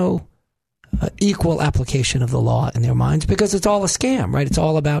equal application of the law in their minds, because it's all a scam, right? It's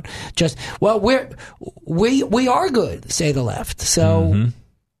all about just, well, we are good, say the left. So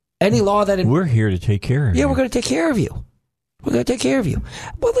any law that... we're here to take care of you. Yeah, we're going to take care of you. We're going to take care of you.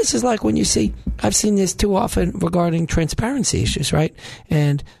 Well, this is like when you see, I've seen this too often regarding transparency issues, right?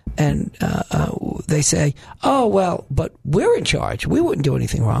 And they say, oh, well, but we're in charge. We wouldn't do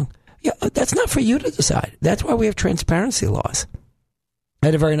anything wrong. Yeah, that's not for you to decide. That's why we have transparency laws. I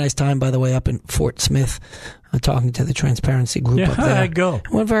had a very nice time, by the way, up in Fort Smith, talking to the transparency group up there. How'd that go?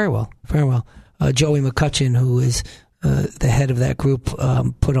 It went very well, very well. Joey McCutcheon, who is the head of that group,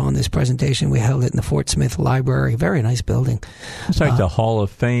 put on this presentation. We held it in the Fort Smith Library. Very nice building. It's like the Hall of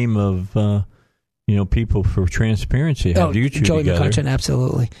Fame of people for transparency. How do you two Joey together? McCutcheon,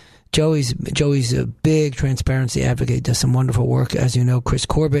 absolutely. Joey's a big transparency advocate, does some wonderful work. As you know, Chris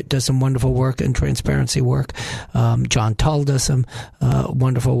Corbett does some wonderful work in transparency work. John Tull does some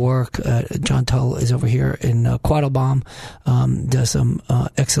wonderful work. John Tull is over here in Quattlebaum, does some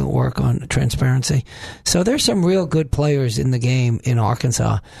excellent work on transparency. So there's some real good players in the game in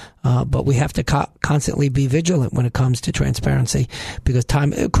Arkansas. But we have to constantly be vigilant when it comes to transparency, because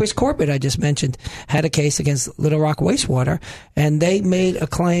Chris Corbett, I just mentioned, had a case against Little Rock Wastewater, and they made a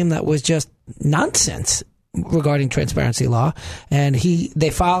claim that was just nonsense regarding transparency law. And they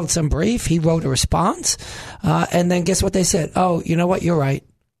filed some brief. He wrote a response. And then guess what they said? Oh, you know what? You're right.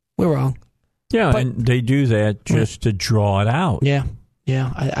 We're wrong. Yeah, and they do that just to draw it out. Yeah.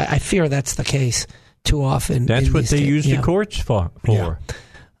 Yeah. I fear that's the case too often. That's what they use the courts for. Yeah.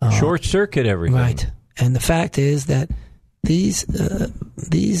 Short circuit everything. Right. And the fact is that these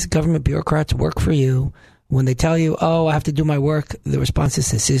government bureaucrats work for you. When they tell you, oh, I have to do my work, the response is,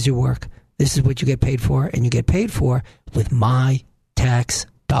 this is your work. This is what you get paid for, and you get paid for with my tax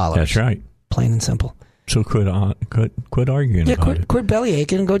dollars. That's right. Plain and simple. So quit arguing about it. Quit belly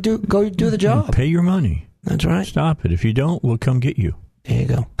aching and go do the job. Pay your money. That's right. Stop it. If you don't, we'll come get you. There you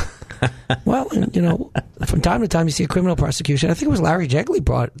go. Well, from time to time you see a criminal prosecution. I think it was Larry Jegley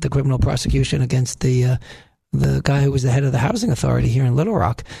brought the criminal prosecution against the guy who was the head of the housing authority here in Little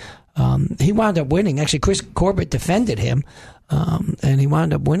Rock. He wound up winning. Actually, Chris Corbett defended him, and he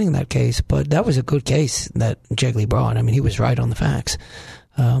wound up winning that case. But that was a good case that Jegley brought. I mean, he was right on the facts.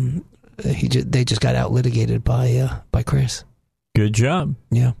 They just got out litigated by Chris. Good job.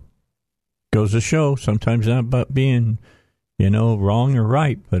 Yeah. Goes to show sometimes not about being wrong or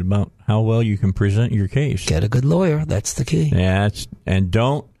right, but about how well you can present your case. Get a good lawyer. That's the key. Yeah,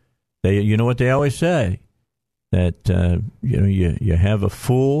 you know what they always say, that you have a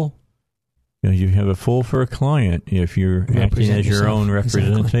fool. You have a fool for a client if you're acting as your own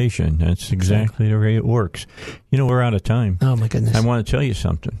representation. Exactly. That's exactly the way it works. We're out of time. Oh my goodness! I want to tell you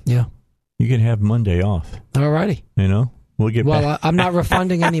something. Yeah. You can have Monday off. All righty. We'll get. Well, I'm not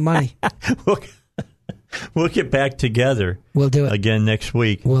refunding any money. We'll get back together. We'll do it again next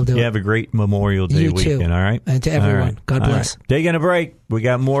week. We'll do it. You have a great Memorial Day weekend, all right? And to everyone, right. God bless. Right. Taking a break. We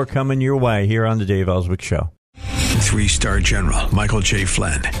got more coming your way here on the Dave Elswick Show. 3-star General Michael J.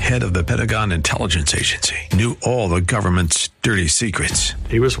 Flynn, head of the Pentagon Intelligence Agency, knew all the government's dirty secrets.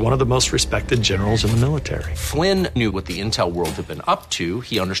 He was one of the most respected generals in the military. Flynn knew what the intel world had been up to.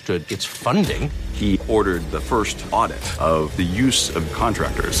 He understood its funding. He ordered the first audit of the use of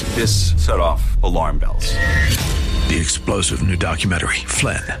contractors. This set off alarm bells. The explosive new documentary,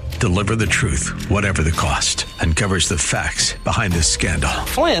 Flynn, Deliver the Truth, Whatever the Cost, uncovers the facts behind this scandal.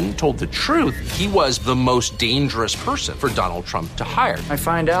 Flynn told the truth. He was the most dangerous person for Donald Trump to hire. I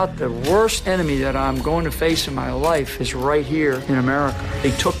find out the worst enemy that I'm going to face in my life is right here in America.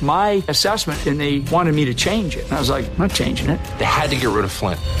 They took my assessment and they wanted me to change it. And I was like, I'm not changing it. They had to get rid of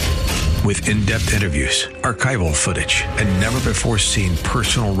Flynn. With in-depth interviews, archival footage, and never-before-seen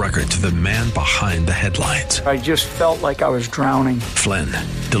personal records of the man behind the headlines. I just felt like I was drowning. Flynn,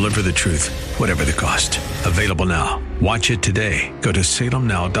 Deliver the Truth, Whatever the Cost. Available now. Watch it today. Go to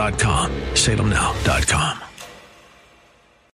salemnow.com. salemnow.com.